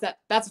swear to God, if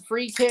that's a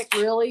free kick,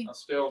 really? I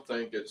still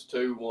think it's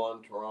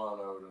 2-1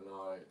 Toronto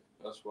tonight.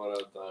 That's what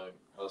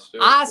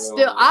I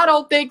think. I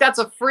don't think that's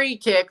a free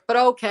kick, but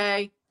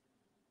okay.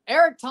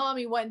 Eric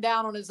Tommy went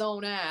down on his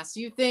own ass.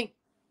 You think?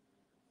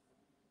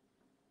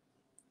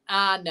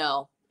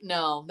 No,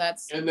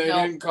 that's. And they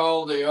didn't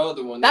call the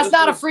other one. That's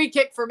not a free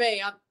kick for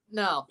me.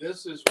 No.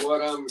 This is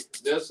what I'm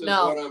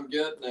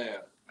getting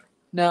at.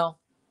 No.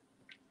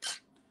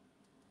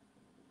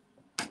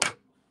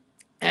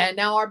 And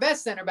now our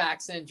best center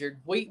back's injured.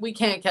 We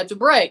can't catch a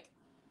break.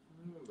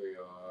 We'll be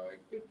all right.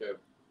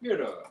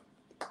 Get up.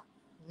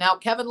 Now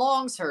Kevin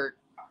Long's hurt.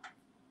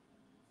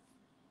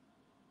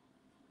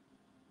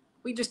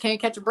 We just can't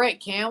catch a break,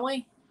 can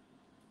we?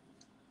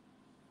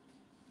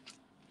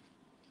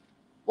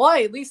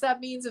 Why? At least that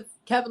means if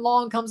Kevin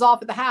Long comes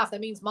off at the half,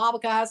 that means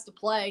Mabaka has to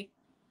play.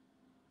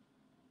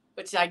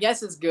 Which I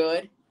guess is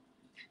good.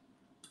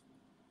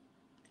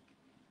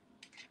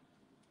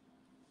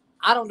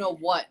 I don't know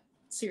what.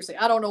 Seriously,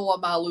 I don't know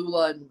what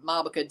Malula and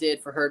Mabaka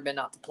did for Herdman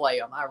not to play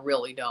him. I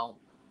really don't.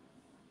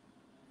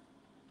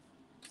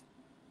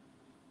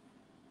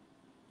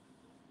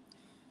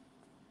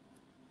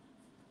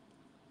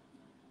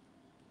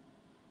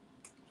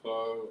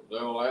 So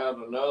they'll add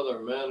another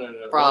minute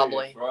at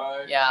probably. Least,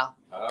 right? Yeah.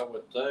 I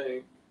would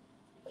think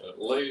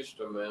at least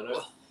a minute.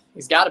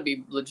 He's got to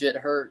be legit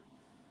hurt.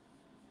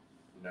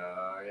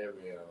 Nah, he'll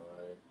be all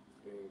right.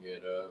 You can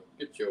get up.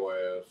 Get your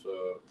ass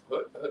up.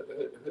 Hut, hut,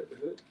 hut, hut,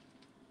 hut.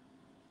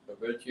 I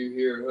bet you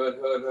hear hut,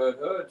 hut, hut,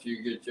 hut.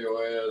 You get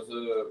your ass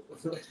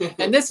up.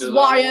 And this is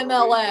why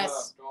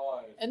MLS.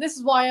 And this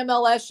is why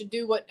MLS should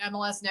do what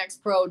MLS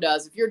Next Pro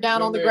does. If you're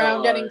down on the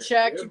ground getting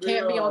checked, you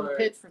can't be on the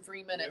pitch for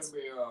 3 minutes.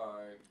 You'll be all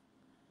right.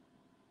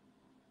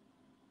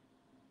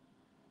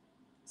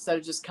 Instead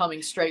of just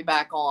coming straight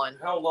back on.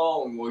 How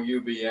long will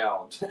you be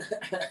out?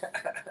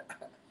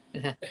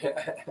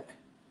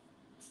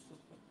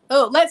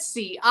 Oh, let's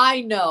see.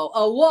 I know.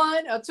 A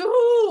 1, a 2,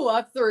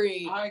 a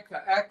 3. I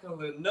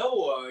can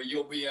know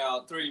you'll be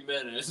out 3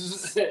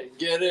 minutes.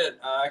 Get it?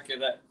 I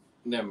can.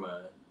 Never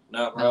mind.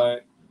 Not no.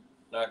 Right.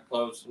 Not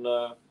close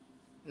enough.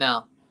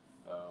 No.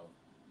 Oh.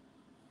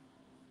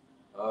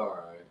 All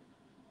right.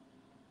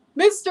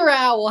 Mr.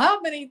 Owl, how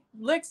many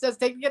licks does it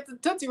take to get the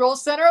Tootsie Roll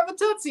center of a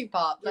Tootsie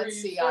Pop?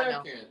 Let's see.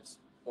 Seconds.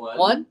 I know.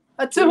 1,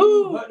 a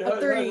 2,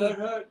 a 3.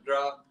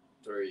 Drop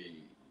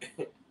 3.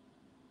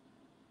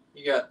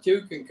 You got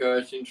 2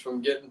 concussions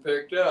from getting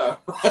picked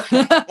up.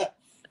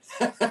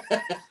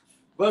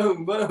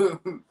 Boom,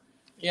 boom.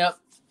 Yep.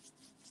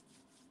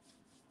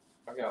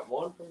 I got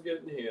 1 from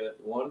getting hit,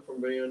 1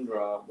 from being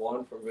dropped,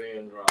 1 from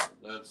being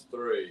dropped. That's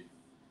 3.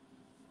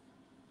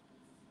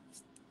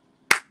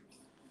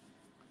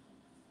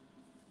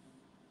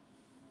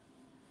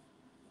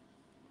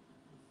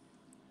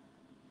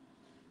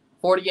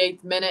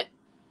 '48th minute.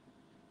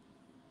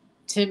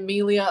 Tim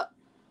Melia.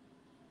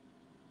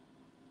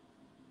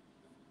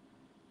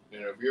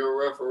 And if your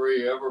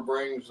referee ever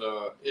brings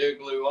a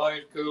igloo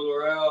ice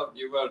cooler out,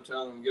 you better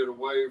tell him to get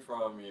away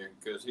from you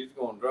because he's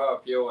going to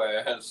drop your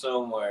ass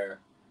somewhere.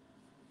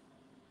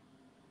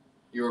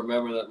 You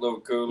remember that little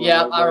cooler?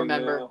 Yeah, I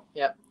remember. Now?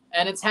 Yep.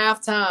 And it's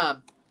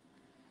halftime.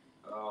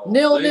 Oh,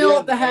 0-0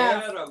 at the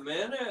half. Add a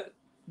minute.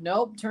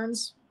 Nope.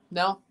 Turns.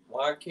 No.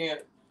 Why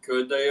can't?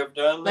 Could they have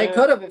done that? They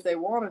could have if they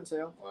wanted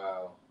to.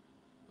 Wow.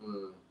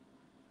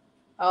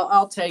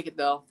 I'll take it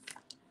though.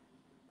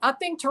 I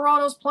think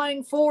Toronto's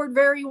playing forward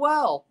very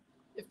well.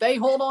 If they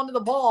hold on to the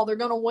ball, they're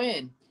going to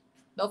win.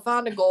 They'll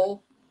find a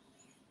goal.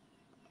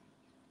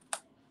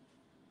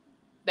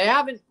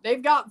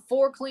 They've got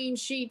 4 clean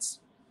sheets.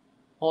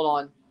 Hold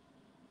on.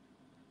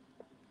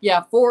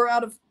 Yeah, 4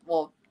 out of,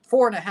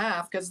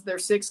 4.5 because they're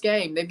 6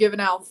 game. They've given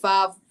out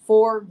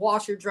 4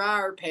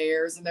 washer-dryer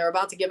pairs, and they're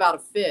about to give out a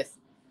 5th.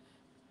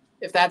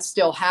 If that's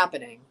still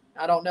happening.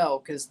 I don't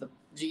know because the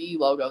GE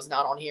logo's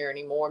not on here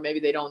anymore. Maybe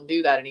they don't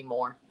do that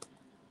anymore.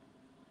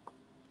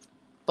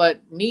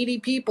 But needy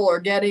people are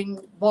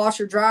getting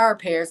washer-dryer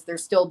pairs. They're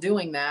still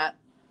doing that.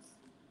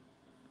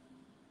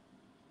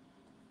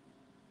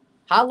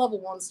 High-level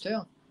ones,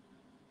 too.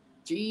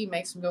 GE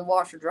makes some good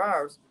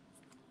washer-dryers.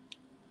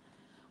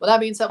 With that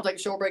being said, we'll take a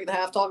short break at the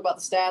half, talk about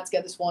the stats,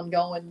 get this one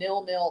going.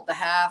 0-0 at the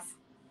half.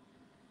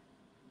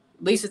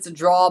 At least it's a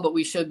draw, but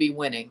we should be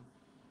winning.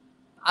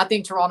 I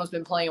think Toronto's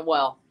been playing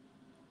well.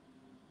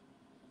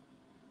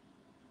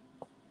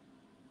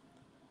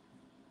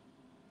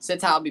 Sit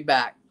tight, I'll be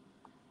back.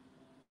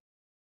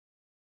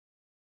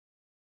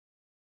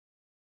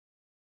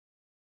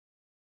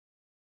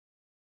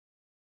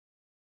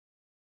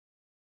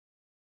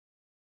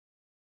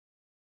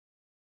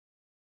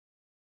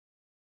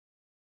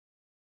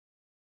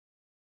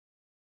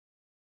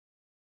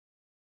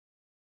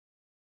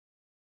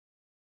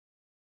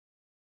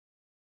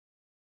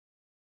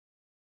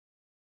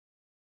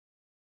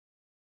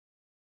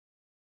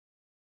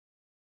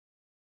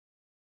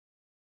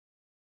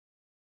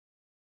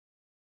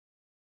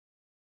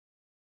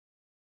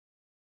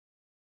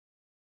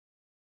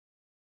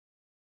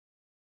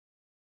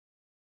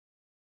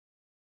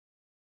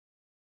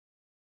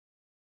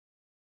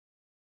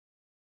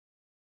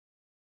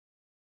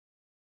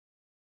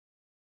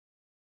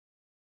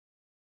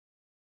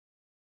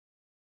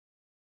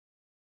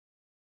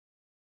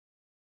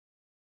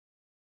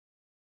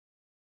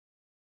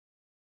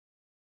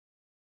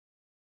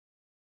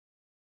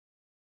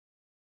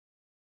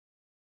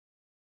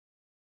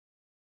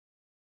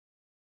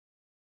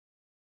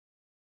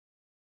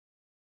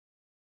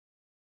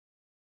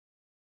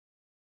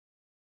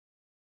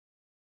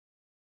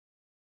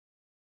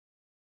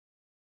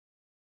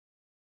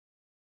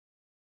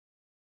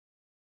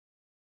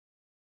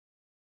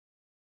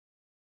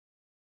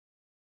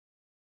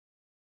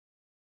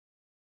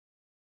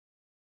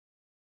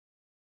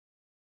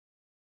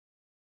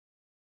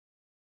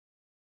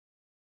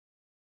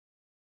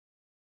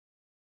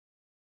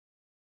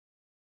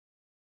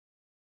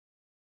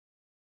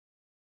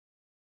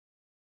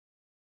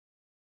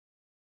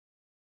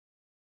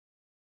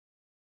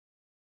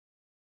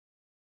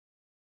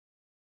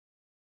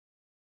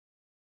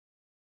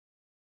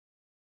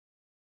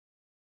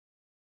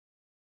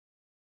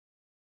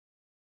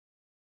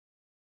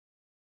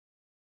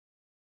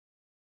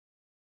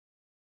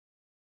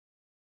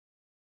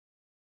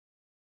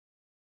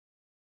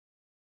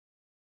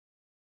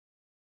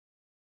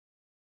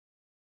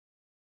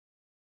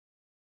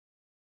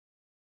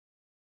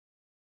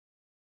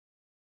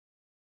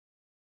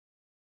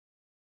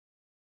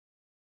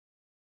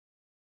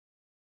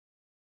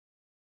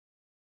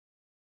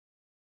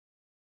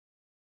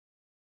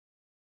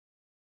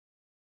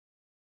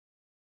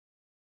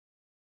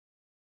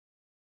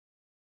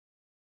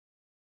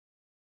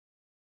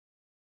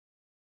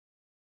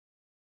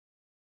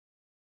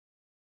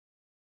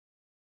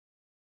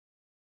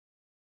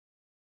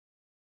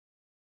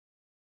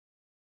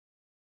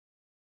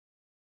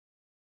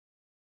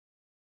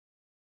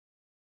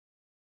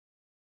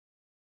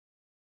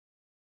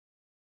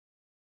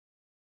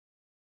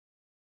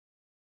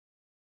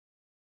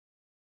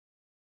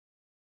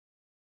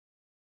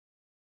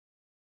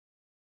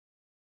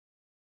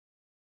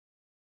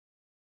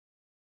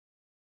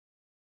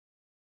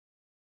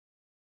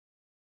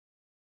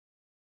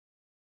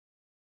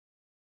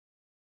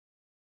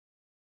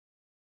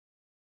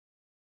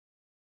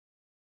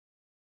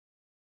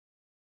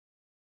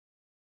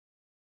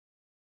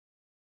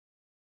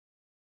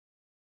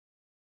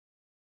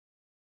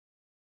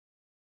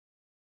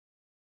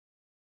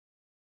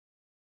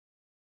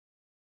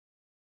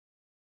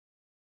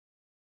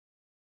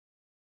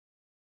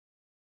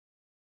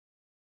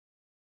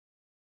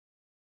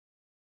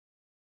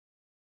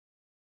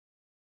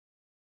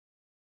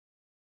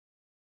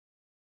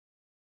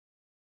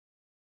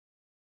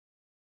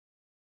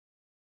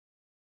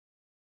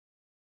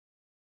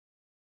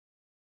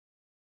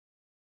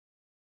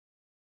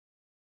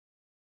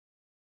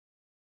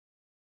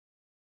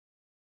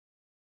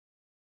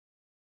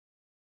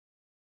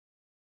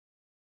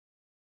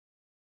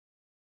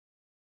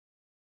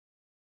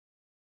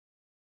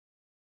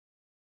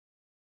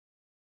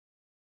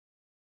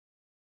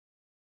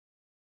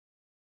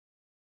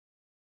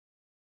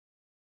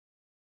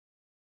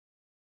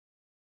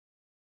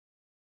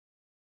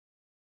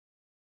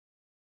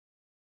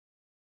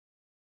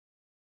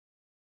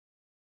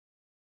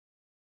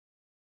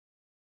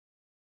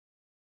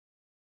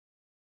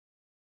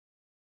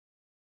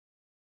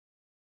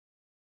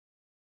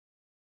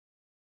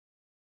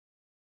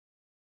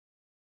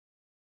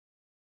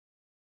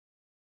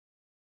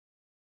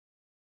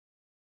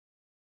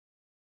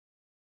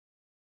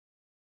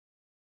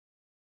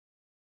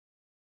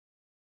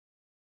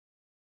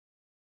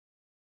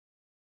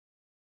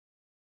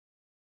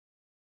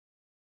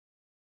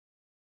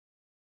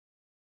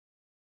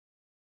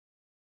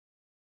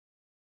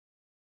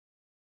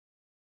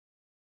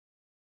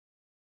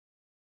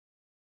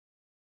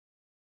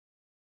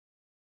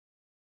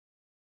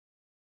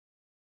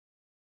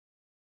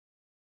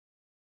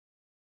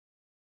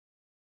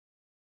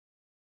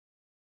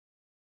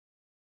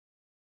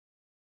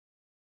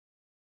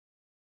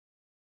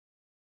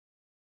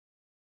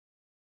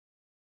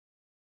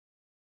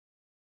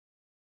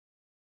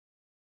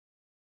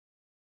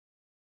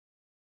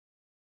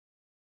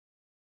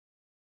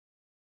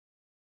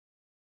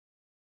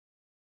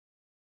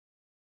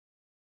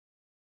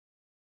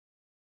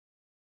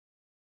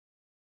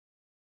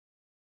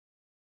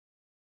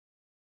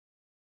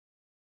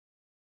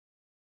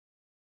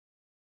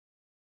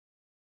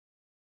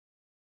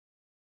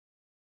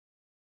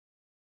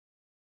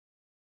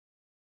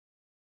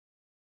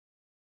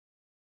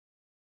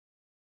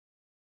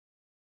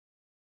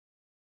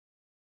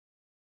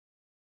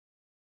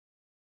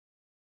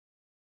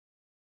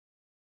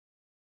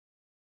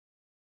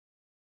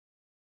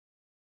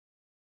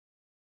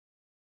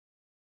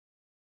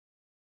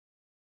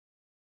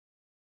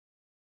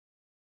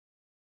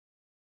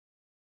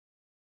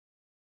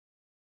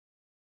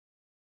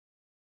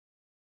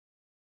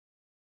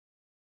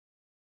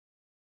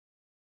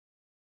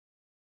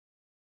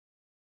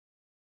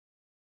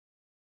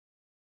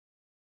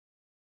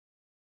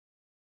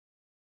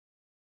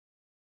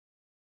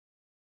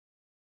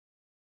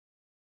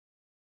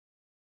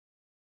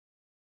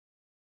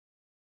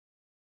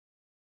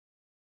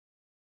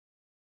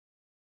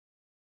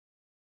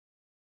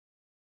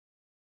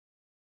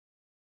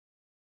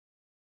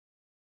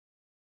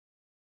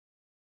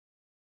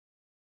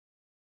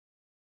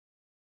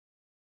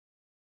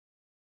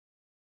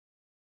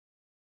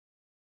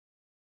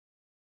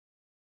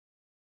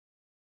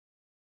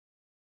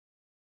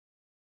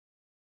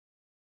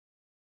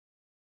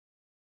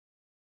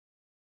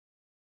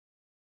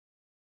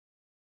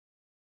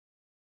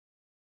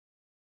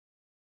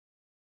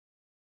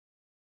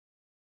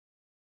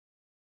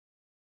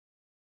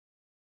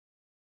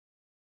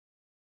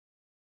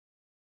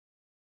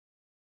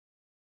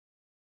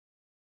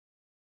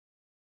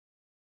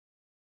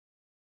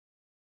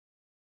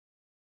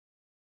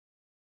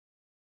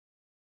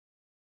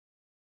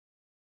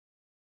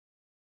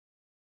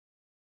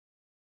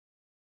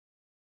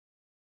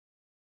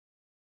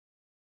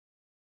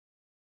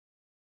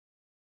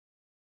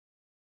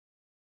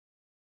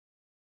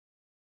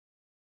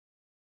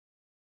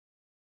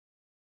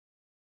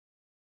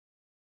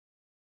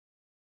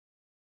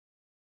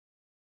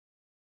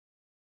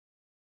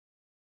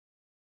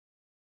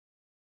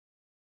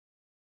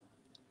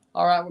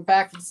 All right, we're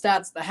back to the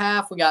stats at the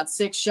half. We got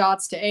 6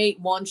 shots to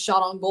 8, 1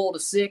 shot on goal to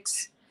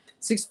 6,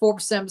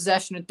 64%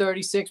 possession to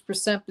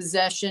 36%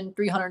 possession,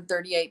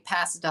 338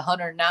 passes to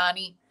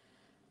 190,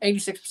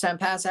 86%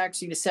 pass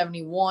accuracy to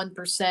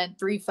 71%,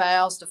 3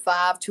 fouls to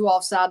 5, 2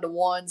 offside to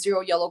 1, 0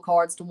 yellow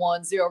cards to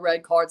 1, 0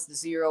 red cards to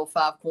 0,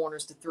 5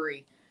 corners to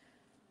 3.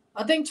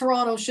 I think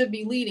Toronto should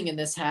be leading in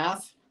this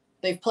half.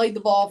 They've played the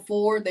ball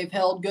forward. They've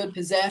held good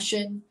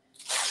possession.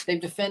 They've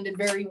defended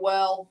very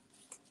well.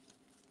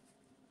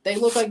 They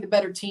look like the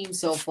better team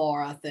so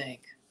far, I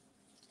think.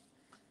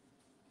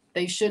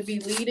 They should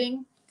be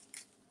leading.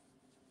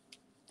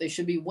 They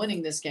should be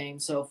winning this game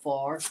so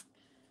far.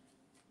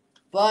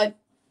 But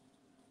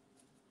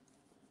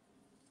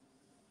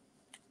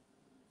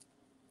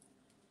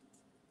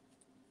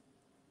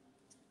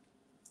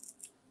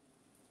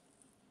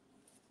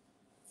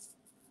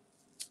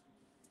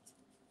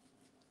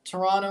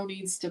Toronto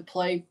needs to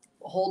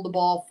hold the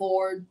ball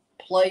forward,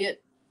 play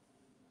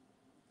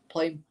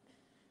a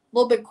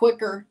little bit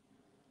quicker.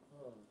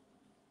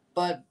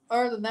 But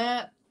other than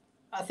that,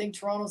 I think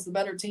Toronto's the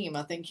better team.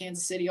 I think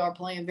Kansas City are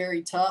playing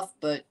very tough,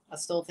 but I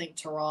still think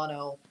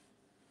Toronto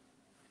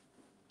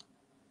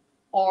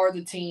are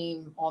the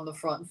team on the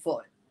front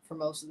foot for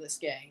most of this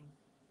game.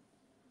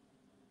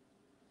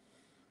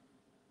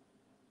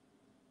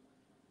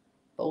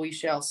 But we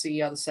shall see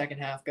how the second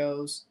half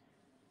goes.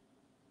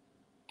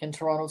 Can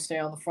Toronto stay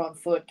on the front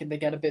foot? Can they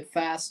get a bit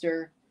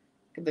faster?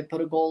 Can they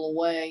put a goal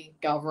away?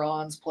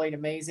 Gavron's played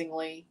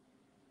amazingly.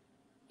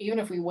 Even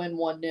if we win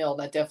 1-0,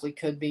 that definitely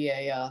could be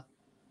a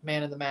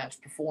man of the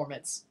match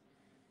performance.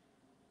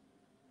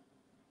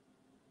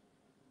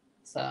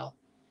 So,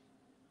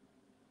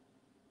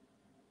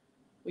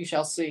 we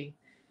shall see.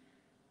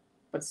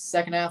 But the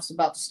second half's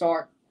about to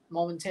start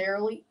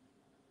momentarily.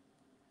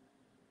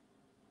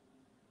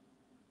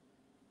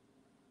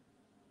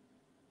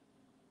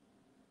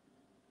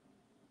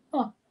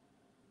 Huh.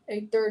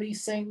 8:30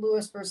 St.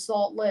 Louis versus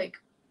Salt Lake.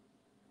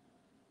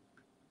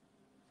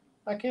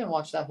 I can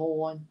watch that whole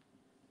one.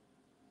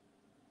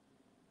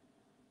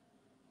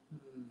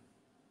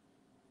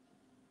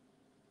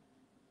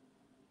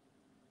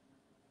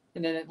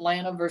 And then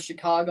Atlanta versus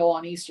Chicago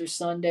on Easter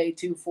Sunday,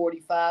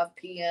 2:45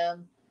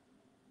 p.m.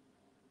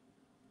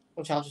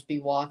 Which I'll just be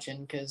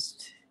watching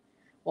because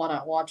why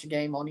not watch a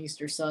game on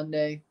Easter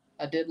Sunday?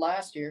 I did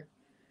last year.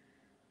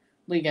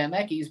 Liga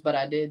MX, but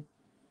I did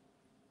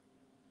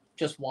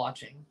just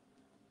watching.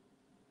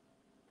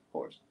 Of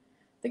course.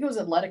 I think it was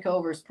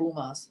Atletico versus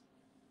Pumas.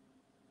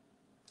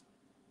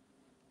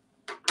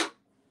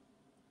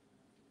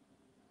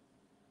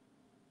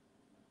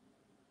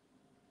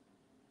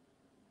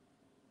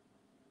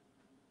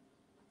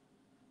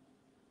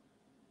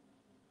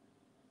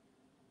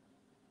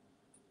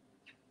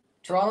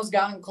 Toronto's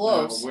gotten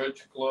close. Now,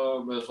 which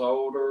club is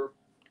older?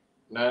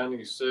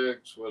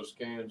 96 was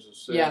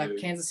Kansas City. Yeah,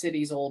 Kansas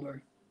City's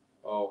older.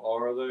 Oh,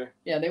 are they?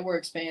 Yeah, they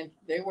were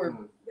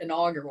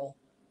inaugural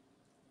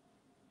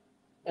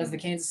as the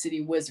Kansas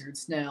City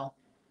Wizards. Now,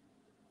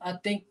 I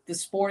think the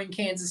Sporting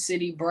Kansas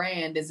City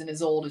brand isn't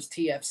as old as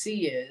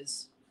TFC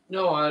is.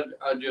 No, I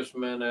just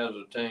meant as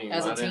a team.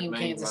 As a I team, didn't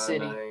mean Kansas my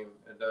City. Name.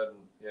 It doesn't.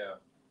 Yeah.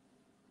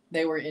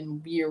 They were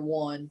in year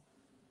 1.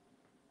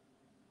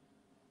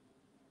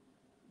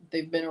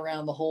 They've been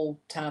around the whole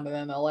time of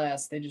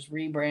MLS. They just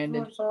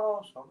rebranded. That's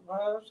awesome.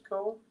 That's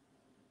cool.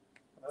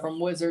 From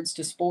Wizards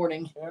to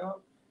Sporting. Yeah.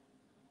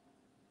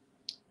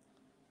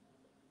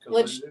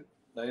 Because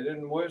they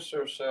didn't wish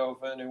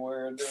themselves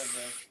anywhere, did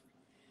they?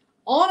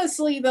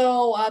 Honestly,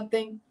 though, I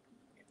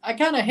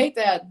kind of hate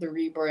the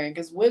rebrand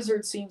because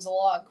Wizards seems a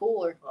lot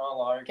cooler. I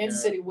like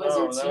Kansas City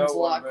Wizards seems a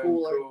lot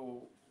cooler.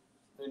 Cool.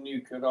 Then you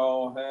could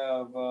all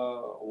have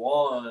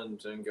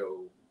wands and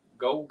go.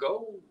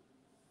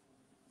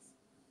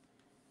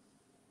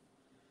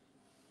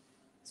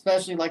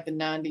 Especially like the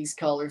 90s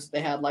colors. They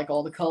had like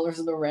all the colors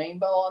of the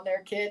rainbow on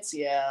their kits.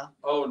 Yeah.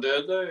 Oh,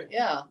 did they?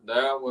 Yeah.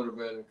 That would have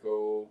been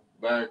cool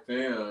back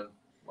then.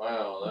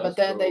 Wow, that's But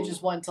then cool. they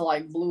just went to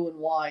like blue and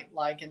white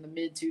like in the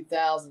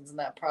mid-2000s, and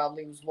that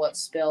probably was what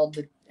spelled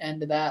the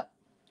end of that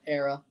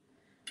era.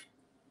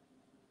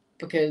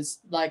 Because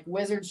like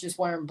Wizards just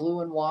wearing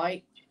blue and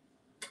white.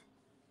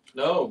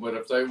 No, but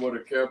if they would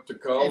have kept the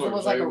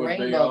colors, like they would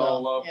rainbow, be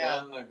all up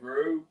yeah. in the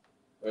group.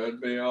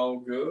 That'd be all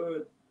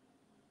good.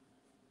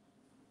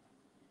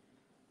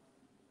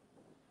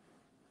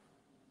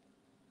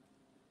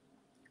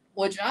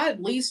 Which I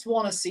at least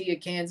want to see a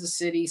Kansas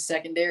City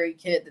secondary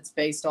kit that's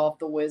based off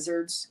the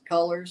Wizards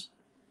colors.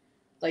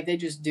 Like they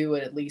just do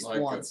it at least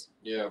once.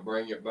 Yeah,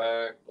 bring it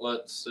back.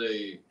 Let's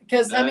see.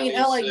 Because I mean,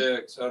 LA.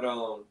 Hold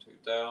on.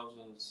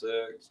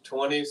 2006.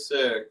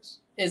 26.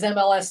 Is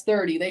MLS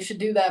 30. They should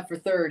do that for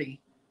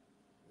 30.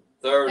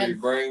 30.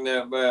 Bring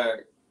that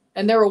back.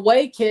 And their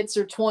away kits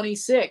are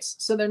 26.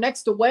 So their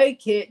next away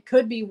kit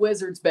could be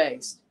Wizards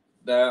based.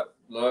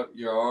 Look,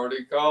 you're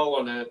already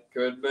calling it.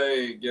 Could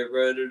be. Get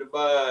ready to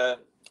buy it.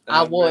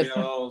 I would. Be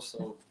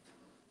awesome.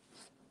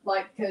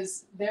 Like,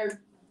 because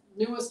their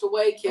newest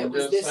away kit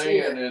was this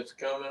year. I'm just saying, it's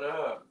coming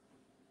up.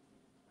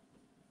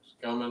 It's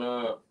coming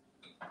up.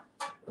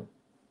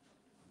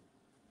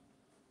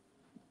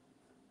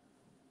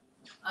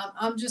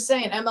 I'm just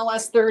saying,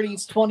 MLS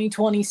 30's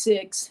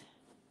 2026.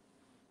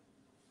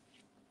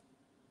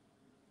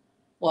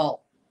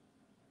 Well,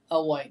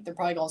 oh wait, they're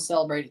probably gonna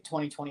celebrate it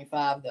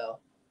 2025 though.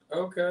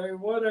 Okay,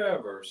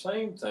 whatever.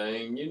 Same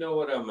thing. You know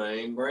what I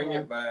mean. Bring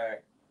it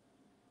back.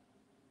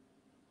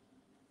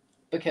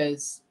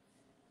 Because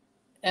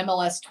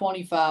MLS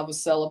 25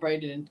 was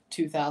celebrated in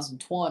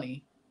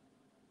 2020.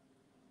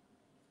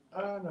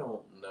 I don't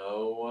know.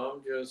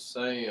 I'm just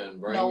saying,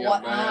 bring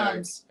it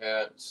back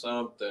at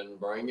something.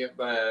 Bring it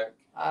back.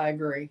 I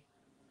agree.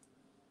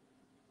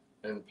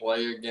 And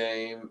play a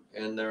game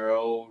in their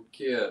old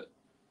kit.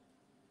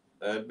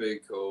 That'd be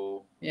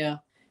cool. Yeah.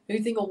 Who do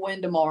you think will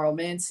win tomorrow,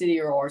 Man City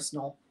or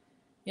Arsenal?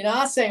 You know,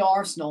 I say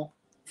Arsenal.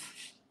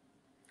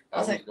 I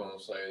was going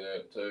to say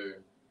that too.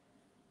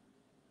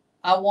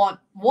 I want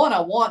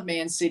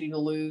Man City to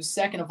lose.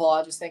 Second of all,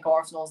 I just think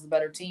Arsenal is the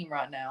better team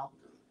right now.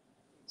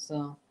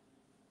 So,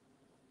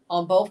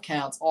 on both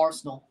counts,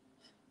 Arsenal.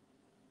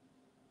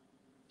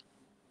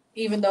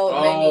 Even though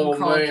it may mean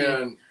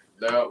Cronky.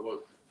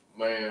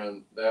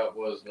 That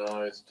was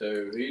nice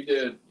too. He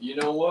did. You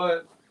know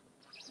what?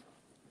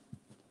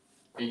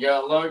 He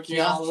got lucky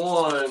on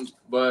one,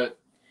 but.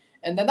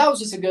 And then that was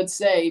just a good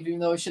save, even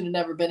though he should have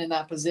never been in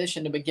that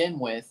position to begin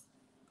with.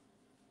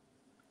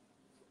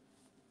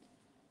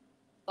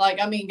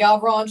 Like, I mean,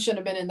 Gavron shouldn't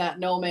have been in that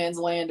no man's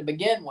land to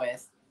begin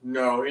with.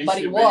 No, he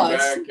should be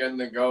back in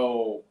the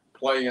goal,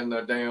 playing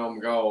the damn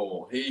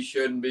goal. He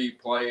shouldn't be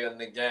playing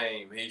the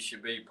game. He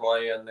should be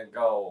playing the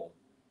goal.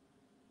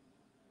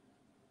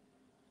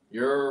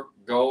 Your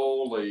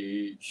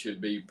goalie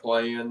should be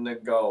playing the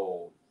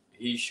goal.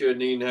 He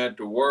shouldn't even have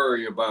to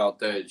worry about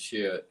that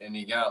shit, and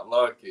he got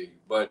lucky.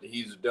 But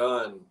he's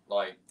done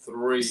like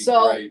 3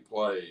 great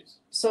plays.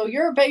 So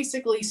you're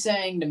basically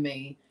saying to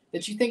me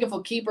that you think if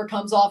a keeper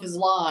comes off his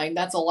line,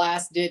 that's a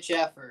last-ditch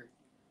effort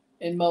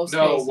in most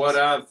cases? No, what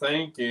I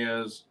think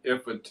is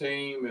if a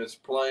team is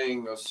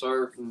playing a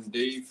certain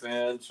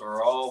defense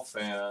or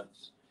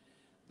offense,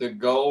 the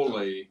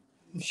goalie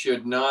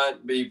should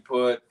not be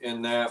put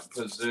in that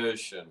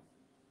position.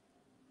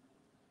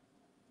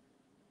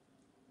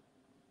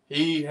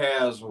 He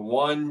has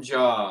one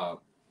job,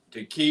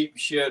 to keep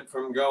shit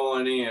from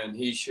going in.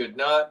 He should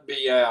not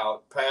be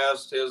out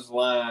past his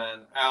line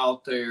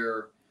out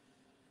there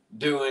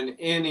doing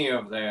any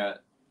of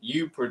that.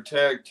 You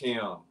protect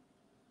him.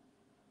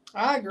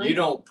 I agree. You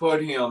don't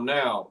put him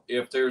now.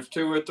 If there's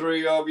 2 or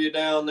 3 of you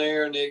down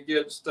there and it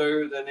gets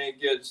through, then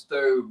it gets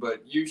through.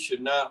 But you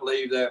should not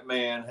leave that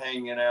man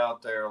hanging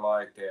out there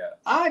like that.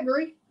 I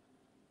agree.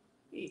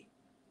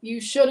 You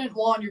shouldn't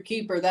want your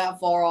keeper that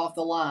far off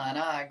the line.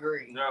 I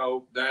agree.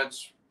 No,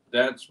 that's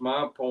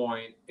my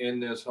point in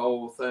this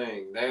whole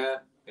thing.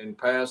 That and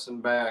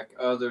passing back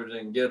other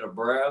than get a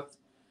breath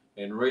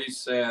and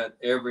reset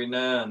every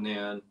now and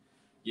then.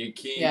 You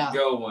keep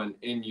going,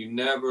 and you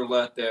never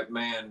let that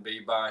man be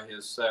by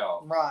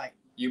himself. Right.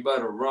 You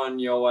better run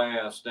your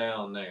ass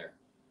down there.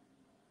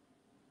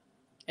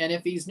 And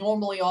if he's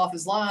normally off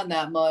his line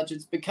that much,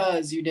 it's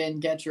because you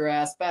didn't get your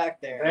ass back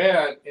there.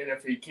 And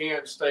if he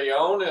can't stay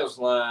on his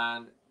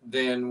line,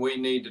 then we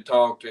need to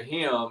talk to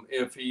him.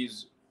 If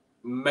he's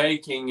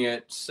making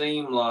it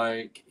seem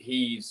like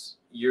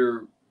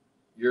you're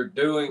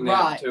doing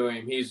that to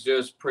him, he's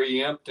just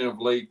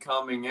preemptively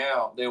coming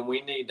out, then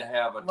we need to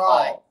have a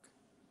talk.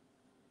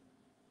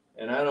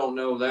 And I don't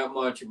know that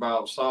much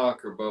about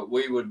soccer, but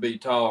we would be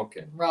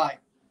talking. Right.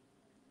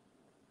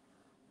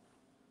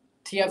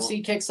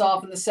 TFC kicks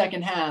off in the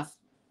second half.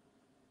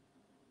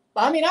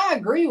 I mean, I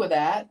agree with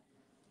that.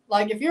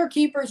 Like, if your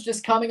keeper's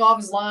just coming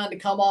off his line to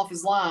come off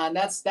his line,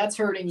 that's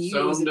hurting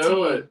you as a team. Some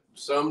do it.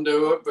 Some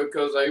do it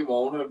because they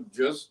want to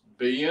just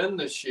be in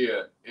the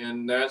shit,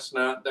 and that's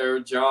not their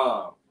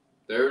job.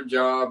 Their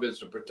job is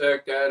to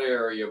protect that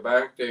area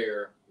back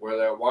there where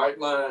that white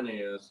line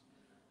is.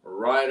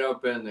 Right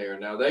up in there.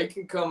 Now, they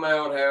can come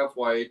out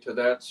halfway to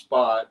that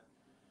spot.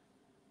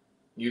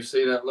 You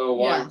see that little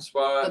white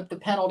spot? The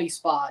penalty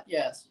spot,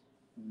 yes.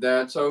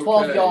 That's okay.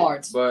 12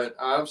 yards. But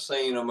I've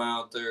seen them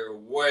out there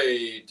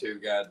way too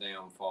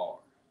goddamn far.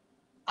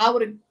 I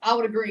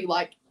would agree.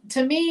 Like,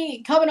 to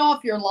me, coming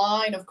off your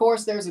line, of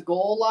course, there's a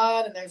goal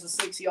line and there's a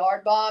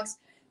 6-yard box.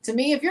 To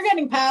me, if you're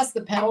getting past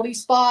the penalty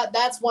spot,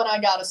 that's when I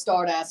got to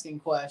start asking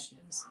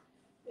questions.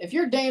 If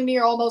you're damn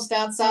near almost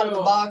outside of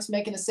the box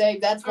making a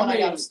save, that's when I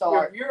got to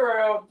start. If you're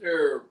out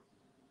there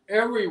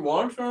every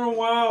once in a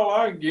while,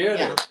 I get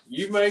it.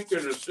 You make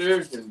the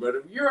decision. But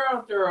if you're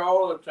out there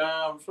all the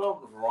time,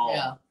 something's wrong.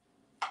 Yeah.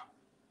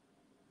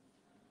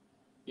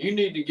 You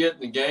need to get in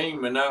the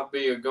game and not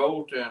be a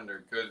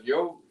goaltender. Because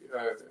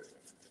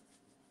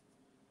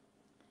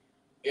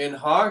in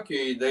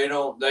hockey, they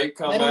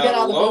come out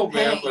a little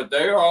bit, but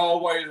they're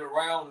always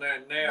around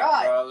that net,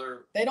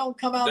 brother. They don't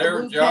come out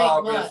Their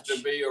job is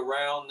to be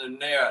around the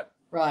net.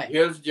 Right.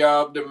 His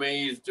job to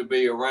me is to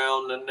be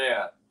around the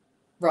net.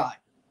 Right.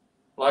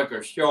 Like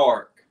a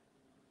shark.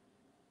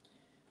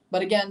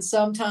 But again,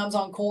 sometimes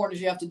on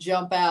corners you have to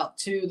jump out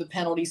to the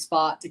penalty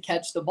spot to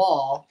catch the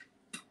ball.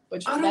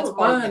 Which I that's don't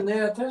part mind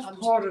that. That's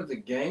part of the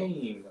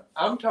game.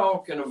 I'm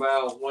talking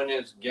about when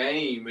it's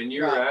game and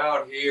you're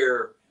out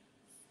here.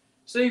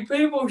 See,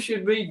 people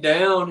should be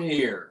down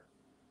here.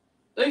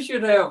 They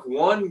should have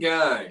one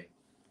guy.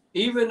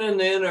 Even in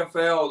the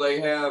NFL, they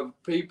have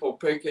people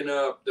picking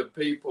up the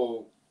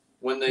people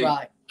when they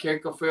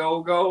kick a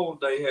field goal.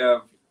 They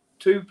have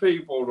 2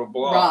 people to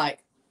block. Right.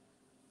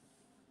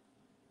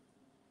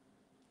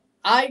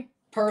 I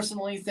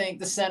personally think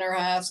the center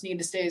halves need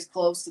to stay as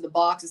close to the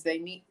box as they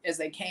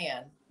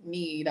can.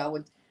 I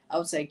would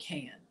say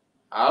can.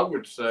 I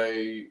would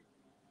say,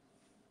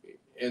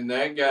 and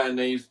that guy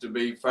needs to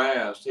be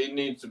fast. He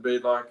needs to be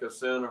like a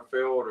center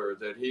fielder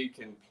that he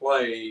can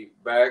play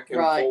back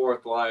and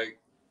forth like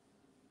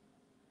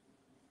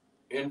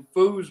in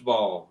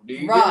foosball. Do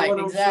you get what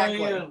I'm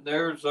saying?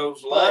 There's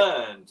those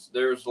lines.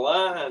 There's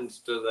lines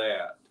to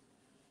that.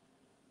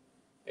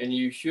 And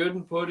you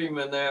shouldn't put him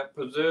in that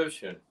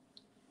position.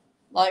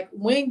 Like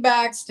wing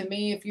backs, to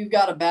me, if you've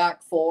got a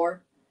back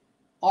 4,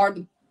 are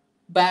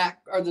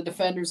the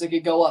defenders that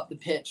could go up the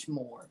pitch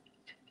more,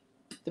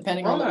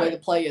 depending on the way the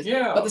play is.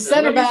 Yeah, but the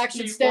center back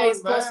should stay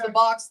as close to the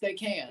box as they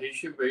can. He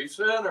should be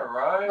center,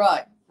 right?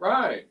 Right.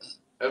 Right.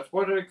 That's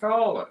what they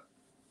call it.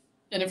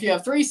 And if you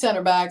have 3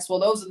 center backs, well,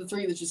 those are the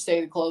 3 that should stay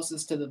the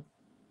closest to the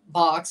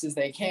box as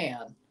they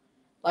can.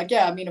 Like,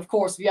 yeah, I mean, of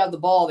course, if you have the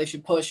ball, they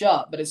should push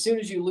up. But as soon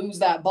as you lose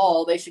that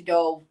ball, they should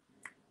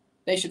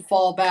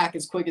fall back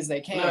as quick as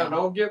they can. No,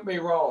 don't get me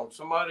wrong.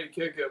 Somebody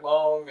kick it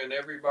long and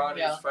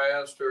everybody's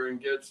faster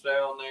and gets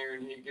down there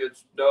and he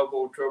gets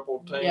double,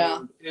 triple teamed.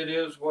 Yeah. It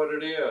is what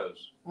it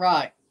is.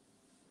 Right.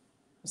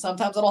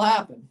 Sometimes it'll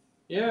happen.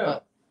 Yeah.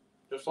 But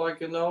just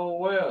like in the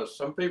Old West.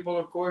 Some people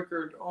are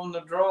quicker on the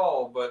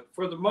draw, but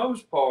for the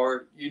most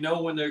part, you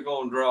know when they're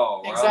going to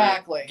draw, right?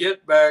 Exactly.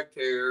 Get back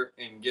there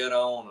and get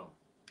on them.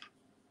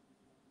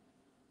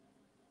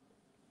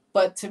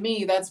 But to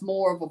me, that's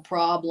more of a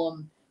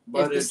problem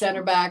if the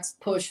center backs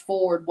push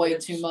forward way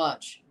too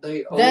much.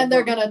 Then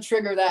they're going to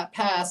trigger that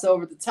pass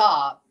over the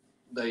top.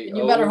 And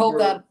you better hope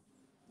that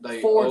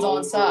forward's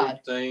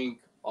onside. They overthink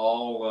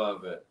all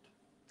of it.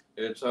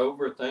 It's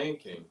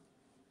overthinking.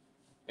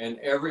 And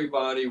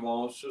everybody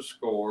wants to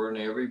score, and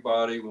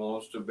everybody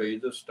wants to be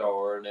the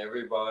star, and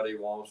everybody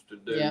wants to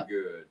do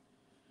good.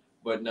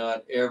 But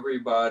not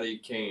everybody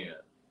can.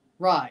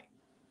 Right.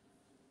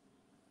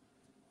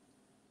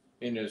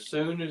 And as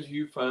soon as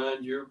you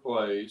find your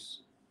place,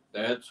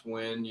 that's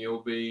when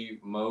you'll be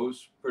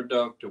most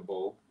productive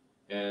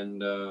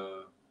and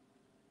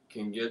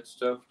can get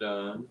stuff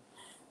done.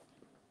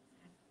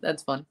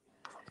 That's fun.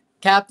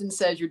 Captain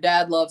says your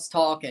dad loves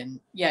talking.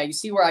 Yeah, you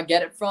see where I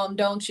get it from,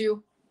 don't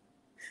you?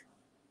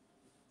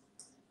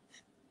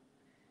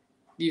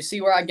 Do you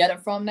see where I get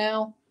it from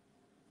now?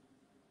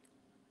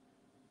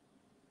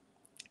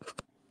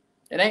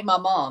 It ain't my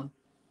mom.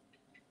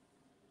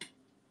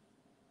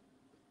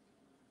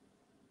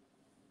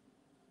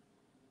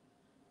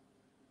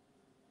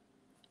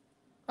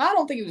 I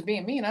don't think he was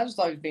being mean. I just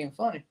thought he was being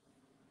funny.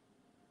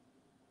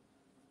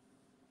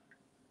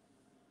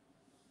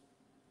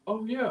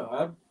 Oh,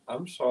 yeah.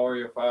 I'm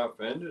sorry if I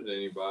offended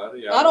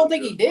anybody. I don't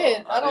think he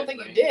did. I don't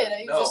think he did.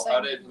 He was just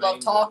saying he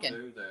loved talking. I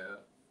didn't mean to do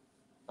that.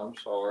 I'm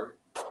sorry.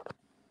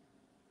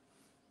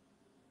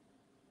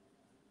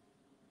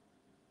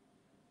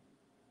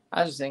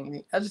 I just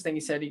think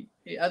he said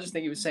I just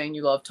think he was saying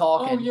you love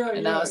talking. Oh, yeah,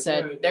 and now I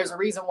said there's a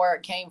reason where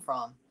it came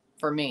from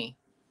for me.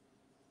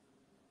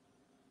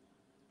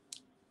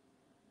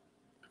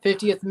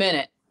 50th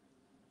minute.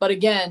 But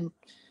again,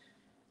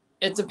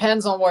 it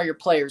depends on where your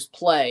players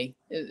play,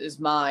 is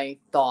my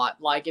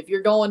thought. Like, if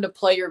you're going to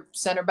play your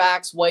center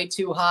backs way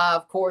too high,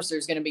 of course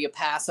there's going to be a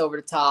pass over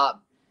the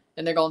top,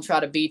 and they're going to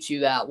try to beat you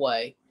that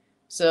way.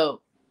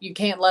 So you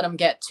can't let them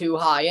get too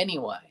high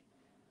anyway.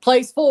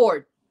 Plays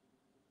forward.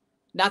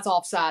 That's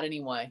offside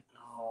anyway.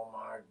 Oh,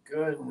 my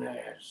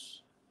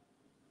goodness.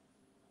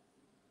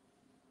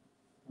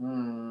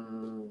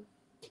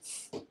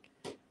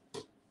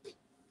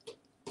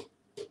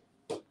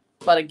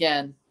 But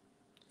again,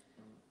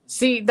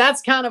 see,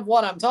 that's kind of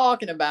what I'm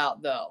talking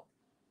about, though.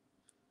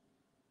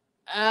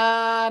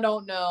 I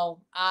don't know.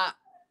 I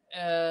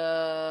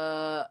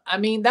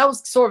mean, that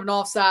was sort of an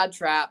offside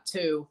trap,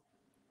 too.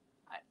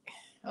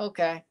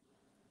 Okay.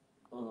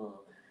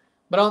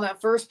 But on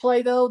that first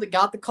play, though, that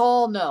got the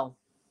call, no.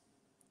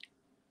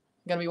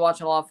 I'm going to be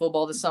watching a lot of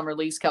football this summer.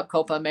 Leagues Cup,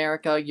 Copa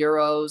America,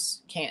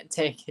 Euros. Can't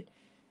take it.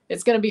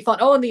 It's going to be fun.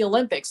 Oh, and the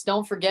Olympics.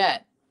 Don't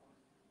forget.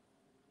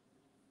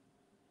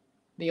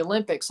 The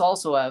Olympics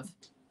also have.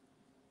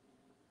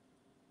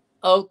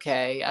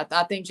 Okay.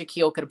 I think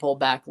Shaquille could have pulled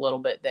back a little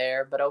bit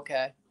there, but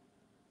okay.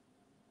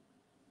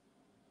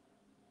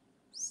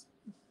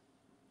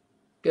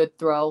 Good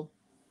throw.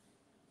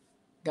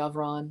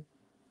 Gavron.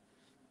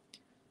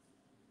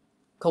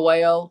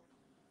 Coelho.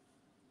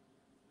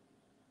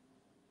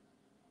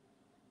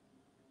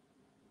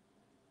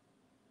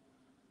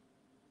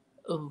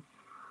 Ooh.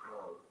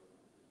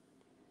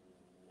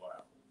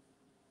 Wow.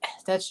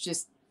 That's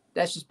just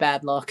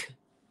bad luck.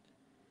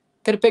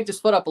 Could have picked his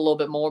foot up a little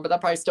bit more, but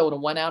that probably still would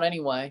have went out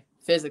anyway.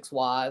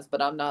 physics-wise,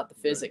 but I'm not the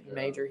physics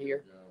major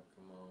here.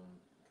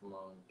 Come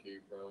on,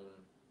 keep running.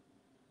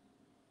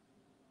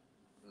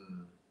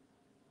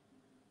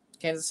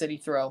 Kansas City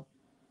throw.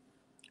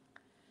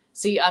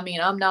 See, I mean,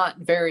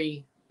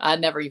 I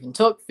never even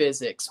took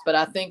physics, but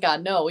I think I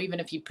know, even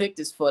if you picked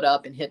his foot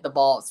up and hit the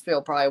ball, it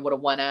still probably would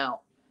have went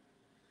out.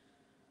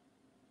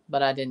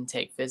 But I didn't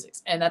take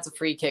physics. And that's a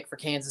free kick for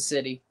Kansas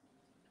City.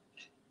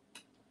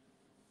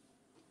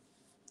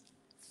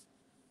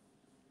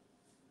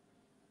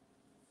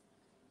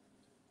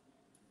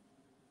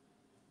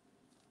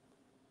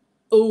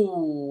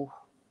 Ooh.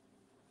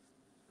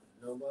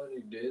 Nobody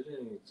did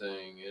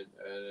anything.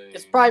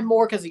 It's probably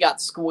more because he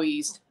got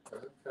squeezed,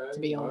 to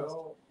be honest.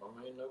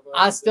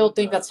 I still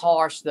think that's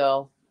harsh,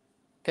 though,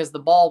 because the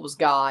ball was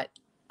got.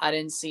 I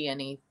didn't see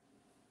any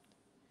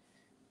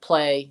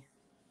play.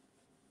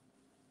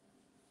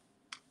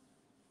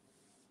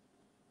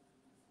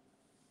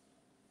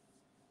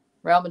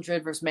 Real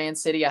Madrid versus Man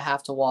City, I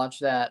have to watch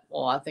that.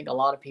 Well, I think a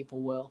lot of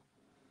people will.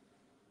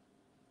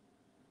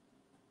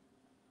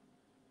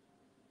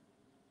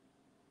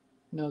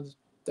 No,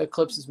 the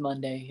Eclipse is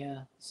Monday,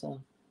 yeah.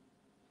 So,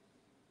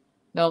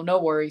 no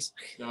worries.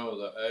 No,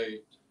 the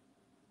 8th.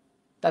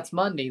 That's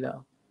Monday,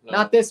 though. No.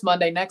 Not this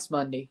Monday, next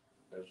Monday.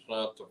 It's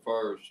not the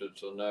 1st,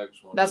 it's the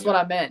next one. That's what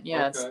I meant,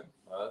 yeah. Okay.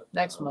 It's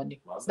next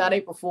Monday. It's not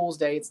April Fool's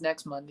Day, it's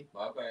next Monday.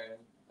 My bad.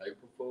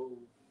 April Fool's.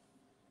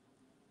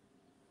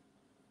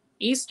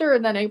 Easter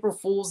and then April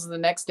Fool's the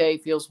next day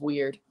feels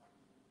weird.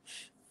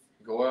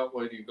 Go out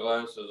with your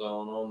glasses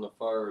on the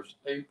 1st.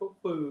 April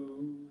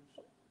Fool's.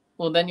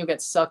 Well, then you'll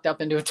get sucked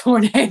up into a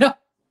tornado.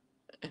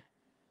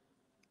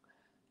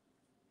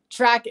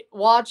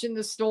 Watching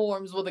the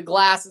storms with the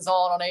glasses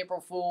on April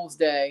Fool's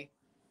Day.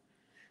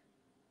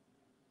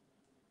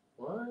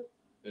 What?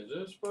 Is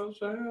this supposed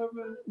to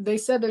happen? They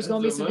said there's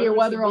going to be severe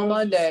weather on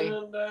Monday.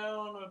 Send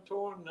down a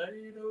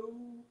tornado?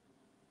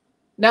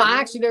 Now,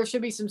 actually, there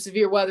should be some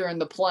severe weather in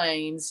the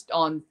plains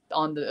on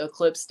the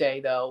eclipse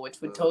day, though,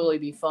 which would totally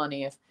be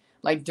funny if,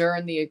 like,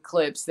 during the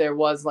eclipse, there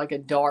was, like, a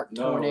dark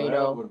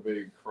tornado. That would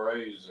be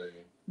crazy.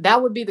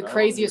 That would be the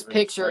craziest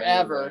picture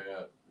ever.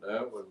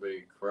 That would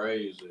be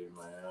crazy,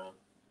 man.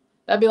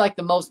 That'd be, like,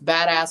 the most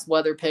badass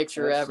weather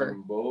picture ever.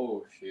 Some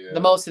bullshit. The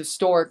most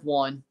historic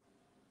one,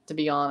 to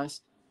be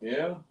honest.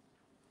 Yeah.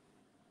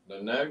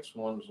 The next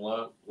one's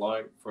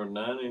like for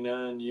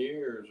 99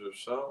 years or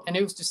so. And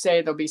who's to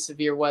say there'll be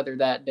severe weather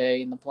that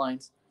day in the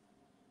plains?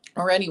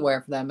 Or anywhere,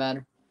 for that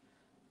matter.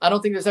 I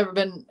don't think there's ever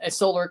been a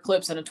solar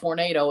eclipse and a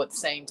tornado at the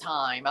same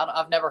time.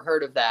 I've never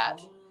heard of that.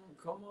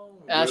 Come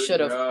on. I should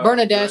have.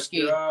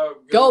 Bernadeschi.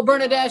 Go,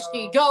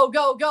 Bernadeschi. Go,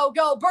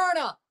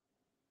 Berna.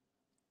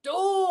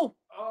 Oh,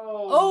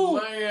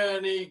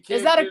 man. He kicked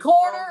Is that a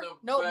corner?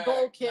 No,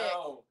 goal kick.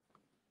 No.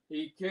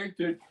 He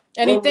kicked it.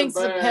 And he thinks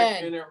it's a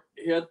pen. And it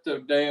hit the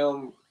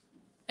damn.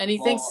 And he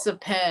thinks it's a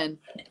pen.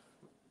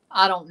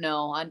 I don't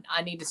know.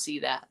 I need to see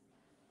that.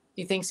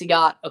 He thinks he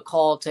got a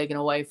call taken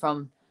away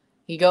from.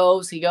 He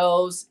goes.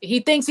 He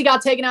thinks he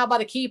got taken out by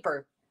the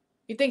keeper.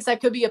 He thinks that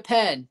could be a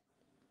pen.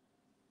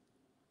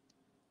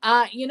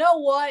 You know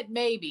what?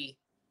 Maybe.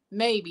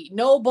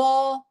 No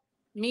ball.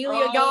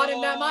 Melia got him.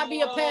 That might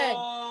be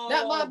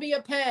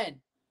a pen.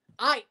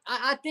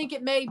 I think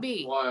it may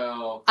be.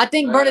 Wow. I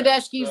think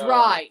Bernadeschi's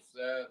right.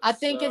 I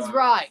think it's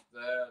right.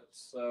 That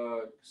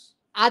sucks.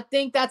 I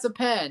think that's a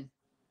pen.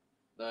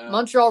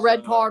 Montreal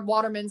red card.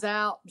 Waterman's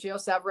out. Gio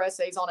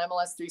Savarese's on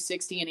MLS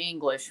 360 in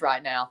English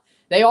right now.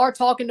 They are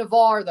talking to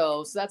VAR,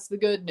 though, so that's the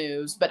good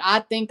news. But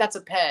I think that's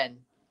a pen.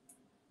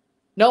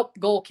 Nope,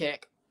 goal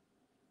kick.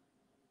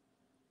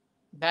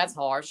 That's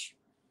harsh.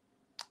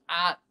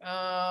 I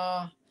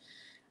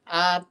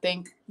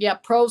think, yeah,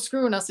 pro's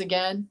screwing us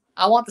again.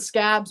 I want the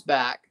Scabs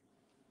back.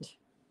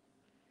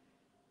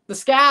 The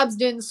Scabs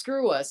didn't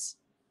screw us,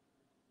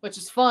 which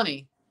is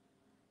funny.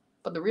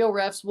 But the real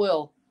refs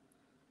will.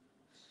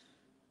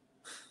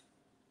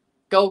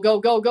 Go.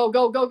 Ball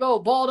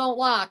don't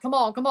lie. Come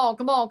on. Come on.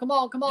 Come on.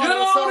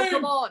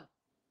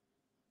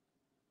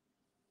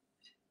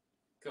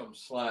 Come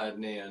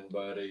sliding in,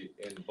 buddy,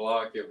 and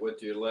block it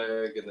with your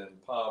leg and then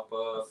pop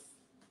up.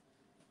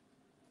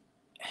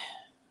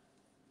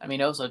 I mean,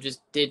 Oso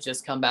did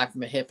come back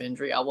from a hip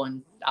injury. I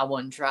wouldn't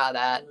try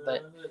that,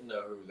 but I didn't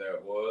know who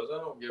that was. I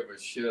don't give a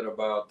shit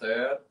about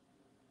that.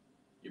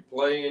 You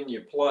play and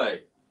you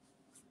play.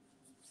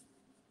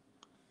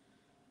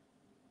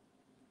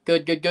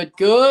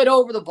 Good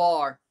over the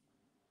bar.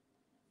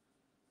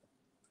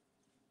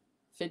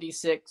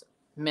 56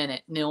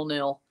 minute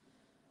 0-0.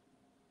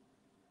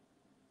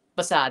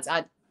 Besides,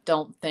 I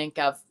don't think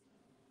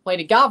Wait,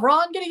 did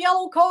Gavron get a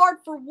yellow card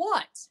for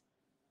what?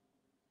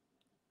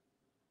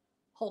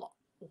 Hold on.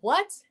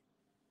 What?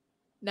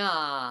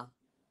 Nah.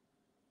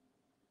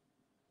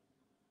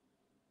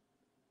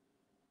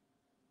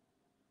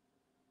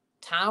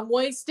 Time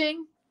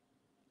wasting?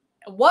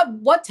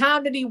 What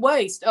time did he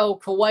waste? Oh,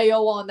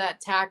 Coelho on that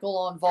tackle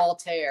on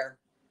Voltaire.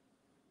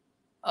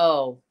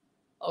 Oh,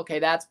 okay,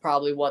 that's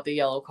probably what the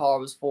yellow card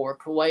was for.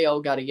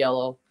 Coelho got a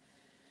yellow.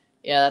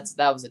 Yeah,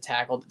 that was a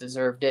tackle that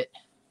deserved it.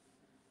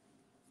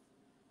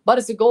 But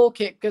it's a goal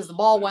kick because the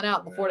ball went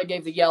out before they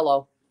gave the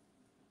yellow.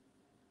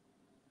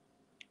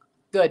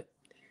 Good.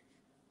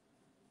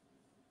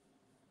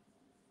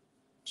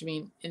 Which, I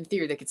mean, in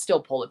theory, they could still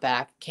pull it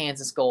back.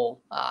 Kansas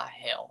goal. Ah,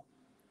 hell.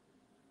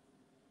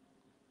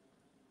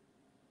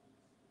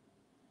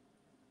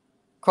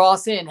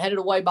 Cross in, headed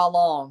away by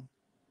Long.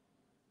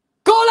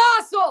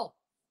 Golazo!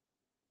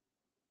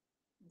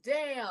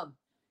 Damn.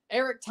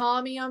 Eric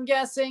Tommy, I'm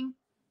guessing.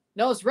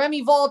 No, it's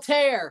Remy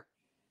Voltaire.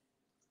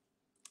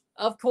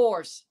 Of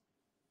course.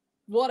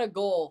 What a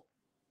goal.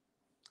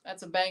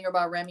 That's a banger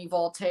by Remy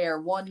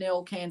Voltaire.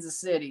 1-0 Kansas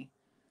City.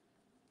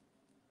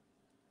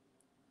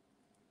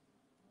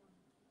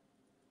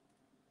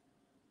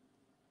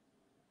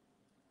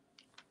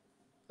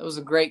 That was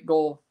a great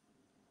goal.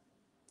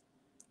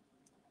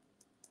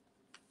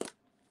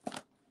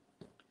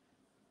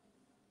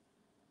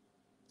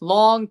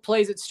 Long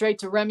plays it straight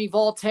to Remy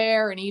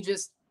Voltaire, and he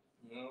just...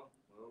 Yeah,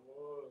 that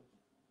was.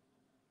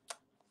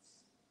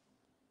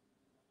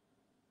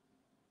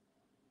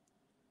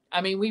 I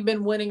mean, we've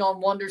been winning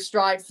on Wonder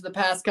Strike for the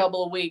past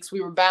couple of weeks.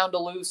 We were bound to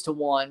lose to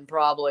one,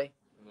 probably.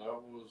 That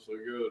was a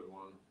good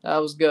one. That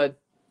was good.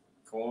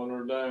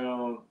 Corner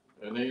down,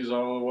 and he's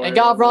all the way. And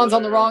Gavron's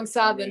on the wrong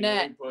side of the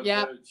net.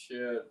 Yeah.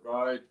 Shit,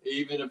 right?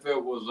 Even if it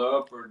was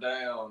up or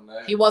down.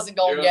 He wasn't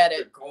going to get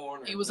it.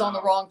 Corner, he was on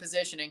the wrong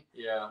positioning.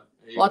 Yeah.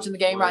 Watching the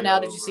game right now,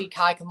 did you see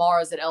Kai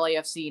Kamara's at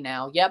LAFC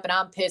now? Yep, and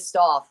I'm pissed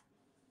off.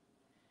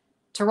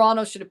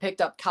 Toronto should have picked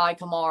up Kai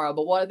Kamara,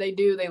 but what did they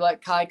do? They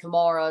let Kai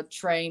Kamara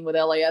train with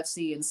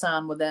LAFC and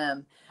sign with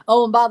them.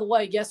 Oh, and by the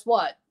way, guess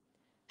what?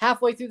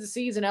 Halfway through the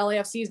season,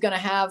 LAFC is going to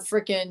have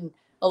freaking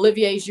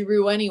Olivier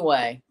Giroud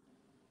anyway.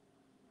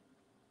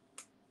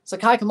 So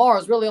Kai Kamara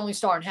is really only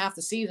starting half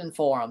the season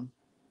for him.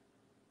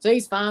 So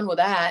he's fine with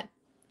that.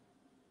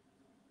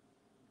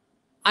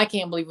 I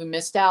can't believe we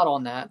missed out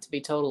on that, to be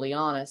totally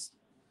honest.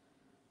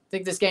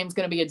 Think this game's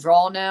going to be a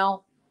draw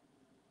now?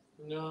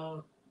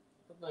 No.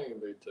 I think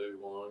it'll be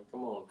 2-1.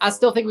 Come on. I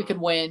still think we can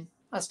win.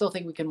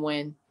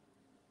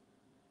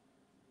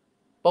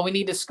 But we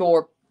need to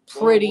score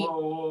pretty...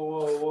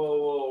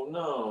 Whoa.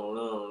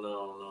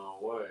 No.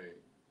 Wait.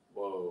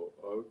 Whoa.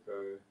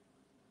 Okay.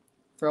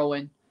 Throw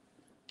in.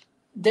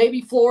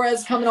 Davy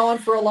Flores coming on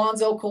for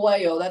Alonso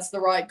Coelho. That's the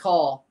right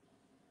call.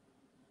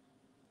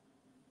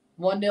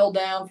 1-0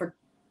 down for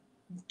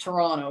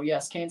Toronto.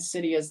 Yes, Kansas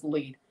City has the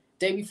lead.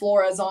 Davy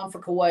Flores on for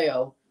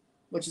Coelho,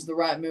 which is the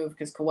right move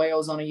because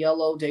Coelho's on a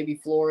yellow. Davy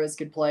Flores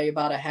could play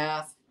about a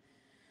half.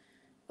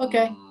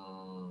 Okay.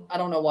 I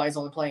don't know why he's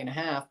only playing a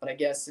half, but I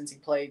guess since he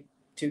played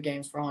 2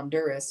 games for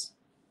Honduras.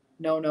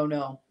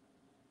 No.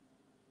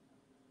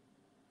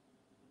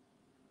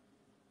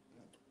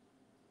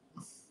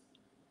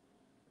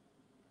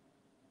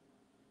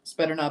 This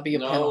better not be a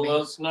penalty. No,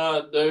 let's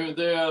not do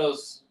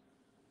this.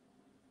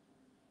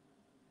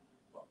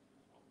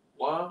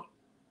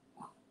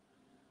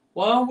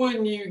 Why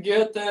wouldn't you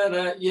get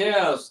that?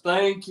 Yes,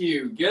 thank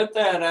you. Get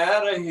that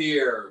out of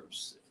here.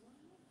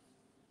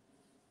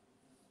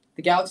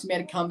 The Galaxy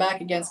made a comeback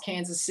against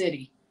Kansas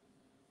City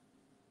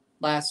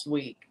last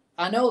week.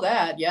 I know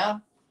that, yeah.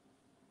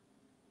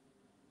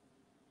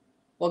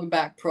 Welcome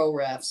back, pro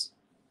refs.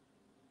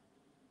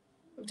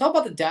 We talk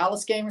about the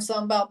Dallas game or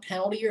something about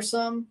penalty or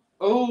something.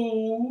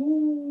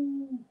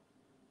 Oh.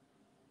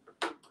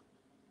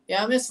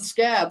 Yeah, I missed the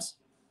scabs.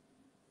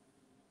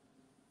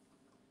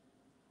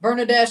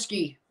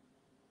 Bernadeschi.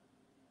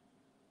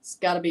 It's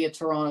got to be a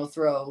Toronto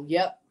throw.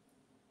 Yep.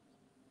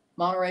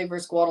 Monterrey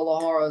versus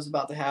Guadalajara is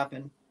about to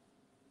happen.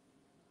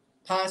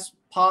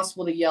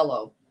 Possible to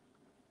yellow.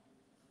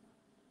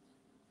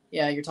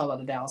 Yeah, you're talking about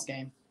the Dallas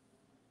game.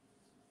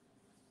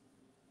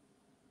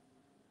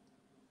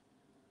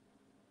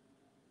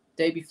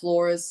 Davy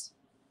Flores.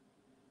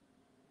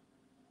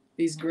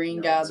 These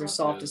green guys are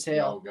soft as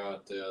hell.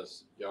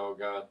 Y'all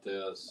got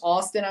this.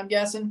 Austin, I'm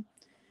guessing.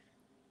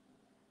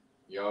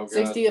 Y'all got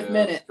 60th this.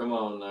 minute. Come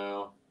on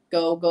now.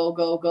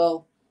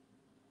 Go.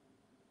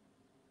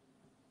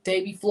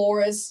 Davy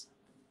Flores.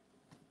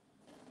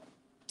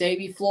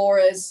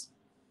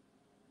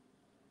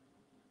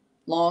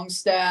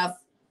 Longstaff.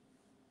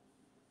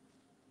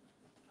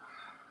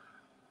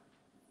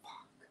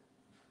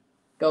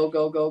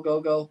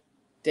 Go.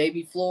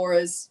 Davy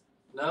Flores.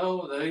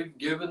 No, they've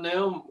given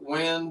them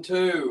win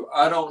too.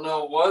 I don't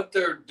know what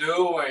they're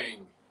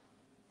doing.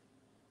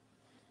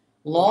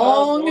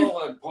 Long. Well,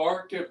 I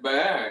parked it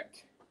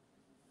back.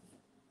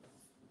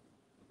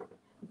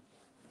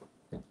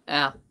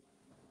 Yeah.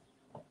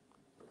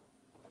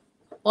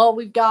 Well,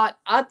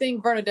 I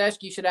think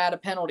Bernadeschi should add a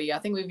penalty. I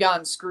think we've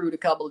gotten screwed a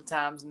couple of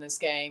times in this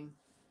game.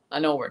 I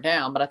know we're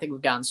down, but I think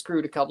we've gotten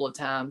screwed a couple of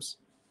times.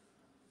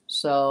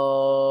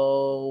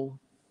 So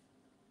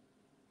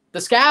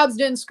the Scabs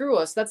didn't screw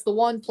us. That's the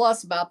one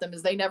plus about them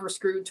is they never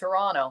screwed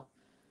Toronto.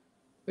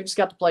 We just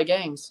got to play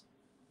games.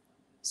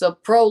 So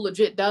Pro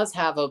legit does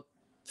have a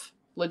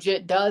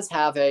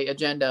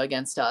agenda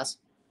against us,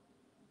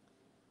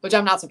 which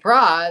I'm not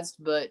surprised,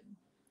 but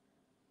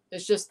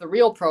it's just the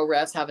real pro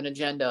refs have an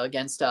agenda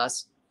against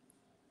us.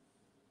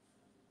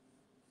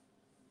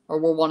 Or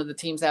we're one of the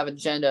teams that have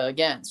agenda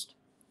against.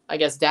 I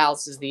guess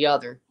Dallas is the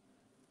other.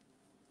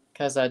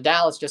 Because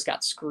Dallas just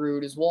got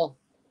screwed as well.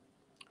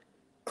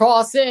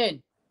 Cross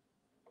in.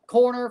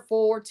 Corner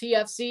for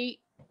TFC.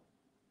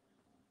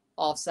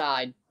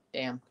 Offside.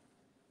 Damn.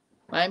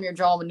 Miami are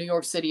drawing with New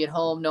York City at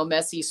home. No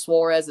Messi,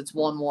 Suarez. It's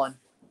 1-1.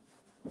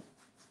 I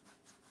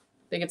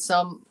think at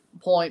some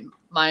point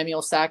Miami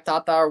will sack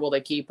Tata, or will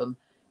they keep him?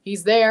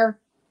 He's there.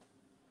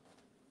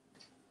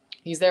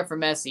 He's there for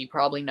Messi.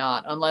 Probably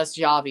not, unless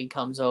Xavi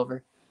comes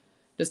over.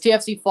 Does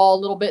TFC fall a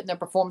little bit in their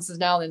performances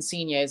now that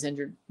Insigne is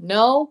injured?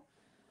 No.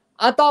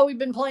 I thought we've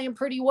been playing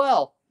pretty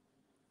well.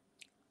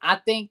 I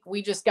think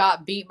we just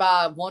got beat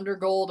by a wonder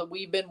goal that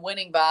we've been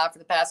winning by for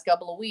the past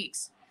couple of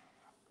weeks.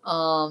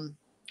 I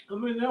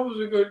mean, that was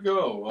a good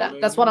goal.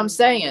 That's what I'm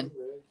saying.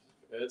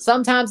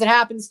 Sometimes it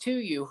happens to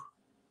you.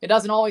 It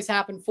doesn't always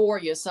happen for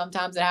you.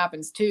 Sometimes it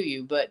happens to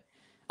you. But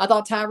I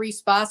thought Tyrese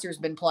Spicer's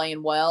been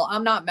playing well.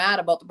 I'm not mad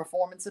about the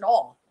performance at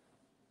all.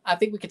 I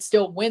think we could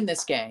still win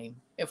this game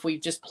if we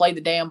just play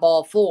the damn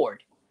ball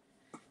forward.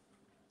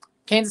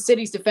 Kansas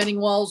City's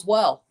defending well as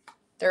well.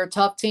 They're a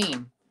tough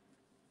team.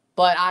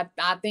 But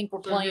I think we're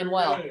playing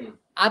well.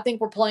 I think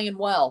we're playing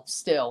well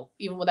still,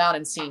 even without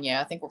Insigne.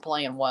 I think we're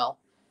playing well.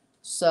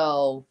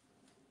 So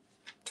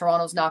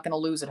Toronto's not going to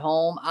lose at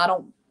home.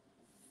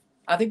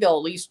 I think they'll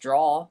at least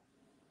draw.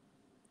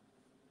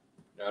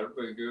 That'll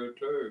be good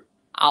too.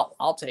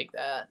 I'll take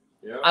that.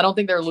 Yeah. I don't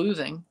think they're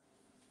losing.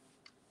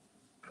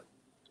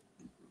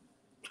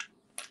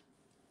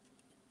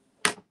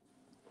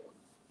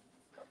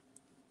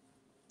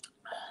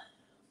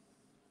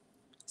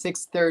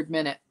 Third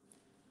minute.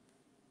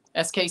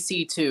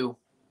 SKC 2.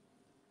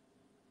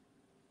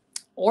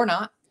 Or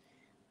not.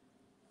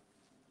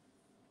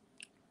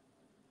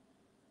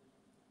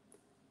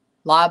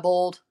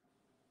 Leibold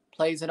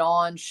plays it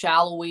on.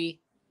 Shallowy.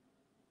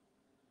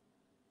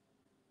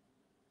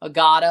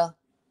 Agata.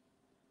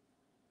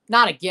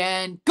 Not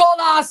again.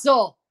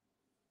 Golazo!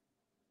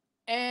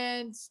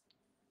 And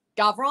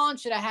Gavron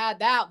should have had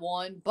that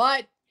one,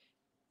 but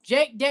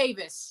Jake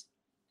Davis.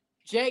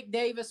 Jake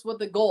Davis with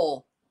the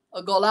goal.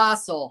 A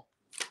golazo.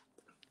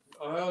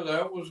 Oh,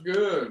 that was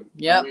good.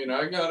 Yep. I mean,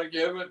 I got to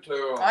give it to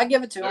them. I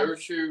give it to them. They're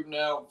shooting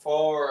out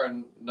far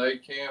and they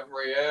can't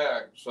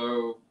react,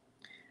 so.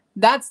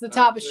 That's the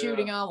type of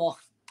shooting I want.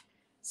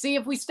 See,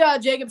 if we still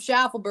had Jacob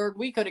Schaffelberg,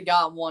 we could have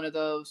gotten one of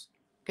those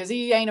because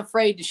he ain't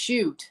afraid to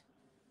shoot.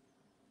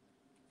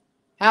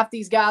 Half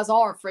these guys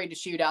are afraid to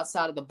shoot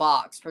outside of the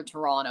box for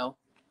Toronto.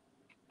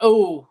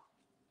 Oh.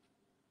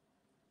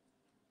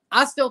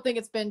 I still think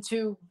it's been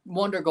 2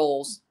 wonder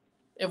goals.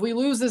 If we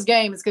lose this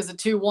game, it's because of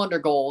 2 wonder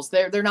goals.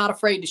 They're not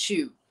afraid to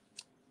shoot.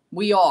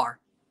 We are.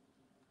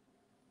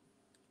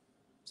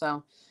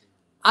 So,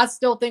 I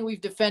still think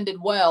we've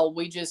defended well.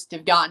 We just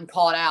have gotten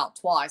caught out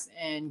twice.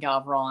 And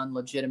Gavron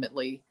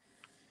legitimately.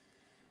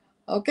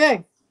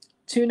 Okay.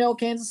 2-0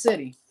 Kansas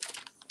City.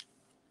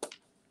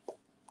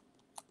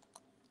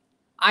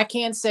 I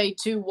can't say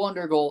 2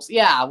 wonder goals.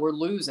 Yeah, we're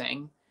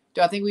losing.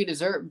 Do I think we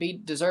deserve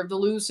to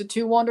lose to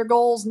 2 wonder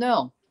goals?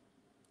 No.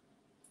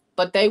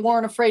 But they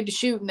weren't afraid to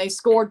shoot, and they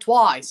scored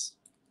twice.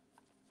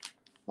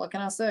 What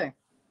can I say?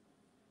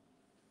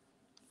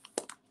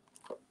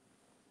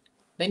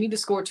 They need to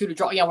score 2 to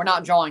draw. Yeah, we're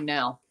not drawing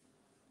now.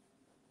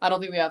 I don't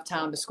think we have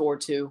time to score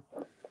 2.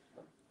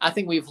 I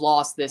think we've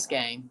lost this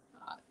game.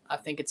 I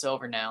think it's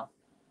over now.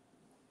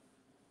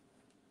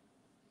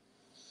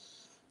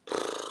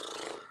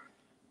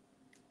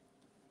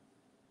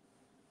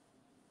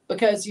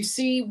 Because, you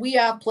see, we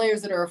have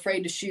players that are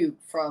afraid to shoot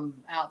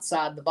from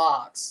outside the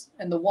box.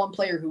 And the one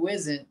player who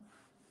isn't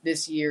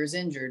this year is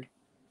injured.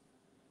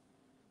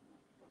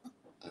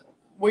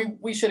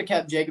 We should have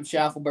kept Jacob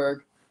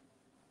Schaffelberg.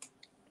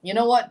 You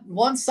know what?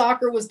 Once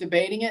soccer was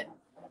debating it,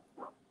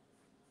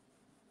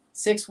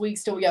 6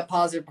 weeks till we got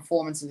positive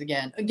performances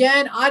again.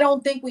 Again, I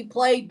don't think we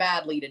played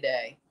badly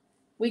today.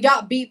 We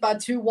got beat by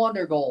 2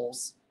 wonder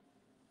goals.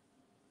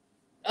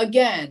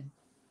 Again,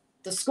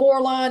 the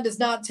scoreline does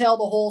not tell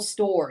the whole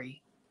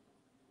story.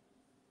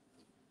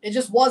 It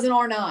just wasn't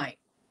our night.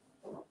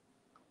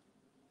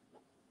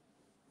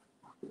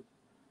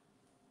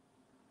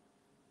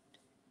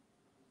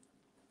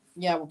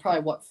 Yeah, we're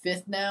probably,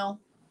 5th now?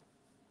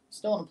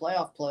 Still in a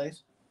playoff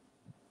place.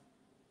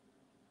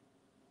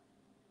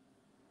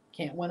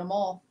 Can't win them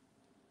all.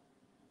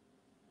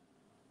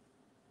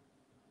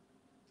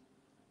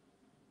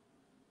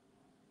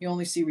 You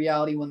only see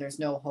reality when there's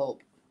no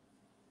hope.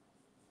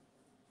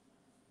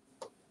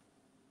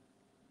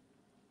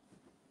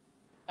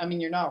 I mean,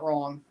 you're not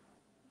wrong.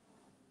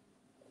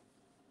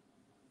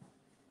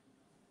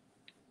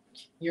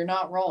 You're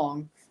not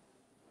wrong.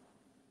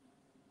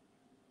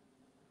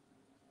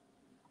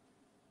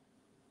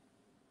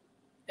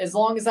 As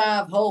long as I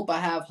have hope, I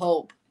have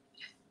hope.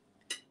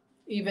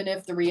 Even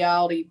if the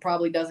reality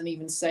probably doesn't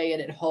even say it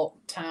at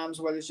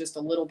times where there's just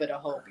a little bit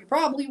of hope. You're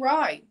probably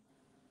right.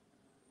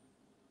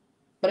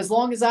 But as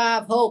long as I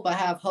have hope, I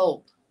have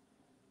hope.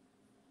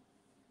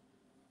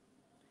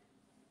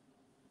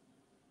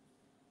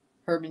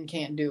 Herman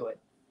can't do it.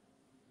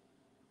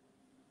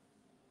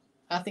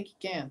 I think he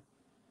can.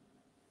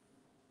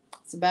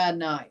 It's a bad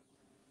night.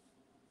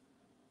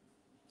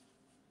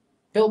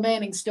 Bill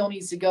Manning still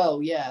needs to go,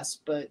 yes,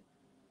 but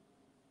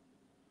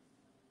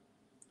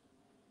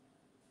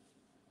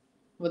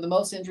with the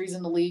most injuries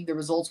in the league, the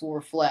results will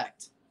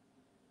reflect.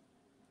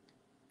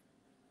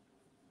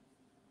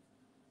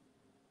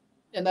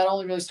 And that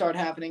only really started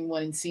happening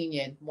when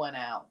Insigne went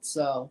out.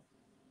 So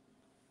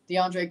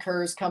DeAndre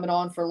Kerr's coming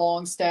on for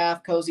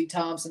Longstaff. Cozy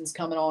Thompson's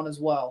coming on as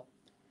well.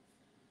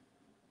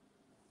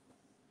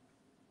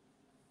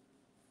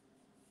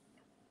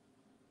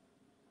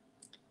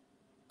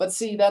 But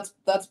see, that's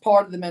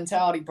part of the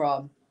mentality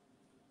problem.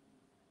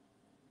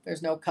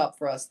 There's no cup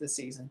for us this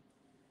season.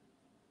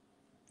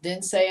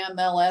 Didn't say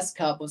MLS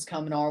Cup was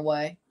coming our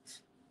way.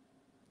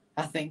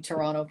 I think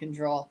Toronto can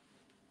draw.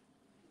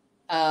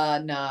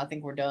 Nah, I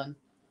think we're done.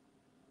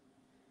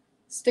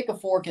 Stick a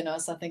fork in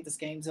us. I think this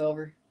game's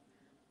over.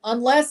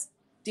 Unless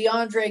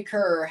DeAndre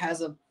Kerr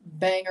has a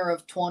banger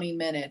of 20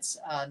 minutes,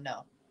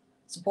 no.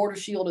 Supporter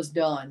Shield is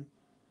done.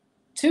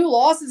 2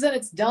 losses and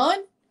it's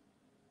done?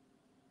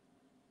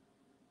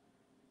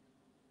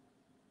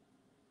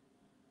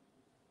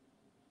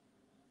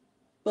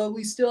 But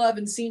we still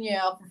haven't seen you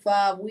out for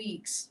 5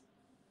 weeks.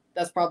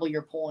 That's probably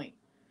your point.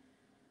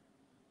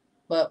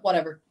 But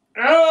whatever.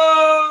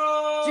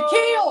 Oh!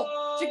 Shaquille!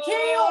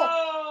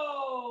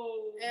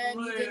 And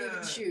he didn't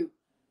even shoot.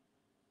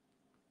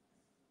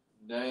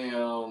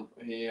 Damn,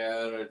 he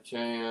had a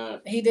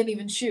chance. He didn't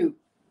even shoot.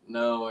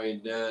 No, he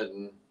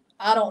didn't.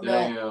 I don't know.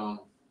 Damn.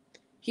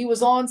 He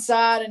was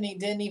onside and he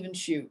didn't even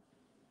shoot.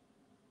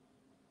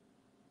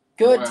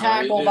 Good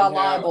tackle by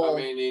Leibold.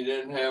 I mean, he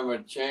didn't have a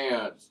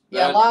chance.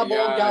 Yeah,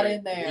 Leibold got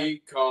in there. He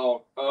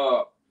caught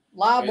up.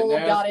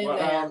 Leibold got in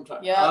there.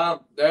 Yeah,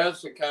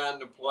 that's the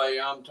kind of play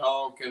I'm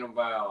talking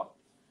about.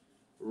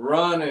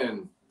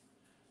 Running.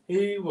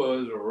 He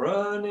was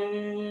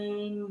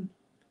running.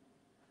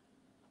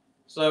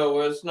 So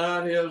it's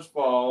not his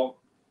fault.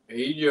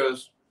 He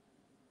just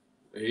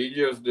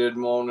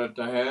didn't want it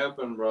to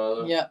happen,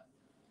 brother. Yep.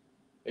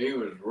 He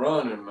was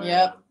running, man.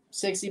 Yep.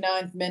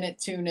 69th minute,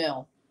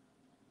 2-0.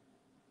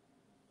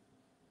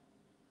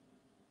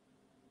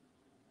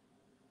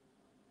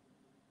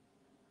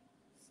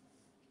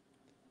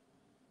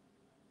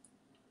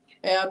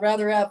 Yeah, I'd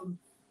rather have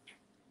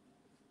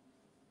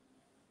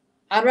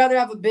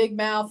a big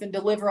mouth and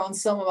deliver on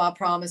some of my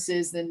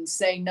promises than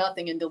say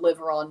nothing and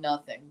deliver on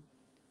nothing.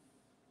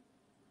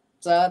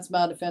 So that's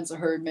my defense of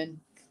Herdman.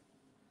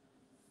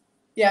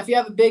 Yeah, if you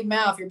have a big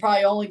mouth, you're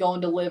probably only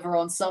going to deliver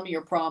on some of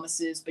your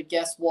promises, but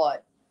guess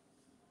what?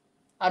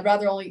 I'd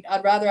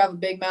rather have a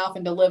big mouth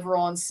and deliver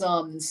on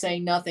some than say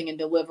nothing and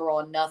deliver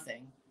on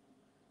nothing.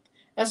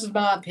 That's just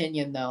my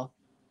opinion, though.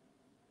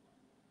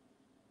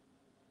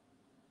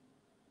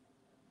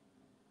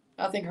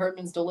 I think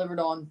Herdman's delivered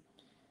on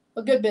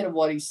a good bit of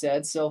what he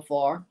said so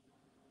far.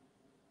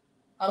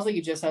 I don't think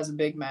he just has a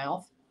big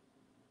mouth.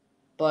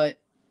 But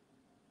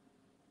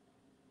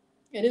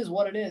it is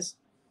what it is.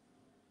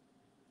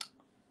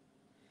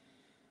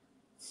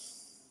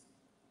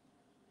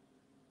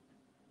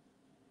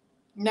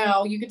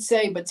 Now, you could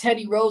say, but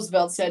Teddy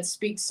Roosevelt said,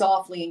 speak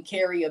softly and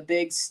carry a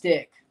big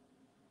stick.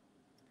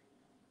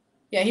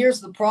 Yeah, here's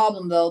the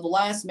problem, though. The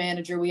last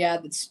manager we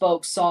had that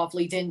spoke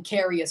softly didn't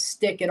carry a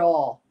stick at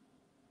all.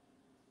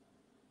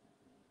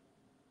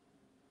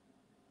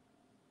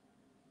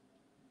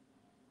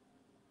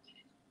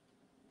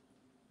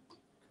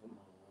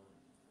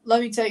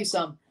 Let me tell you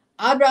something.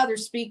 I'd rather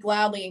speak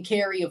loudly and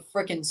carry a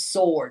frickin'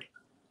 sword.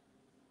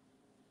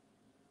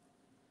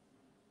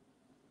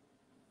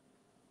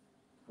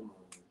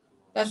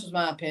 That's just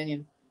my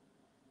opinion.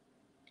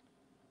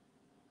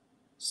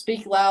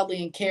 Speak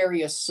loudly and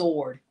carry a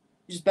sword.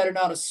 You just better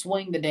not to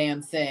swing the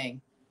damn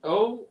thing.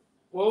 Oh,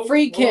 whoa,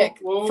 free kick.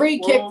 Whoa, free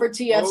whoa, kick for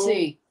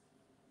TFC.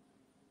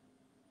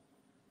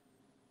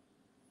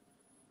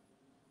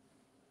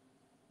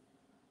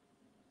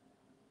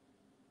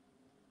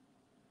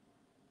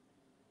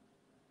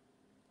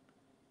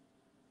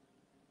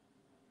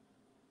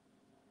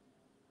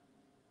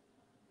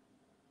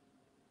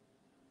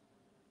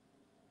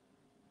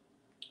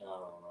 I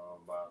don't know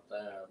about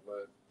that,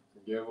 but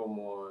give them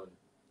one.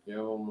 Give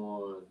them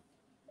one.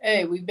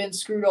 Hey, we've been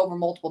screwed over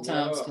multiple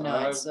times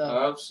tonight.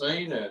 I've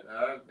seen it.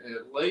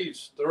 At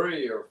least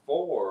 3 or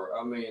 4.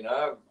 I mean,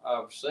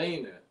 I've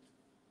seen it.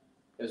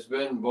 It's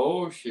been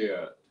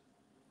bullshit.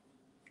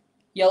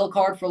 Yellow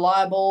card for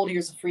Leibold.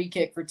 Here's a free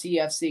kick for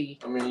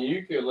TFC. I mean,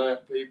 you could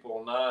let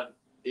people not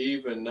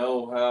even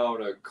know how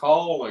to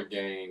call a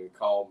game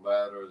call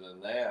better than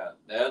that.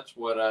 That's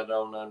what I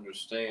don't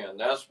understand.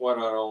 That's what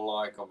I don't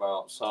like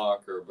about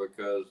soccer,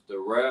 because the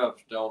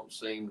refs don't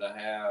seem to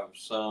have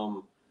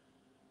some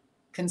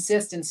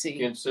consistency.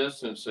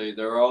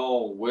 They're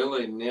all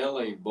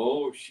willy-nilly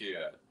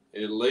bullshit.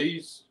 At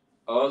least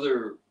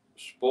other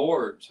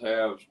sports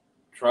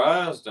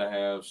tries to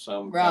have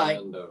some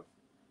kind of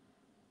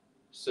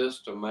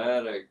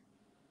systematic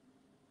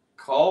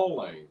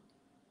calling.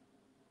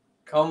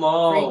 Come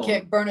on. Free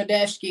kick,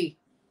 Bernadeschi.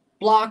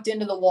 Blocked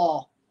into the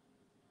wall.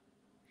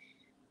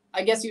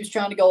 I guess he was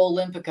trying to go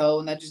Olympico,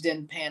 and that just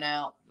didn't pan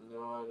out.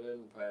 No, it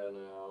didn't pan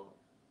out.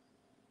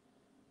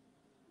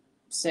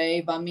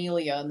 Save by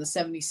Melia in the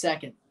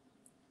 72nd.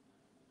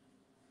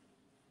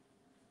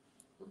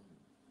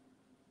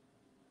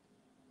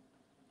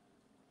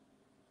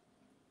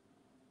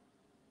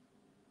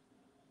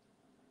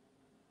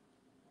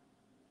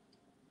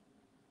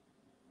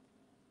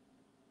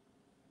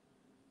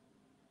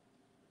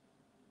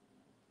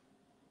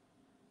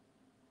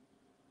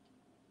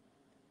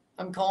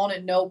 I'm calling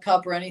it no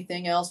cup or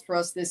anything else for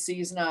us this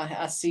season.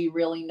 I see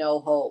really no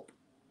hope.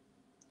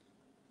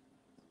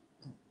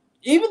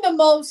 Even the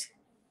most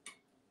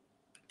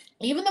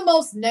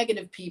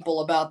negative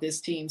people about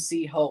this team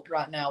see hope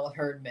right now with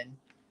Herdman.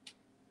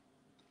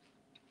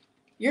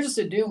 You're just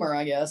a doomer,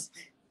 I guess.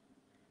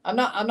 I'm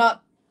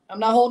not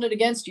holding it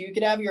against you. You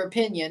could have your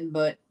opinion,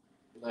 but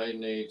they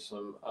need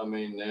some. I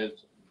mean,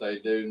 they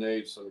do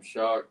need some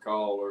shot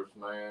callers,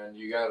 man.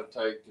 You got to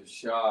take the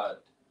shot.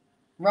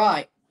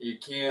 Right. You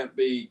can't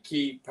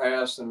keep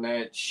passing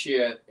that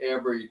shit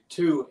every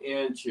 2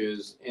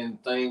 inches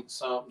and think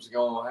something's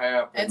going to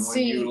happen and when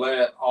you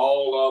let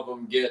all of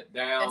them get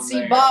down and see,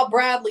 there. Bob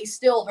Bradley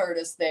still hurt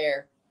us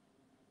there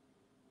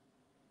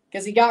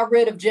because he got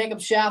rid of Jacob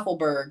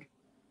Schaffelberg.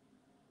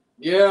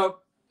 Yeah.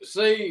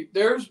 See,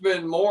 there's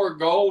been more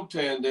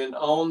goaltending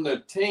on the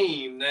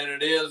team than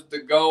it is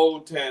the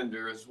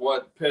goaltender is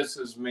what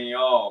pisses me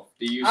off.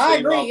 Do you see I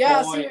agree.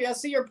 My point? I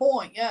see your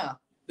point. Yeah.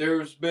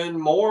 There's been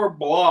more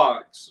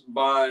blocks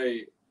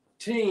by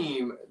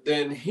team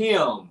than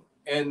him,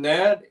 and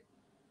that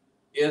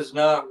is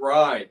not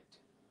right.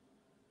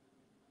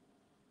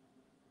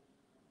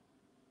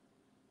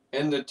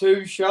 And the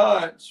 2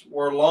 shots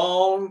were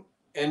long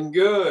and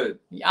good.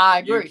 I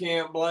agree. You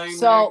can't blame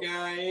that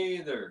guy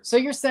either. So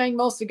you're saying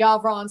most of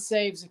Gavron's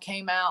saves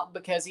came out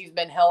because he's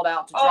been held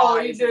out to dry?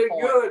 Oh, he did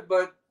good,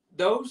 but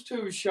those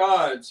 2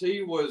 shots,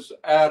 he was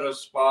out of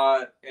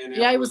spot. And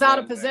he was out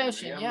of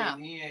possession. I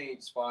mean, he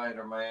ain't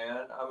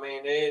Spider-Man. I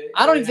mean,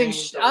 I don't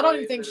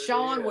even think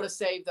Sean would have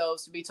saved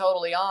those, to be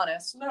totally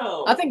honest.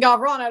 No. I think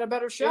Gavron had a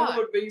better shot. It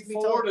would be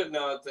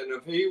 4-0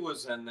 if he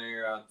was in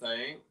there, I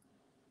think.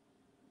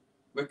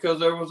 Because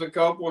there was a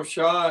couple of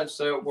shots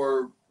that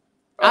were...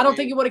 I don't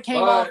think it would have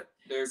came off.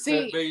 There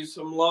could be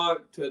some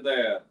luck to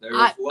that.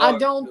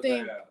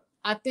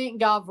 I think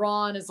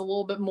Gavron is a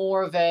little bit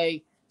more of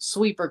a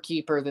sweeper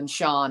keeper than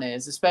Sean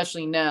is,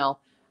 especially now.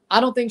 I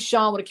don't think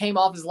Sean would have came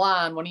off his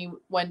line when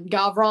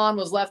Gavron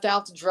was left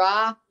out to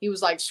dry. He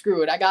was like,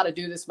 "Screw it, I got to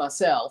do this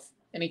myself,"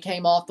 and he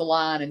came off the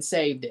line and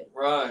saved it.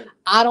 Right.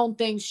 I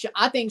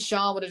think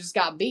Sean would have just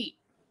got beat.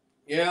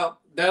 Yeah,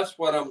 that's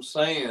what I'm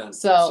saying.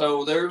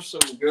 So there's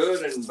some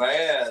good and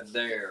bad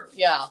there.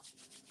 Yeah.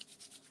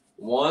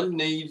 One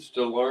needs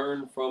to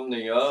learn from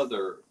the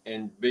other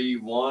and be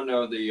one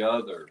or the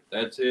other.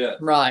 That's it.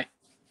 Right.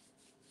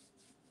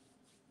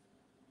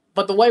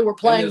 But the way we're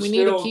playing, we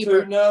need to keep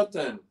it.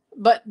 2-0.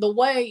 But the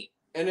way.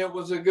 And it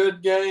was a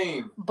good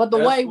game. But the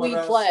way we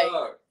play.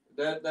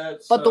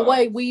 But the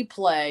way we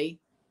play,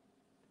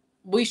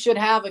 we should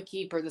have a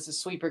keeper that's a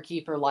sweeper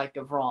keeper like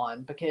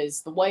Gavron,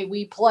 because the way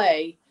we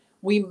play,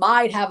 we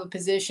might have a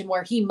position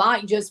where he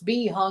might just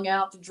be hung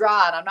out to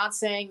dry. And I'm not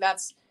saying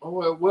that's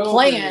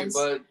plans.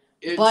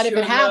 But if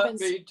it happens,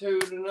 be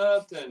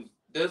 2-0.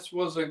 This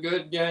was a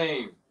good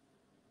game.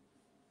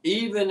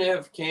 Even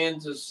if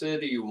Kansas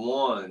City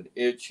won,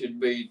 it should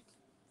be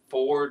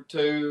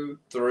 4-2,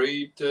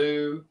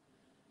 3-2.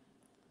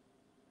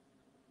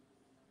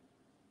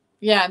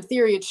 Yeah, in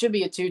theory, it should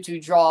be a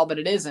 2-2 draw, but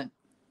it isn't.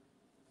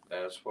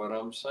 That's what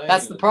I'm saying.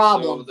 That's the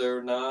problem. So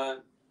they're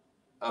not.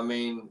 I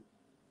mean,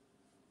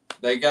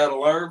 they got to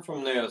learn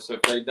from this.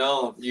 If they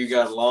don't, you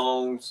got a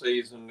long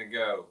season to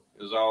go,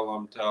 is all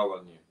I'm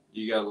telling you.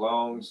 You got a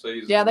long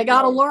season. Yeah, they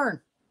got to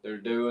learn. They're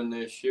doing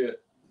this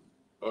shit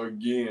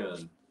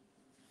again.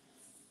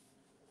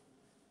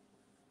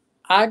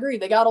 I agree.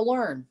 They got to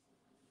learn.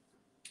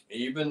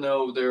 Even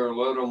though they're a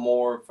little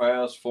more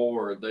fast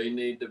forward, they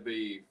need to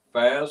be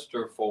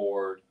faster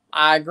forward.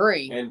 I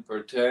agree. And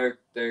protect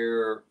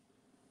their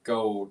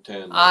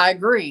goaltender. I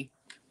agree.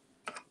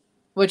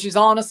 Which is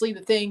honestly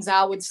the things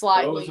I would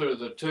slightly. Those are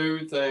the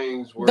 2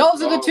 things.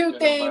 Those are the 2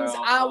 things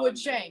I would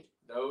change.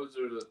 Those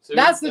are the 2.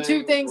 That's the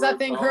 2 things I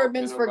think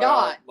Herdman's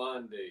forgot.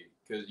 Monday,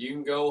 because you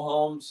can go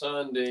home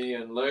Sunday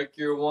and lick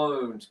your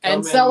wounds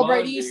and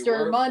celebrate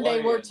Easter.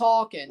 Monday we're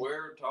talking.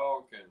 We're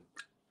talking.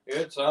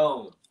 It's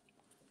on.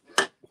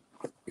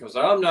 Because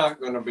I'm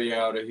not going to be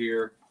out of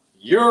here.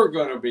 You're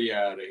going to be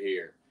out of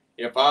here.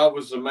 If I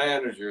was the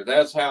manager,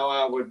 that's how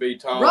I would be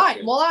talking.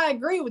 Right. Well, I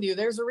agree with you.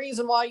 There's a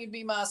reason why you'd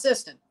be my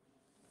assistant.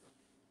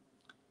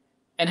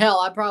 And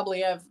hell, I'd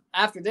probably have,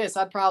 after this,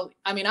 I'd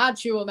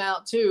chew them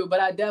out too, but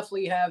I'd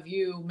definitely have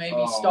you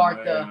maybe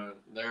start the.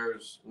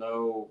 There's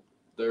no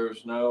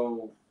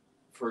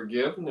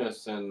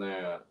forgiveness in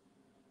that.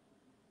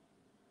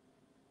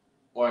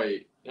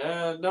 Wait,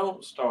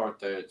 don't start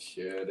that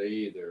shit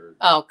either.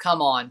 Oh,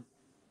 come on.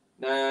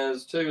 Nah,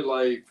 it's too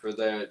late for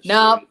that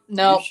No, shit.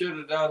 no. You should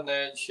have done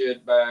that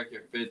shit back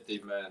at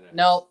 50 minutes.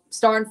 No,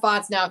 starting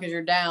fights now because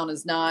you're down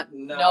is not.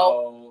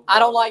 No. I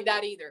don't like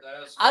that either.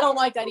 I don't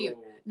like that cool. either.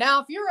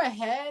 Now, if you're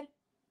ahead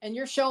and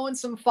you're showing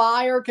some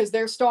fire because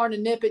they're starting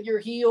to nip at your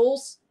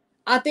heels,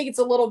 I think it's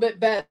a little bit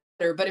better.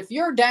 But if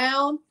you're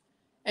down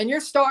and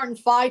you're starting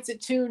fights at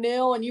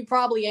 2-0 and you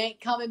probably ain't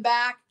coming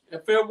back,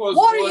 if it was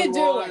what are you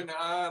doing?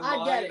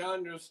 I get might it.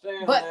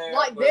 understand but that.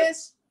 Like but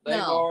this, they've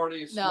no,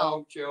 already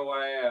smoked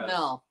your ass.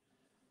 No.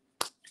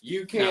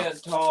 You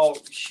can't talk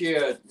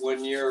shit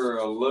when you're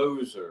a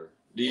loser.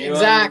 Do you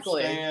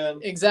Exactly.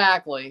 understand?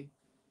 Exactly.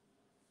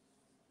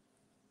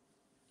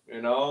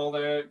 And all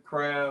that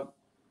crap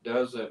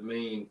doesn't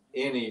mean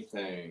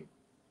anything.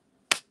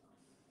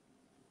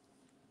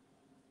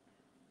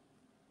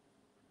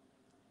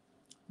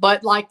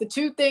 But like the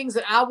two things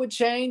that I would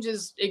change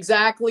is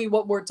exactly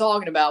what we're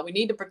talking about. We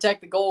need to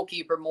protect the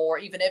goalkeeper more,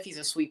 even if he's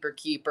a sweeper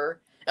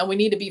keeper, and we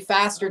need to be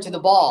faster to the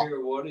ball. I don't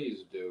care what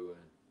he's doing.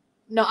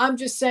 No, I'm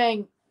just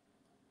saying.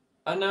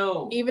 I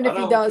know. Even if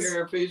he does. I don't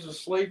care if he's a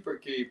sleeper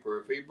keeper.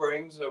 If he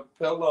brings a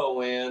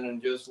pillow in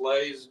and just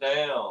lays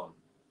down,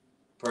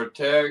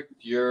 protect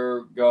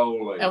your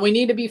goalie. And we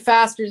need to be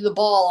faster to the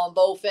ball on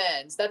both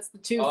ends. That's the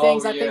two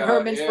things I think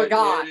Herdman's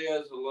forgot. It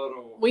is a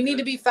little. We need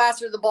to be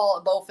faster to the ball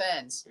at both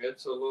ends.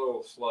 It's a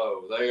little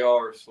slow. They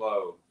are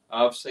slow.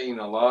 I've seen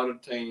a lot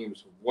of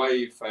teams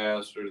way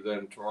faster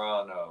than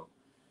Toronto.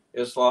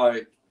 It's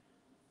like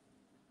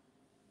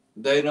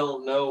they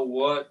don't know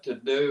what to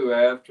do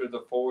after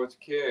the fourth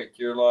kick.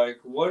 You're like,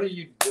 what are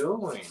you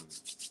doing?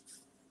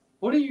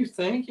 What are you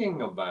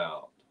thinking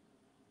about?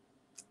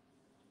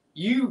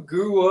 You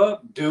grew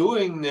up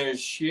doing this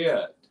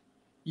shit.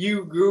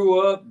 You grew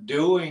up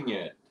doing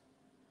it.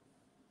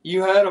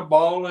 You had a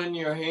ball in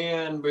your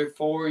hand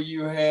before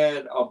you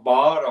had a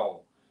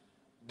bottle.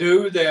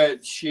 Do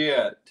that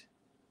shit.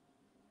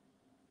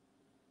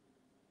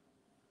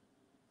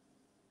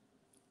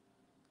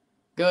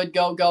 Good,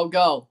 go, go,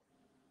 go.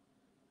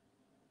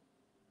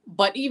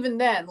 But even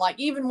then, like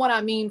even when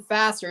I mean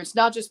faster, it's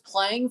not just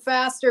playing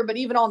faster, but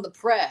even on the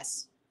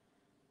press.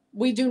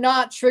 We do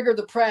not trigger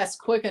the press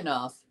quick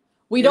enough.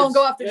 We don't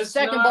go after the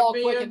second ball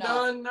quick enough. It's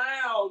not being done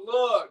now.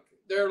 Look,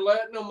 they're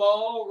letting them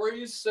all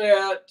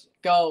reset.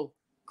 Go.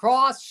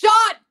 Cross.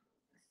 Shot!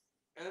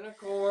 And of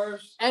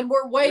course. And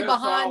we're way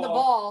behind the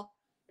ball.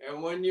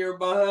 And when you're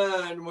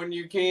behind, when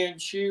you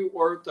can't shoot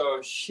worth a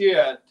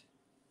shit.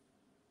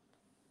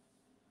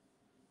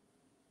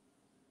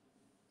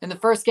 In the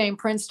first game,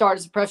 Prince started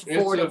as a pressure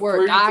forward. It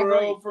worked. It's a free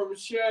throw from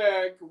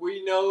Shaq.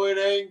 We know it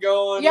ain't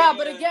going in.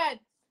 But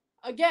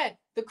again,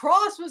 the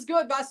cross was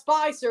good by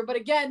Spicer, but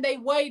again, they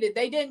waited.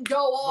 They didn't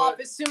go off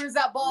as soon as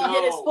that ball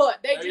hit his foot.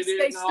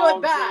 They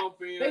stood back.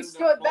 They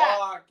stood back.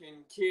 Block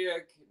and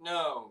kick.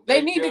 No.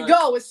 They need to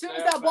go. As soon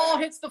as that ball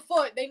hits the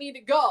foot, they need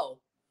to go.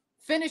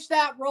 Finish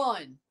that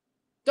run.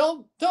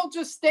 Don't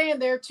just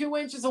stand there 2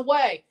 inches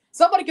away.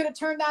 Somebody could have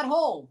turned that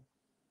home.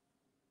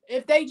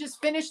 If they just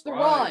finished the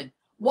run.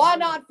 Why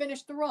not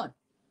finish the run?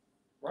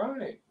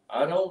 Right.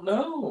 I don't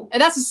know. And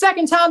that's the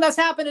second time that's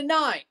happened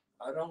tonight.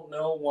 I don't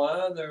know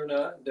why they're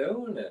not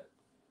doing it.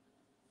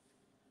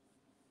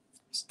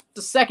 It's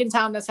the second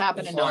time that's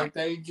happened tonight. Like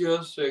they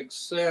just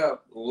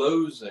accept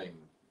losing.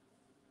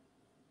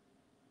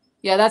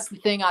 Yeah, that's the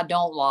thing I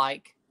don't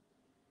like.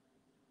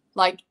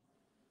 Like,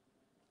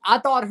 I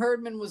thought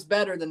Herdman was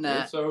better than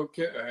that. It's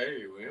okay.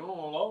 Hey, we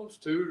only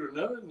lost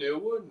 2-0. It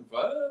wasn't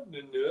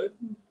 5-0.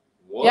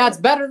 What? Yeah, it's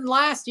better than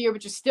last year,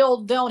 but you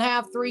still don't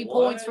have 3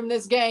 points from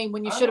this game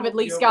when you should have at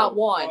least got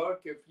 1.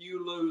 If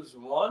you lose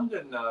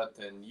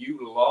 1-0,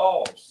 you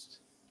lost.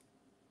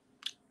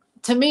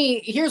 To me,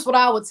 here's what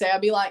I would say.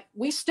 I'd be like,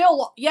 we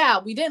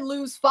didn't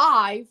lose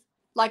 5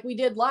 like we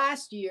did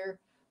last year,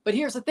 but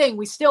here's the thing.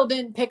 We still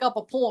didn't pick up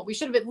a point. We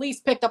should have at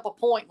least picked up a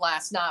point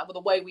last night with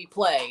the way we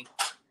played.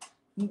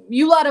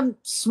 You let them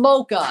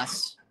smoke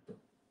us.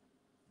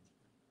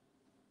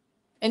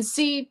 And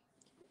see,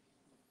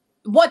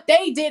 what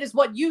they did is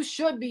what you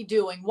should be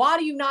doing. Why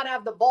do you not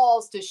have the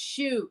balls to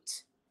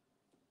shoot?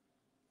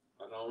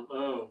 I don't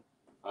know.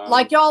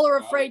 Like y'all are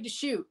afraid to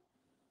shoot.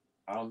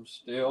 I'm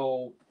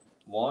still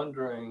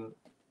wondering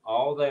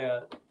all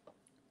that.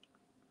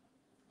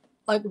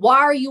 Like, why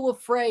are you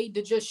afraid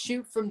to just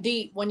shoot from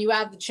deep when you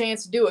have the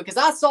chance to do it? Because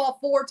I saw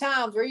 4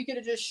 times where you could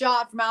have just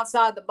shot from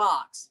outside the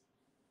box.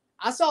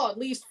 I saw at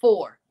least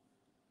 4.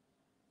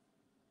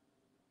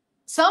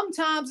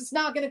 Sometimes it's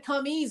not going to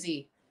come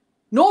easy.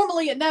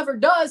 Normally, it never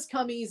does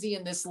come easy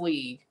in this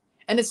league.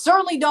 And it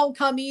certainly don't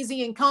come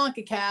easy in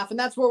CONCACAF, and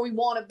that's where we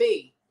want to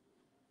be.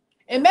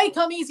 It may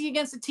come easy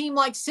against a team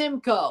like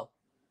Simcoe.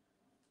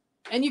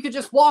 And you could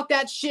just walk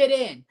that shit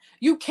in.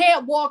 You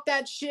can't walk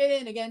that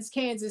shit in against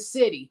Kansas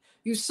City.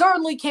 You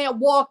certainly can't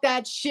walk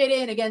that shit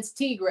in against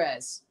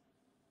Tigres.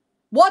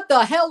 What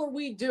the hell are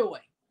we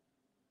doing?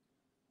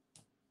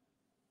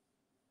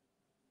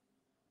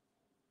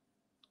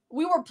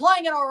 We were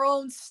playing in our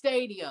own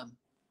stadium.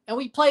 And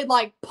we played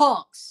like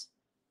punks.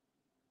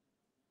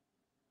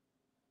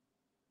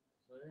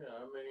 Yeah,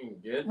 I mean,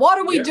 What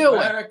are we doing?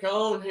 Back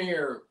on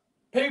here.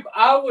 People,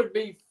 I would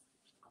be...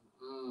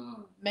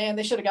 Man,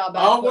 they should have got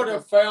back. I would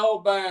have fell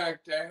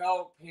back to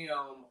help him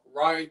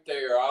right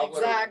there.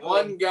 Exactly.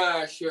 One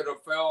guy should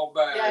have fell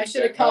back. Yeah, I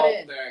should have cut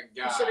in. That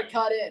guy. I should have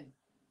cut in.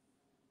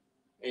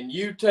 And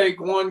you take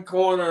one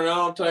corner and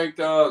I'll take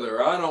the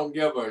other. I don't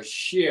give a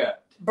shit.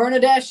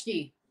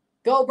 Bernadeschi.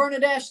 Go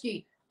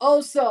Bernadeschi.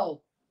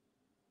 Oso.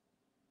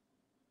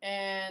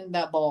 And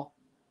that ball.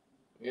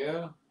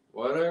 Yeah,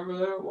 whatever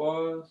that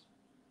was.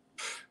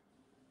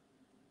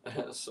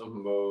 That's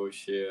some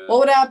bullshit. What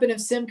would happen if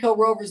Simcoe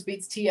Rovers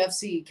beats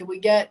TFC? Can we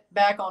get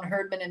back on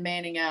Herdman and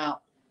Manning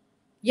out?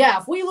 Yeah,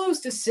 if we lose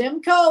to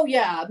Simcoe,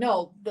 yeah,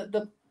 no,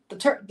 the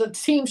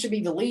team should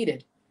be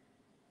deleted.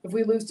 If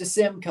we lose to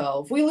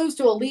Simcoe. If we lose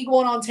to a League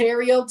One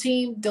Ontario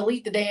team,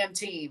 delete the damn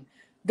team.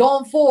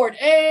 Going forward,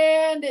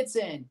 and it's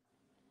in.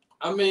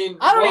 I mean,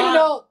 I don't even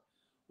know.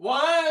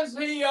 Why is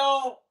he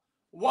all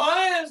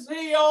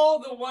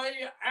the way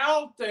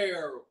out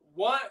there?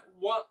 What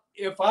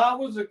if I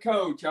was a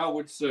coach, I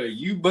would say,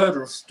 you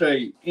better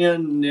stay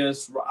in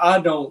this. I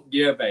don't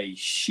give a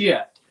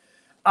shit.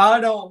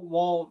 I don't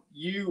want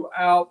you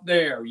out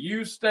there.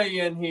 You stay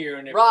in here,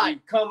 and if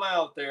you come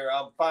out there,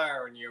 I'm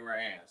firing your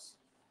ass.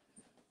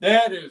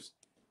 That is.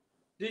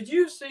 Did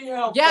you see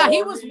how? Yeah,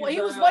 he was way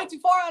too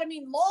far out. I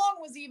mean, Long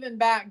was even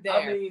back there.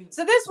 I mean,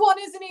 so this one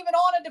isn't even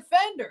on a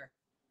defender.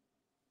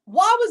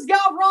 Why was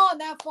Gavron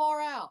that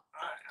far out?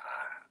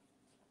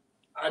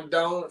 I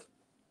don't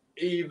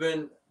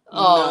even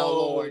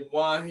know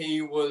why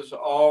he was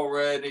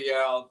already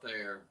out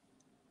there.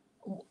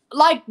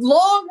 Like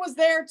Long was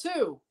there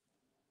too.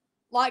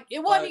 Like it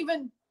wasn't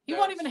even. He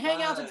won't even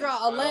hang out to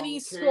dry. Lenny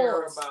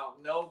scores. I don't care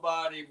about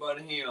nobody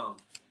but him.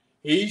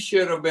 He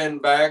should have been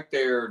back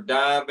there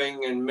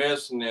diving and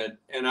missing it,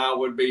 and I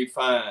would be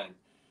fine.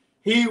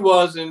 He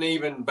wasn't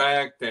even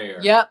back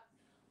there. Yep.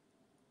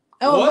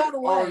 Oh, what by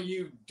the way, are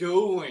you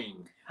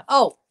doing?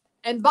 Oh,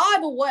 and by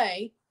the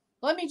way,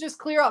 let me just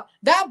clear up.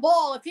 That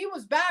ball, if he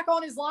was back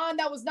on his line,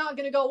 that was not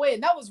going to go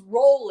in. That was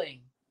rolling.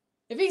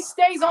 If he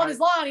stays on his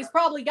line, he's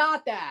probably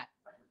got that.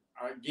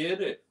 I get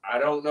it. I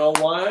don't know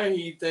why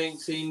he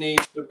thinks he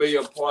needs to be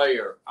a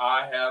player.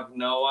 I have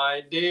no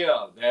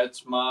idea.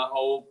 That's my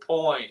whole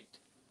point.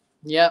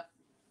 Yep.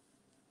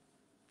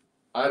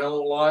 I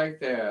don't like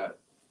that.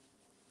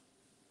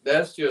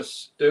 That's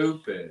just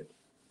stupid.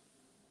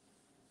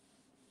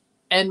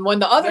 And when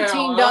the other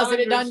team does it,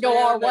 it doesn't go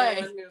our way.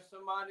 If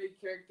somebody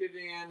kicked it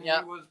in, he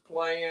was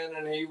playing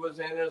and he was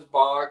in his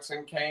box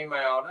and came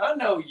out. I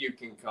know you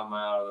can come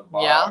out of the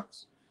box. Yeah.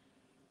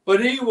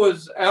 But he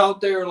was out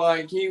there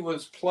like he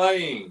was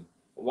playing.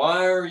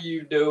 Why are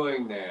you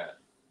doing that?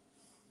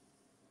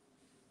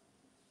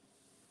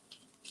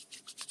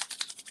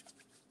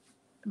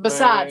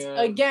 Besides,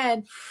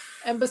 again,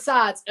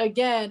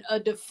 a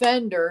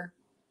defender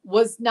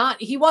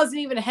he wasn't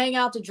even hang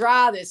out to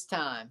dry this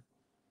time.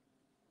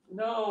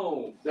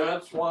 No,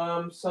 that's why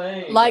I'm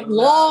saying. Like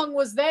Long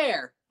was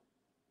there.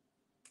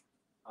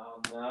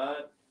 I'm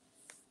not.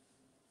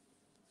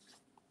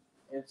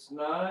 It's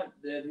not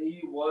that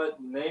he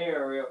wasn't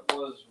there. It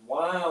was,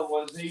 why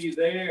was he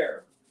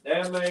there?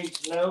 That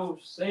makes no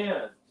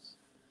sense.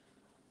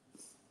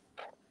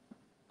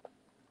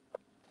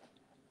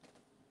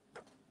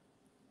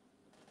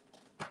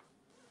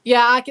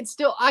 Yeah, I could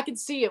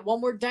see it. When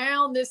we're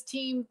down, this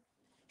team,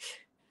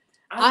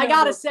 I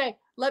gotta say,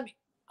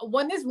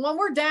 when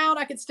we're down,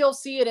 I could still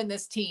see it in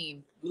this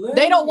team.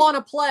 They don't want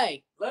to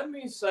play. Let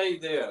me say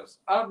this.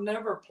 I've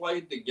never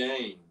played the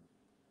game.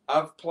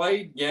 I've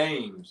played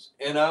games,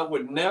 and I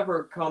would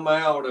never come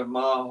out of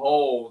my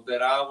hole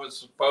that I was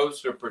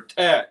supposed to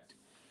protect.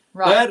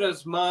 Right. That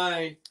is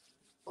my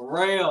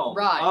realm.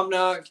 Right. I'm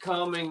not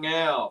coming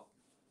out.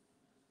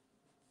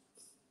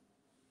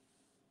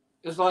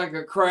 It's like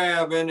a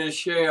crab in a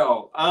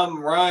shell.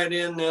 I'm right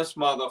in this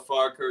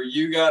motherfucker.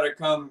 You got to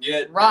come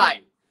get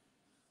me.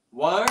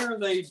 Why are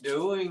they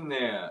doing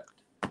that?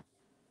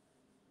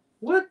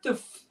 What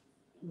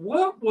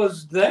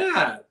was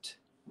that?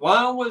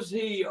 Why was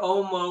he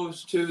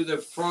almost to the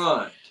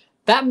front?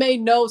 That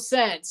made no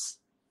sense.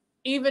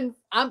 Even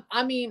I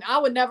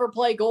would never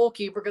play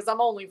goalkeeper because I'm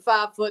only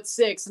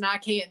 5'6" and I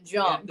can't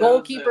jump.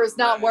 Goalkeeper is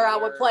not where I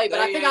would play, but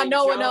I think I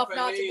know enough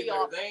not to be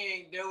off. They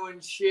ain't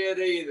doing shit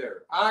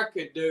either. I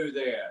could do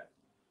that.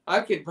 I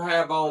could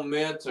have on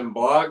mitts and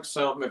block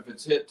something if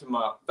it's hit to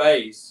my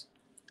face,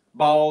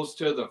 balls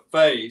to the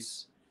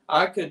face.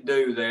 I could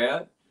do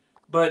that,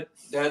 but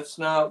that's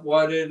not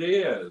what it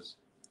is.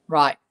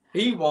 Right.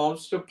 He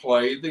wants to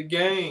play the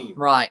game.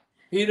 Right.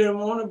 He didn't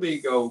want to be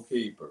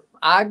goalkeeper.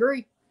 I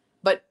agree.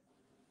 But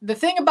the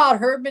thing about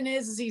Herdman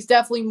is he's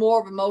definitely more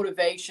of a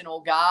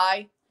motivational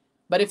guy.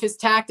 But if his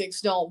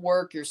tactics don't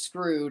work, you're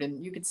screwed.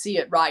 And you can see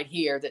it right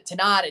here that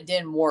tonight it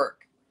didn't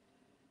work.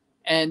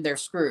 And they're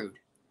screwed.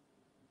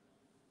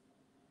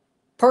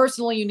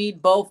 Personally, you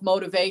need both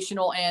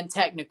motivational and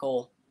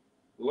technical.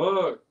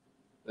 Look,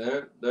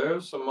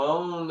 there's some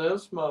on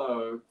this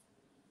mode.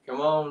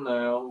 Come on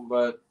now,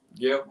 but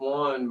get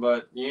one,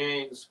 but you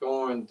ain't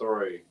scoring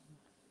 3.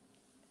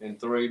 in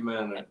 3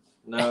 minutes.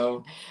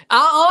 No.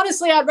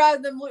 Honestly, I'd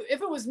rather them lose.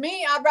 If it was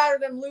me, I'd rather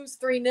them lose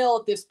 3-0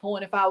 at this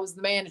point if I was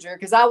the manager,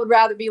 because I would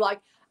rather be like,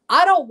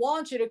 I don't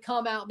want you to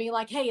come out and be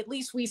like, hey, at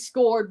least we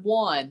scored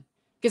 1.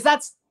 Because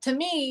that's, to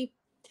me,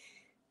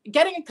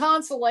 getting a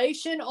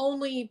consolation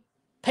only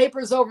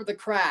papers over the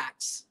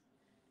cracks.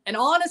 And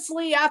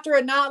honestly, after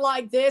a night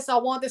like this, I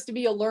want this to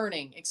be a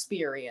learning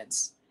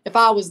experience. If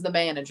I was the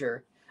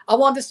manager, I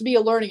want this to be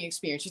a learning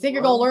experience. You think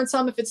you're going to learn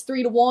something if it's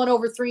 3-1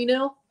 over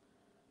 3-0?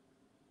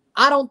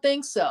 I don't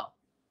think so.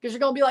 Because you're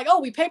going to be like, oh,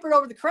 we papered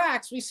over the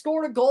cracks. We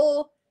scored a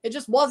goal. It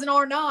just wasn't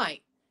our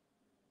night.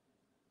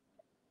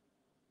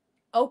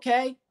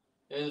 Okay.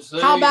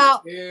 How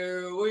about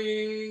here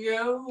we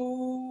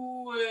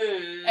go?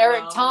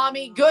 Eric,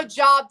 Tommy? Good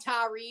job,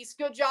 Tyrese.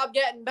 Good job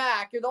getting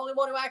back. You're the only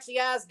one who actually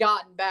has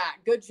gotten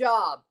back. Good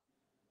job.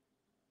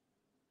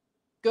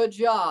 Good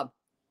job.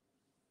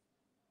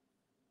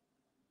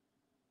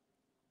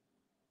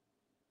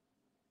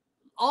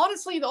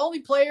 Honestly, the only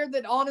player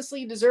that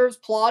honestly deserves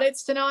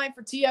plaudits tonight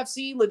for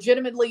TFC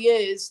legitimately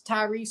is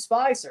Tyrese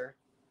Spicer.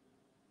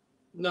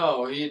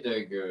 No, he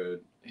did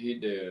good. He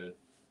did.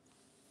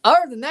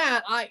 Other than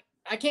that, I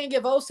can't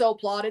give Oso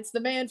plaudits. The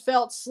man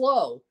felt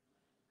slow.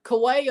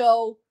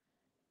 Coelho,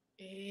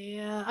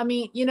 yeah, I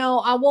mean,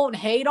 I won't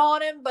hate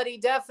on him, but he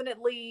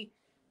definitely,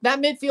 that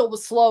midfield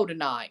was slow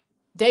tonight.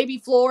 Davy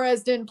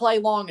Flores didn't play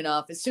long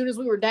enough. As soon as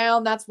we were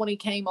down, that's when he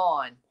came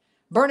on.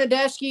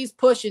 Bernadeschi's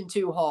pushing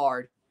too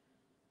hard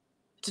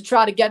to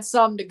try to get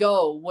something to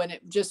go when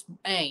it just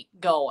ain't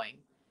going.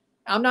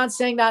 I'm not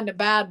saying that in a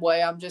bad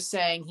way. I'm just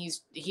saying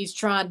he's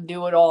trying to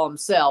do it all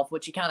himself,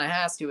 which he kind of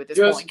has to at this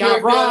point.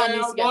 Gavron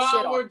needs to get shit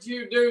on. Why would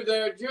you do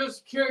that?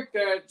 Just kick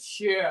that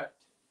shit.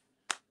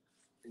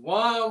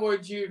 Why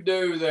would you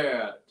do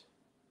that?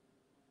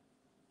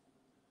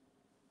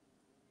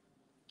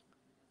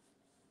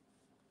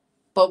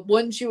 But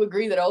wouldn't you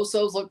agree that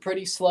Osos look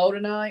pretty slow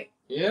tonight?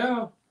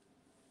 Yeah.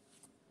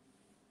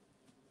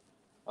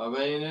 I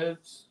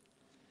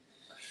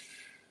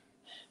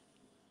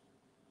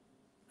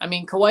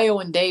mean, Coelho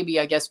and Davy,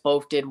 I guess,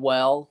 both did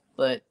well,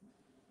 but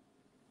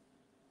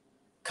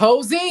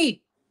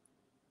Cozy!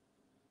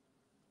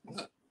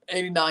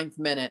 89th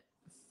minute.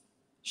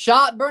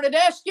 Shot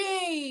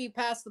Bernadeschi!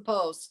 Past the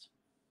post.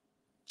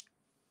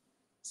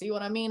 See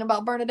what I mean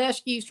about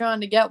Bernadeschi? He's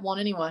trying to get one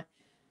anyway.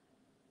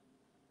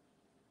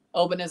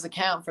 Open his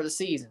account for the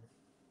season.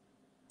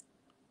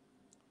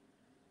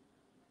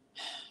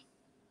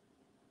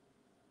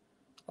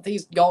 I think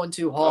he's going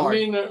too hard.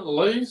 At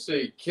least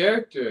he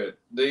kicked it.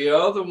 The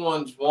other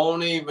ones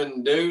won't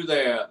even do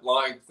that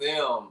like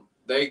them.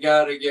 They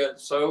got to get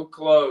so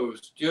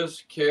close.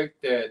 Just kick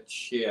that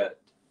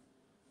shit.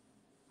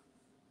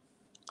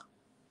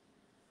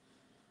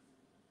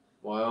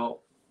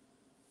 Well.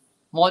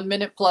 1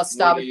 minute plus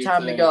stoppage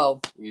time to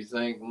go. You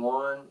think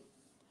 1?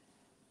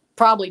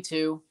 Probably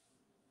 2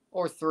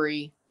 or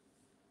 3.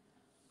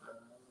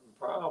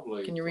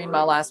 Probably. Can you read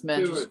my last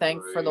message?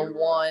 Thank for the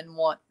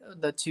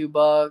the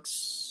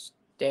 $2.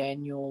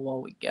 Daniel,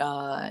 what we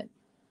got?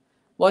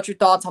 What's your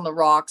thoughts on the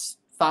Rock's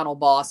final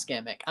boss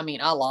gimmick? I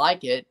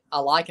like it. I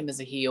like him as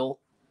a heel.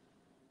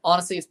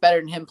 Honestly, it's better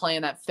than him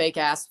playing that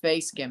fake-ass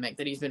face gimmick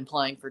that he's been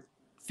playing for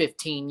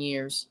 15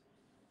 years.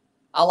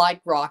 I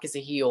like Rock as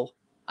a heel.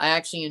 I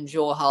actually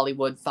enjoy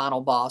Hollywood final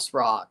boss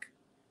Rock.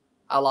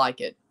 I like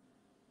it.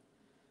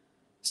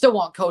 Still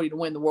want Cody to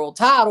win the world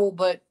title,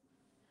 but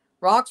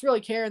Rock's really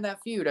carrying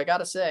that feud, I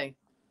gotta say.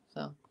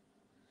 So,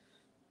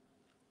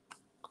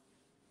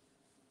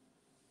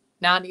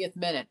 90th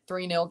minute,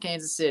 3-0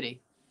 Kansas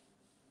City.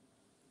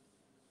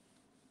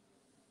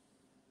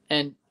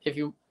 And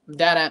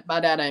my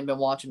dad ain't been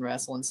watching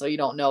wrestling, so you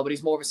don't know, but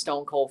he's more of a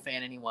Stone Cold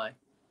fan anyway.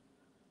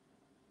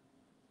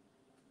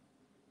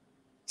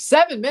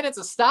 7 minutes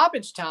of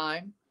stoppage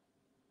time.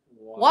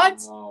 Wow.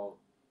 What?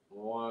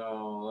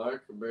 Wow,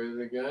 that could be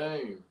the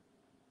game.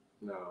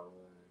 No.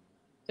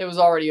 It was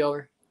already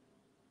over.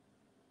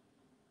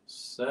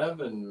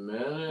 7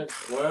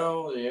 minutes?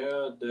 Well,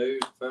 yeah,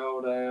 dude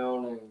fell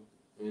down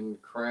and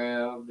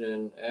crabbed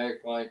and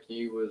act like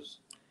he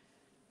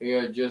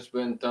had just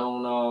been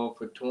thrown off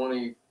a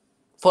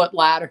 20-foot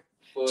ladder.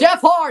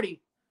 Jeff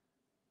Hardy!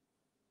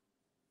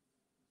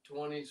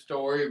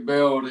 20-story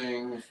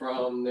building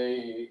from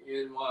the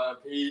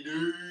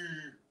NYPD.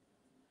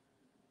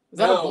 Is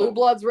that a Blue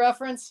Bloods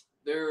reference?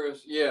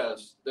 There's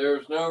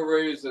no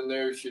reason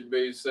there should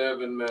be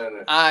 7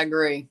 minutes. I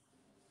agree.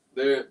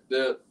 That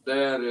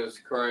is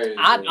crazy.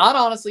 I'd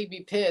honestly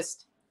be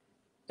pissed.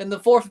 And the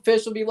fourth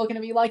official be looking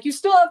at me like, you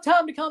still have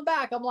time to come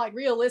back. I'm like,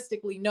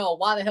 realistically, no.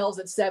 Why the hell is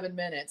it 7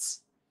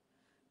 minutes?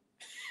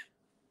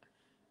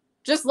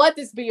 Just let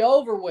this be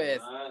over with.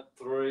 Not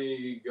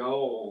 3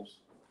 goals.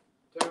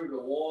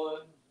 2-1,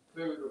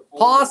 2-4.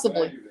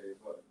 Possibly. Maybe,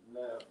 but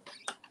no.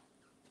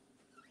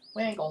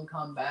 We ain't gonna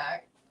come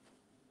back.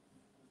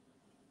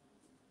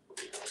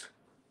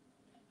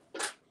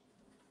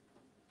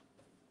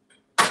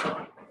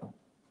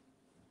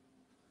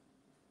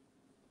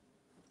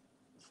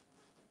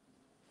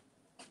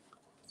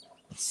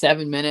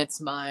 $7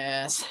 minutes, my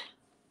ass.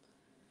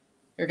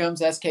 Here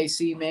comes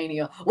SKC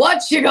Mania.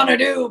 What you gonna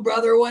do,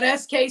 brother, when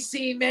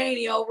SKC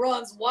Mania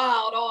runs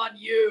wild on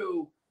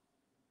you?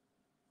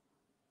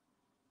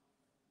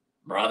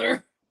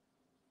 Brother.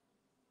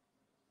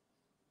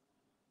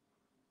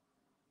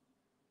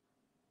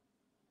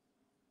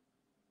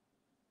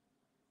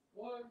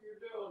 What you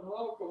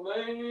doing,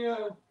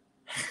 Hulkamania?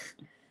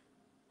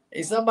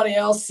 Hey, somebody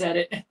else said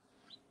it.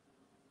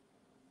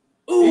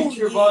 Ooh, eat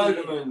your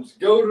vitamins.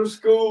 Go to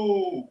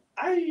school.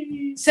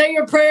 Aye. Say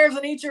your prayers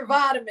and eat your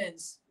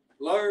vitamins.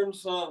 Learn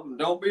something.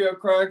 Don't be a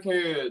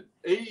crackhead.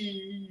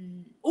 Eee.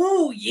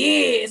 Ooh,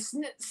 yeah.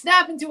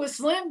 Snap into a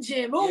Slim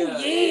Jim. Ooh,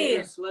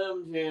 yeah.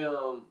 Slim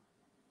Jim.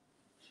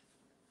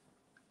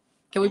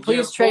 Can we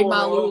please trade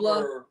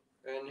Malula?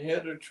 And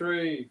hit a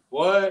tree.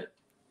 What?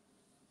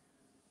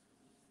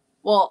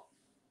 Well,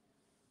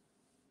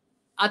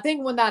 I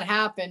think when that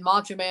happened,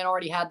 Macho Man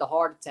already had the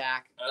heart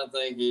attack. I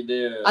think he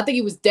did. I think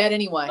he was dead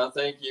anyway. I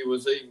think he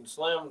was eating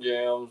Slim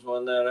Jims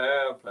when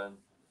that happened.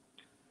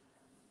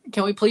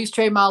 Can we please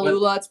trade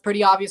Malula? It's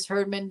pretty obvious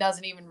Herdman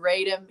doesn't even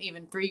rate him.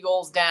 Even 3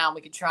 goals down,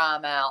 we could try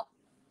him out.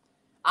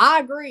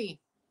 I agree.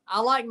 I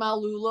like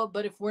Malula,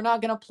 but if we're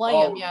not going to play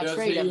him,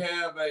 trade him. Does he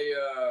have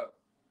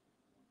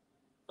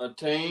a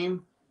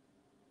team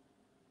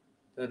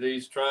that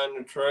he's trying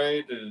to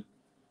trade?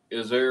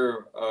 Is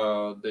there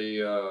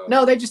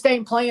No, they just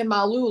ain't playing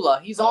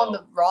Malula. He's on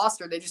the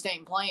roster. They just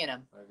ain't playing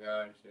him. I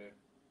got you.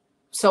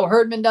 So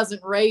Herdman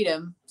doesn't rate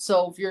him.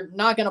 So if you're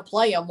not going to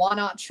play him, why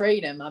not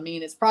trade him? I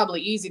mean, it's probably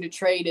easy to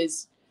trade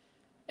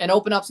and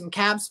open up some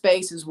cap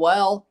space as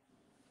well.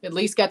 At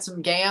least get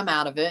some GAM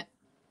out of it.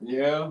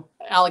 Yeah.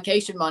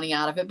 Allocation money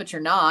out of it, but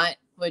you're not,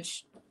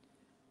 which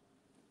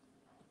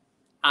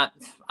I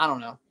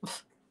don't know.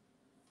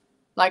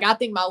 Like, I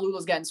think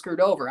Malula's getting screwed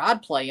over.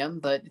 I'd play him,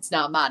 but it's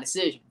not my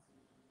decision.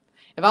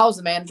 If I was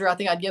the manager, I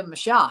think I'd give him a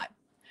shot.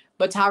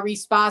 But Tyrese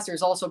Spicer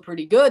is also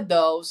pretty good,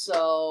 though,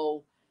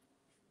 so...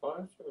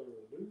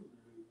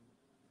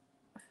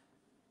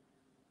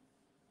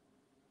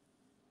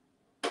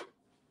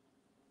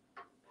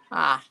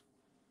 I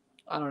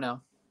don't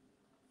know.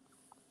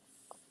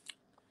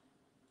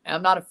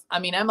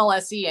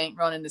 MLSE ain't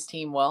running this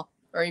team well,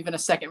 or even a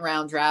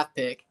second-round draft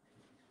pick.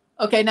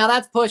 Okay, now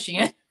that's pushing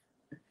it.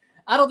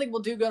 I don't think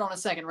we'll do good on a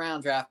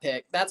second-round draft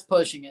pick. That's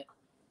pushing it.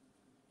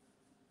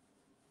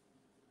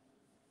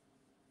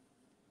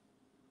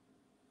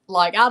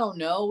 Like, I don't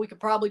know. We could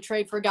probably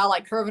trade for a guy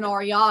like Kervin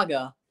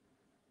Arriaga,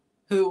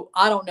 who,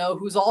 I don't know,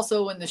 who's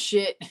also in the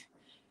shit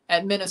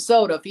at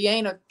Minnesota. If he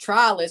ain't a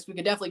trialist, we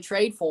could definitely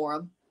trade for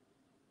him.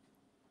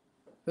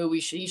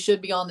 He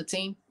should be on the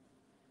team.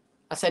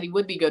 I said he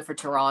would be good for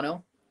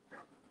Toronto.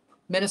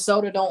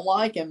 Minnesota don't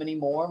like him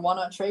anymore. Why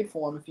not trade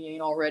for him if he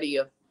ain't already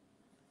a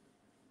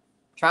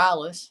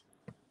trialist?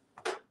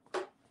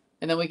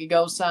 And then we could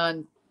go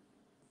sign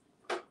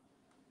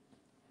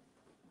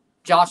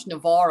Josh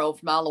Navarro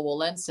from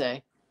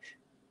Alajuelense.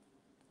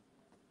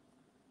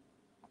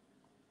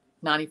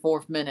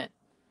 94th minute.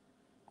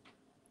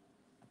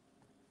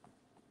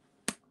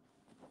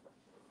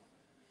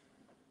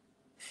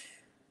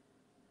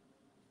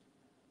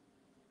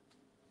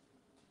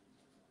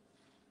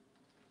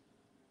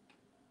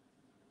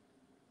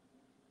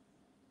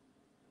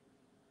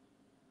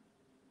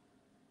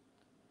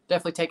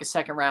 Definitely take a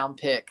second-round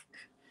pick.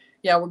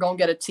 Yeah, we're going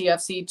to get a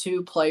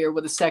TFC2 player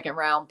with a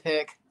second-round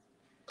pick.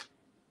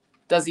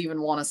 Does he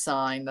even want to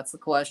sign? That's the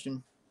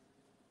question.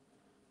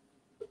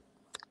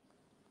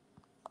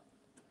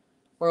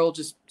 Or he'll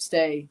just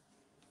stay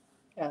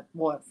at,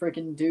 what,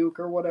 freaking Duke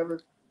or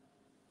whatever.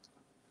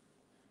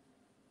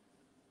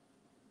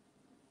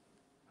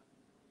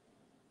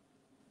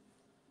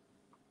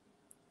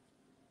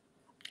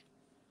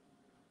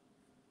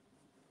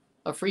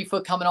 A free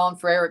foot coming on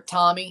for Eric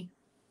Tommy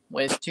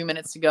with 2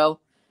 minutes to go.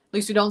 At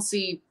least we don't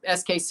see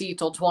SKC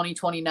till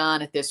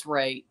 2029 at this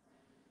rate.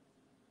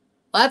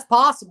 Well, that's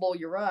possible.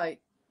 You're right.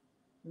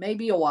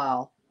 Maybe a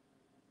while.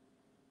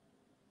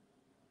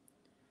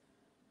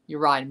 You're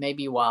right.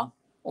 Maybe a while.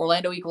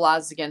 Orlando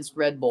equalizes against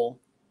Red Bull.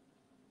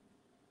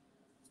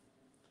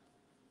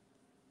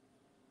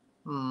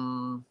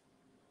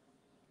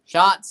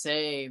 Shot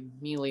save.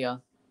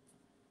 Melia.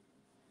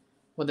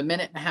 With a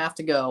minute and a half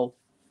to go.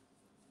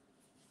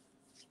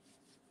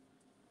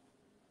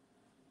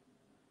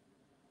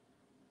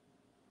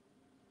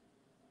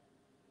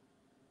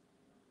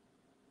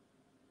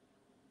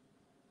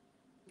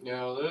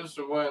 Yeah, this is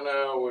when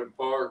I would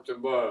park the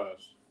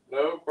bus.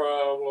 No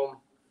problem.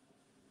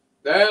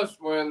 That's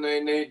when they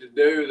need to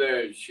do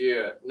that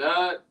shit,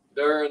 not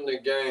during the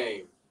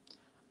game.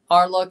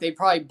 Our luck, they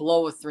probably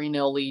blow a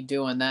 3-0 lead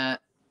doing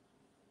that.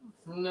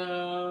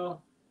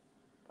 No,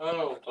 I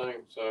don't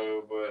think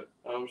so, but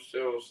I'm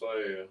still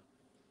saying.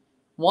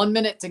 1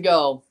 minute to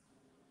go.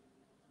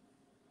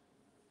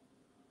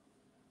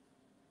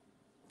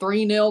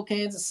 3-0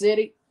 Kansas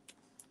City.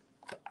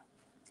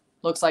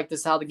 Looks like this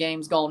is how the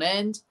game's going to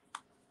end.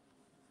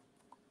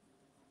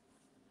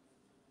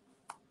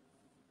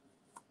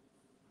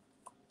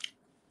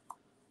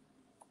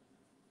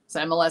 It's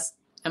an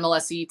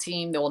MLSE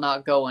team that will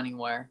not go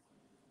anywhere.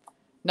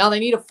 Now they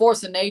need a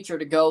force of nature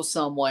to go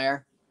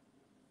somewhere.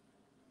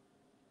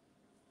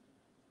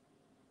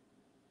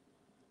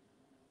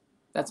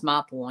 That's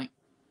my point.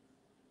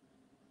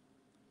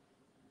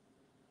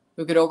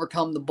 Who could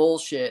overcome the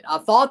bullshit. I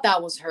thought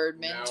that was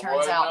Herdman. Yeah,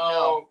 Turns out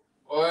no.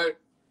 What?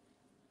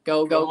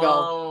 Go, go, Come go.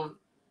 on.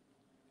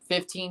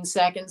 15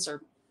 seconds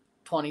or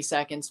 20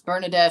 seconds.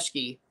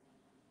 Bernadeschi.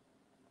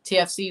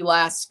 TFC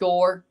last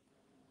score.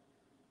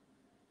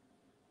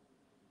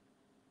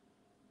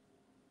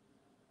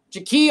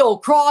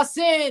 Jaquil, cross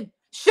in.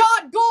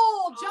 Shot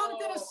goal.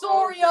 Jonathan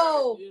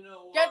Osorio Okay. You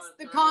know gets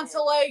the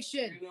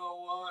consolation. You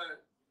know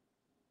what?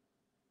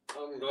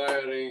 I'm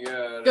glad he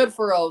got it. Good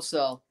for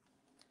Oso.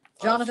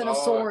 Jonathan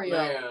Osorio.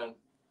 Man.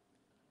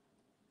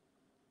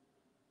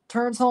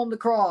 Turns home the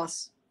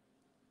cross.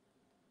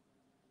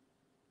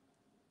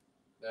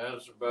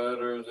 That's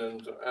better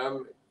than...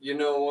 you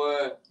know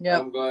what? Yep.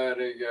 I'm glad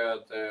he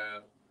got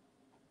that.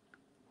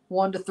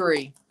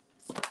 1-3.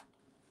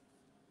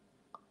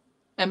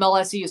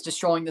 MLSE is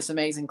destroying this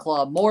amazing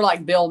club. More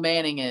like Bill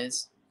Manning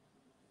is.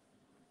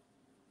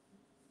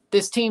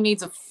 This team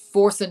needs a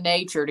force of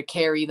nature to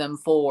carry them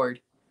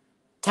forward.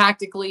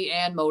 Tactically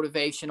and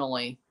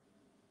motivationally.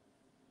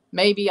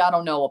 Maybe, I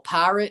don't know, a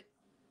pirate?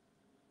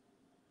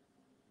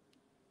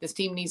 This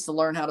team needs to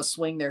learn how to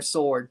swing their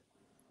sword.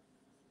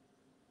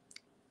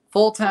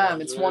 Full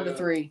time, it's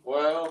 1-3.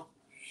 Well,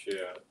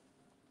 shit.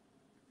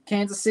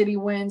 Kansas City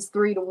wins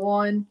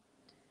 3-1.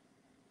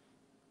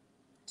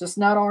 Just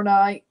not our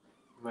night.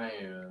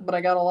 Man. But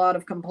I got a lot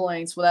of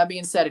complaints. With that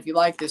being said, if you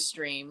like this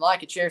stream,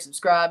 like it, share,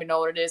 subscribe. You know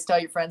what it is. Tell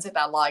your friends. Hit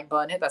that like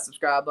button. Hit that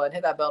subscribe button.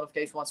 Hit that bell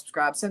notification once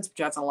subscribed. Send some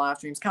chats on live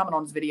streams. Comment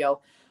on this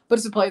video. Put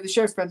us to play.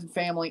 Share with friends and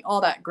family.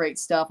 All that great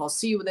stuff. I'll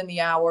see you within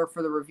the hour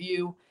for the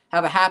review.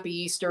 Have a happy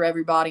Easter,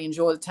 everybody.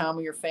 Enjoy the time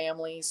with your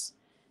families.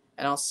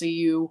 And I'll see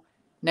you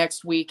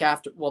next week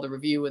after, well, the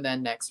review and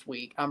then next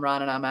week. I'm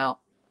Ryan and I'm out.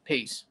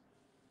 Peace.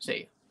 See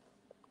you.